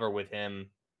lot to cover with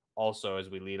him also as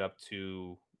we lead up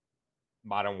to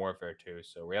Modern Warfare 2.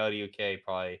 So Reality UK,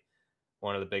 probably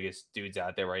one of the biggest dudes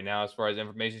out there right now as far as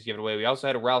information is given away. We also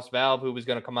had a Rouse Valve who was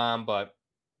going to come on, but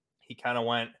he kind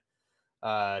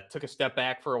of took a step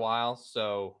back for a while.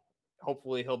 So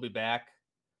hopefully he'll be back.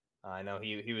 I know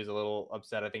he was a little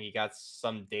upset. I think he got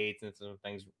some dates and some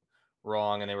things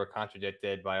wrong and they were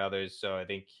contradicted by others. So I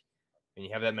think when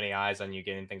you have that many eyes on you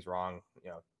getting things wrong,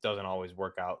 it doesn't always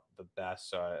work out the best.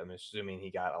 So I'm assuming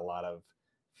he got a lot of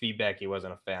feedback he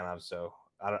wasn't a fan of. So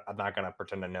I'm not going to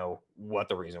pretend to know what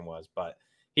the reason was, but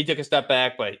he took a step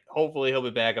back, but hopefully he'll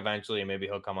be back eventually and maybe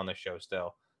he'll come on the show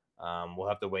still. We'll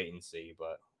have to wait and see,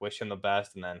 but wish him the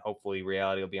best. And then hopefully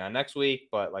Reality will be on next week.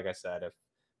 But like I said, if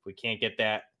we can't get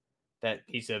that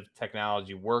piece of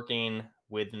technology working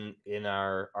in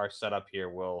our setup here,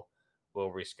 we'll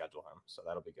reschedule him. So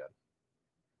that'll be good.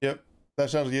 Yep. That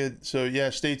sounds good. So yeah,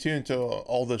 stay tuned to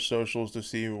all the socials to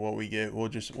see what we get.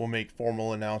 We'll make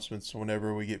formal announcements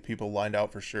whenever we get people lined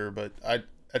out for sure. But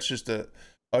that's just a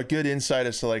good insight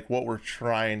as to like what we're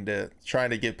trying to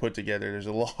get put together. There's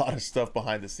a lot of stuff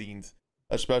behind the scenes,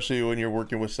 especially when you're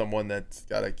working with someone that's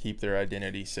got to keep their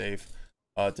identity safe.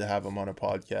 To have them on a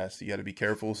podcast, you got to be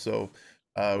careful. So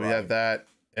we have that,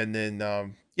 and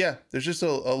then yeah, there's just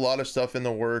a lot of stuff in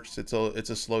the works. It's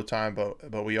a slow time,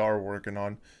 but we are working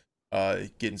on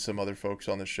getting some other folks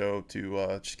on the show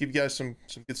to just give you guys some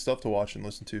good stuff to watch and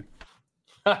listen to.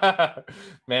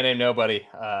 Man Ain't Nobody.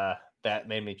 That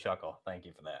made me chuckle. Thank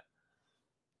you for that.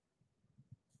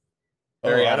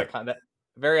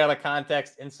 Very out of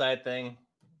context, inside thing.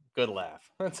 Good laugh.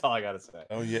 That's all I gotta say.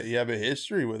 Oh yeah, you have a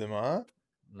history with him, huh?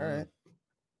 All right.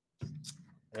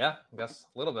 Yeah, I guess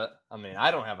a little bit. I mean,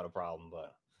 I don't have a problem,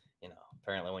 but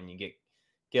apparently when you get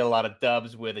a lot of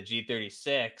dubs with a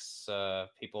G36,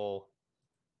 people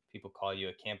call you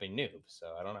a camping noob. So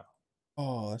I don't know.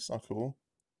 Oh, that's not cool.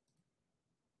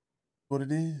 What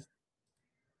it is.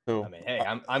 So I mean, hey,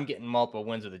 I'm getting multiple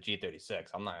wins with a G36.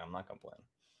 I'm not complaining.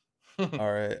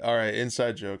 all right.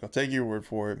 Inside joke. I'll take your word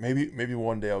for it. Maybe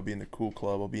one day I'll be in the cool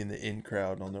club. I'll be in the in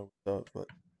crowd and I'll know what's up. But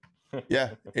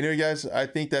yeah. Anyway, guys, I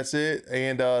think that's it.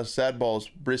 And Sad Balls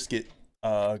brisket.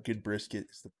 Good brisket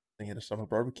is the thing at a summer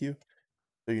barbecue.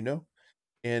 So you know.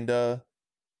 And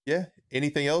yeah.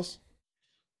 Anything else?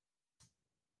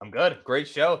 I'm good. Great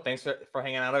show. Thanks for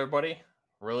hanging out, everybody.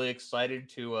 Really excited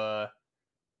to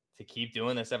keep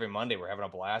doing this every Monday. We're having a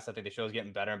blast. I think the show's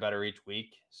getting better and better each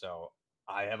week. So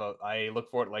I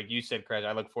look forward, like you said, Chris,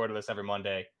 I look forward to this every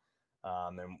Monday.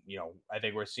 And I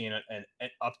think we're seeing an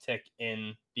uptick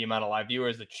in the amount of live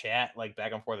viewers. The chat, like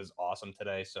back and forth, is awesome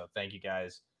today. So thank you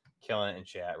guys, killing it in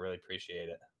chat. Really appreciate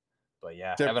it. But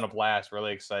yeah, having a blast.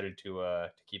 Really excited to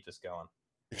keep this going.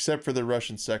 Except for the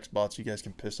Russian sex bots, you guys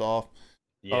can piss off.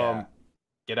 Yeah,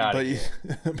 get out of here.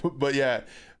 But yeah,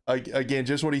 again,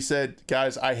 just what he said,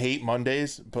 guys. I hate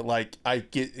Mondays, but like I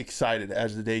get excited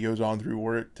as the day goes on through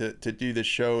work to do this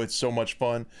show. It's so much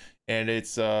fun, and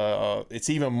it's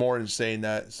even more insane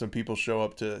that some people show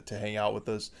up to hang out with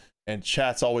us. And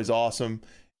chat's always awesome,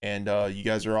 and you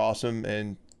guys are awesome.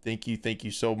 And thank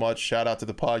you so much. Shout out to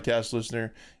the podcast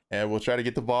listener, and we'll try to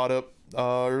get the VOD up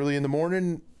early in the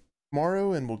morning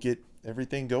tomorrow, and we'll get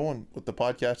everything going with the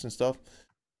podcast and stuff,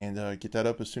 and get that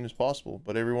up as soon as possible.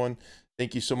 But everyone,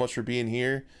 thank you so much for being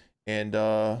here, and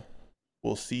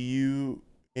we'll see you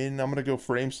in. I'm gonna go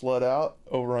frame slut out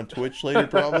over on Twitch later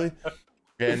probably,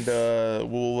 and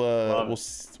we'll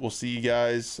see you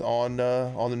guys on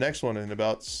the next one in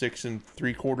about 6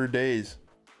 3/4 days.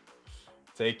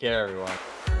 Take care, everyone.